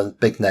 Other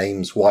big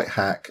names, White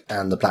Hack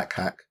and the Black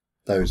Hack,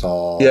 those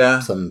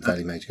are some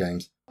fairly major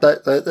games.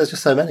 There's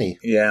just so many.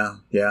 Yeah,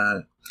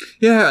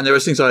 and there are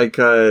things like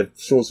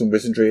Swords and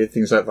Wizardry,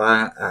 things like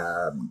that.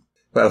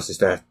 What else is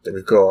there?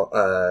 We've got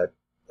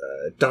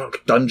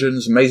Dark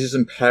Dungeons, Mazes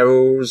and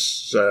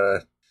Perils,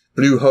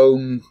 Blue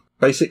Home,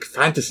 Basic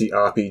Fantasy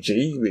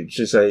RPG, which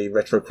is a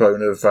retro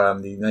clone of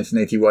the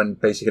 1981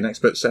 Basic and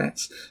Expert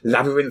sets.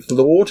 Labyrinth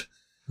Lord,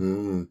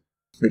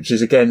 which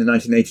is again the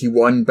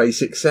 1981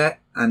 Basic set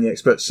and the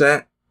Expert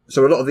set.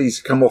 So a lot of these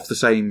come off the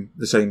same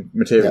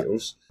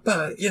materials.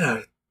 But,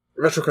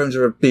 retro clones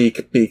are a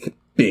big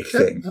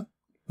thing.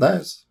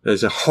 Nice.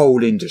 There's a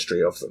whole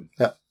industry of them.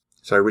 Yeah.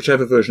 So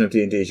whichever version of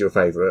D&D is your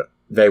favourite,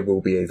 there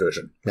will be a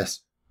version.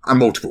 Yes. And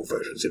multiple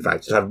versions, in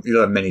fact.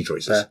 You'll have many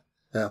choices.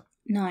 Yeah.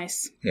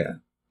 Nice. Yeah.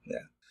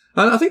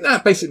 And I think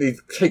that basically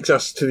takes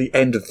us to the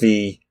end of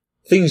the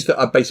things that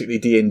are basically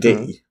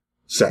D&D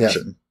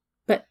section.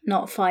 But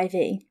not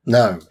 5e.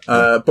 No.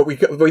 But we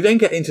then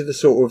get into the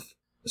sort of...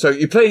 So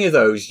you play any of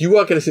those, you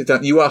are going to sit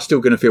down, you are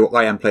still going to feel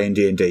I am playing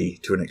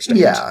D&D to an extent.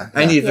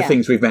 Any of the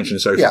things we've mentioned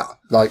so far. Yeah,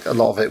 like a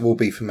lot of it will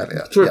be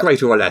familiar. To a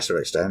greater or lesser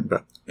extent,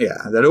 but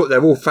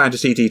they're all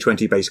fantasy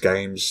D20 based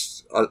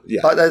games.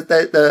 Like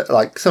they're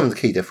like some of the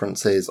key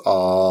differences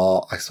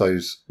are, I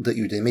suppose, that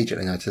you'd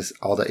immediately notice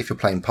are that if you're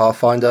playing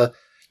Pathfinder,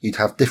 you'd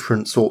have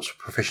different sorts of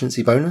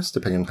proficiency bonus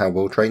depending on how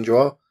well trained you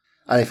are.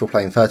 And if you're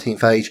playing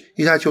 13th Age,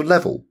 you'd add your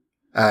level.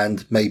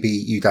 And maybe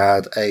you'd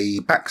add a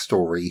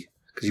backstory,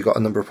 because you've got a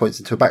number of points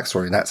into a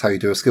backstory, and that's how you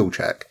do a skill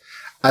check.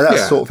 And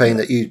that's the sort of thing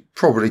that you'd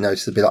probably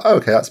notice to be like, oh,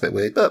 okay, that's a bit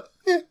weird, but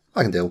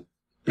I can deal.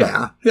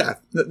 Yeah.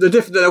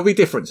 There'll be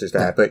differences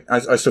there, but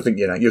I still think,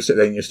 you'll sit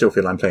there and you still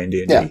feel I'm playing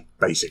D&D,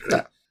 basically.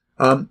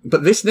 Yeah.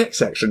 But this next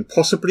section,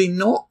 possibly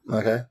not.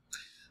 Okay.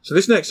 So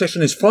this next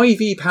section is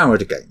 5e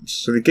powered games.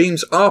 So the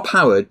games are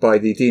powered by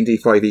the D&D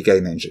 5e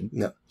game engine.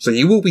 Yeah. So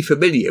you will be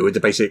familiar with the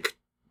basic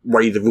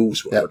way the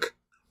rules work. Yep.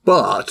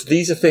 But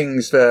these are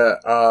things that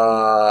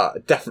are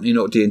definitely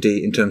not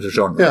D&D in terms of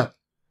genre.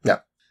 Yeah.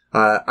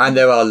 And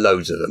there are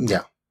loads of them.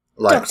 Yeah.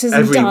 Like Doctors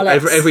and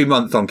Daleks. every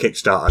month on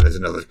Kickstarter, there's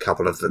another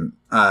couple of them,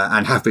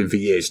 and have been for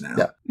years now.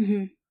 Yeah.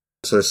 Mm-hmm.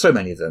 So there's so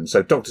many of them.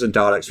 So Doctors and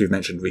Daleks we've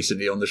mentioned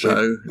recently on the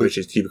show, which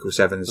is Cubicle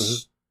 7's.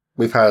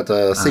 Mm-hmm. We've had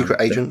a Secret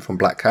Agent from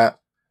Black Cat.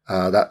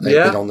 That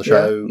they've been on the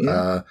show.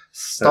 Yeah.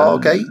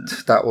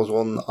 Stargate, that was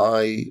one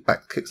I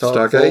backed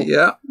Kickstarter Stargate,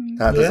 for.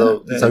 That is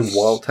its own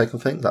wild take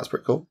on thing. That's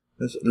pretty cool.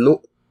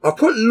 I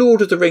put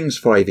Lord of the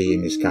Rings 5e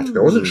in this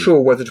category. I wasn't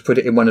sure whether to put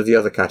it in one of the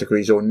other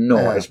categories or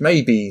not. Yeah. It's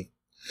maybe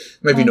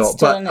not. Still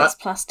but in its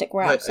plastic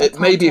wraps.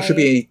 Maybe it should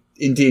be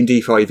in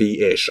D&D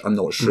 5e-ish. I'm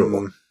not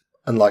sure.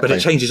 But it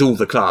changes all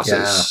the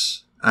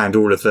classes and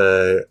all of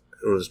the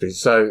speeds.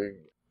 So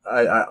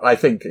I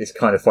think it's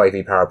kind of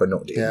 5e power, but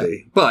not D&D. Yeah.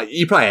 But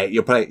you play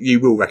it, you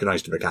will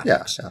recognise the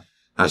mechanics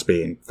as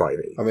being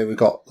 5e. I mean, we've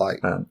got I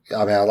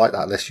like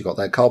that list you got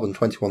there. Carbon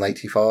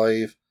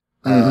 2185.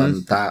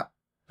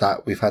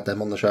 That we've had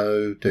them on the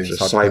show doing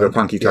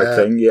cyberpunky type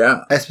thing,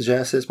 Esper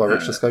Genesis by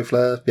Richard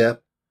Scofler,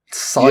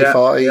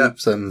 sci-fi,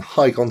 some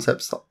high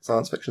concept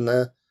science fiction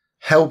there.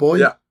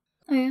 Hellboy,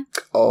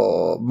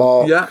 or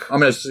Mark, I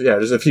mean,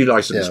 there's a few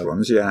licensed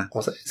ones,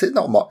 What's it? Is it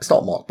not Mark? It's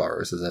not Mark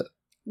Burroughs, is it?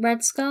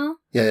 Red Scar?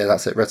 Yeah,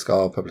 that's it. Red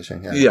Scar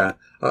Publishing. They're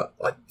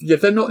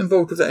not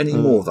involved with it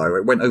anymore though.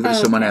 It went over to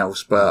someone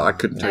else, but I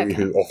couldn't tell you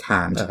who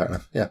offhand. Fair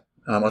enough. Yeah,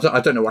 I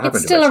don't know what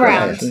happened. It's still to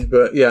Red around,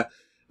 Scar,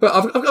 but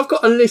But I've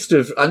got a list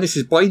of, and this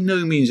is by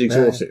no means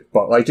exhaustive,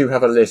 but I do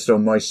have a list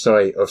on my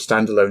site of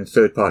standalone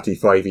third-party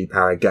 5e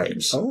powered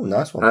games. Oh,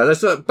 nice one.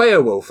 Let's look.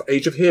 Beowulf,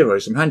 Age of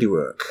Heroes from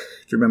Handiwork. Do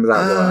you remember that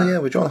one? Oh, yeah,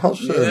 with John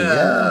Hodgson.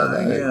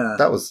 Yeah.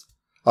 That was...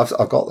 I've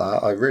got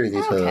that. I really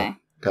need to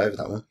go over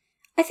that one.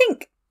 I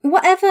think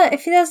whatever,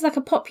 if there's like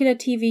a popular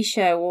TV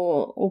show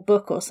or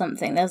book or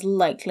something, there's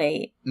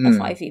likely a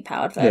 5e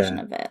powered version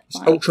of it.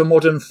 It's Ultra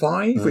Modern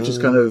 5, which is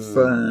kind of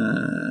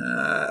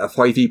a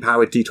 5e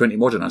powered D20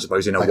 modern, I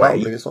suppose, in a I way.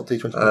 can't believe it's not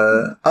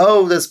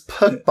D20. There's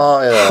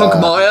Pugmire.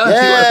 Pugmire?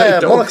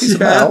 Yeah, Monarchs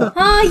of Hell.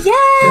 Oh,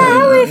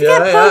 yeah! We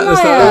get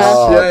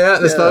Pugmire!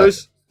 There's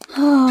those.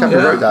 Kevin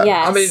wrote that.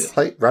 Yes.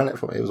 I mean, ran it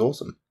for me. It was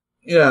awesome.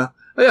 Yeah.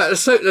 Yeah,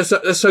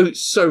 there's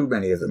so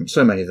many of them.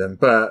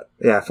 But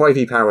yeah,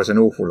 5e power is an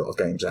awful lot of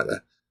games out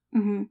there.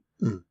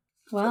 Mm-hmm.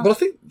 Well, I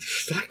think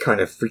that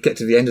kind of, we get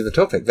to the end of the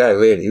topic there,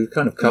 really. We've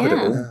kind of covered it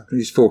all.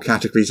 These 4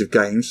 categories of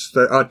games.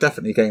 There are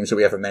definitely games that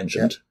we haven't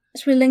mentioned.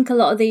 Should we link a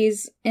lot of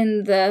these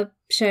in the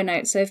show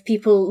notes? So if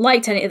people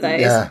liked any of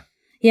those, I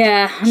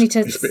need to.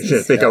 It's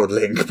a big old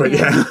link, but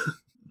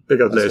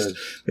big old list.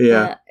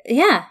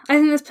 Yeah, I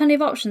think there's plenty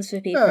of options for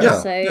people.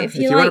 So if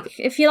you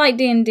like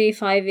D&D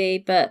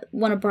 5e but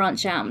want to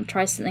branch out and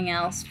try something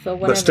else for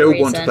whatever reason, but still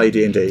want to play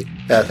D&D.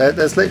 Yeah,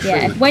 there's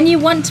literally when you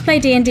want to play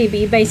D&D but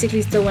you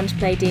basically still want to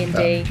play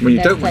D&D. When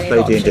you don't want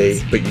to play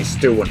D&D but you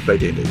still want to play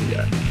D&D.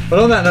 Yeah. But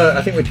on that note,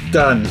 I think we're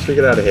done. Should we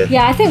get out of here?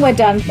 Yeah, I think we're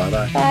done.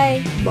 Bye-bye.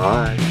 Bye.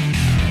 Bye.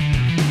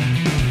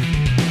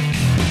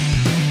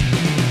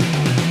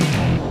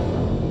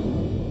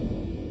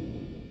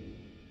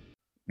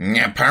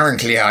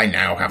 Apparently I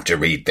now have to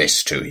read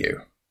this to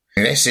you.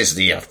 This is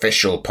the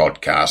official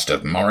podcast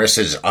of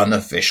Morris's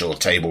unofficial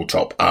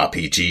tabletop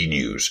RPG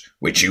news,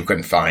 which you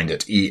can find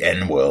at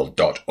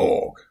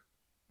enworld.org.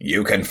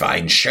 You can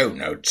find show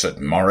notes at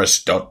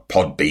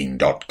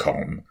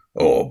morris.podbean.com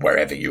or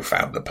wherever you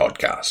found the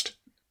podcast.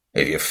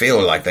 If you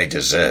feel like they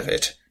deserve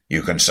it,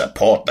 you can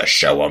support the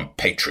show on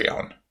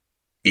Patreon.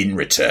 In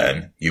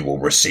return, you will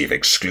receive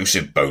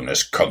exclusive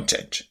bonus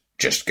content.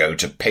 Just go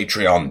to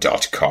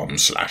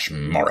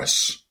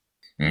patreon.com/Morris.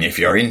 If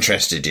you're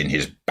interested in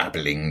his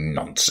babbling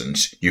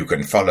nonsense, you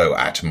can follow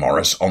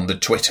 @Morris on the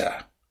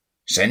Twitter.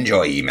 Send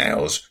your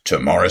emails to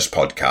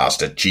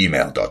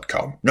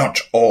morrispodcast@gmail.com.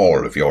 Not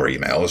all of your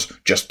emails,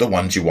 just the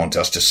ones you want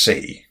us to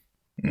see.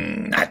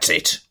 That's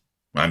it.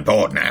 I'm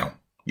bored now.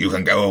 You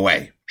can go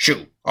away.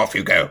 Shoo, off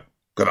you go.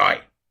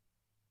 Goodbye.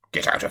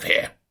 Get out of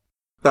here.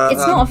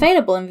 It's not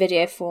available in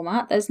video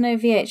format. There's no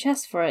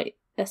VHS for it.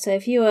 So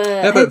if you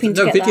were hoping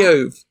to get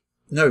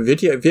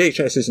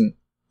VHS isn't.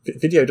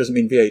 Video doesn't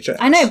mean VHS.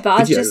 I know, but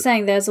I was just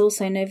saying there's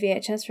also no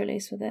VHS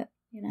release with it.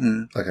 You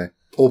know. Okay.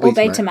 Or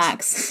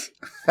Betamax.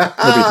 Or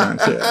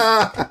Betamax,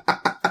 yeah.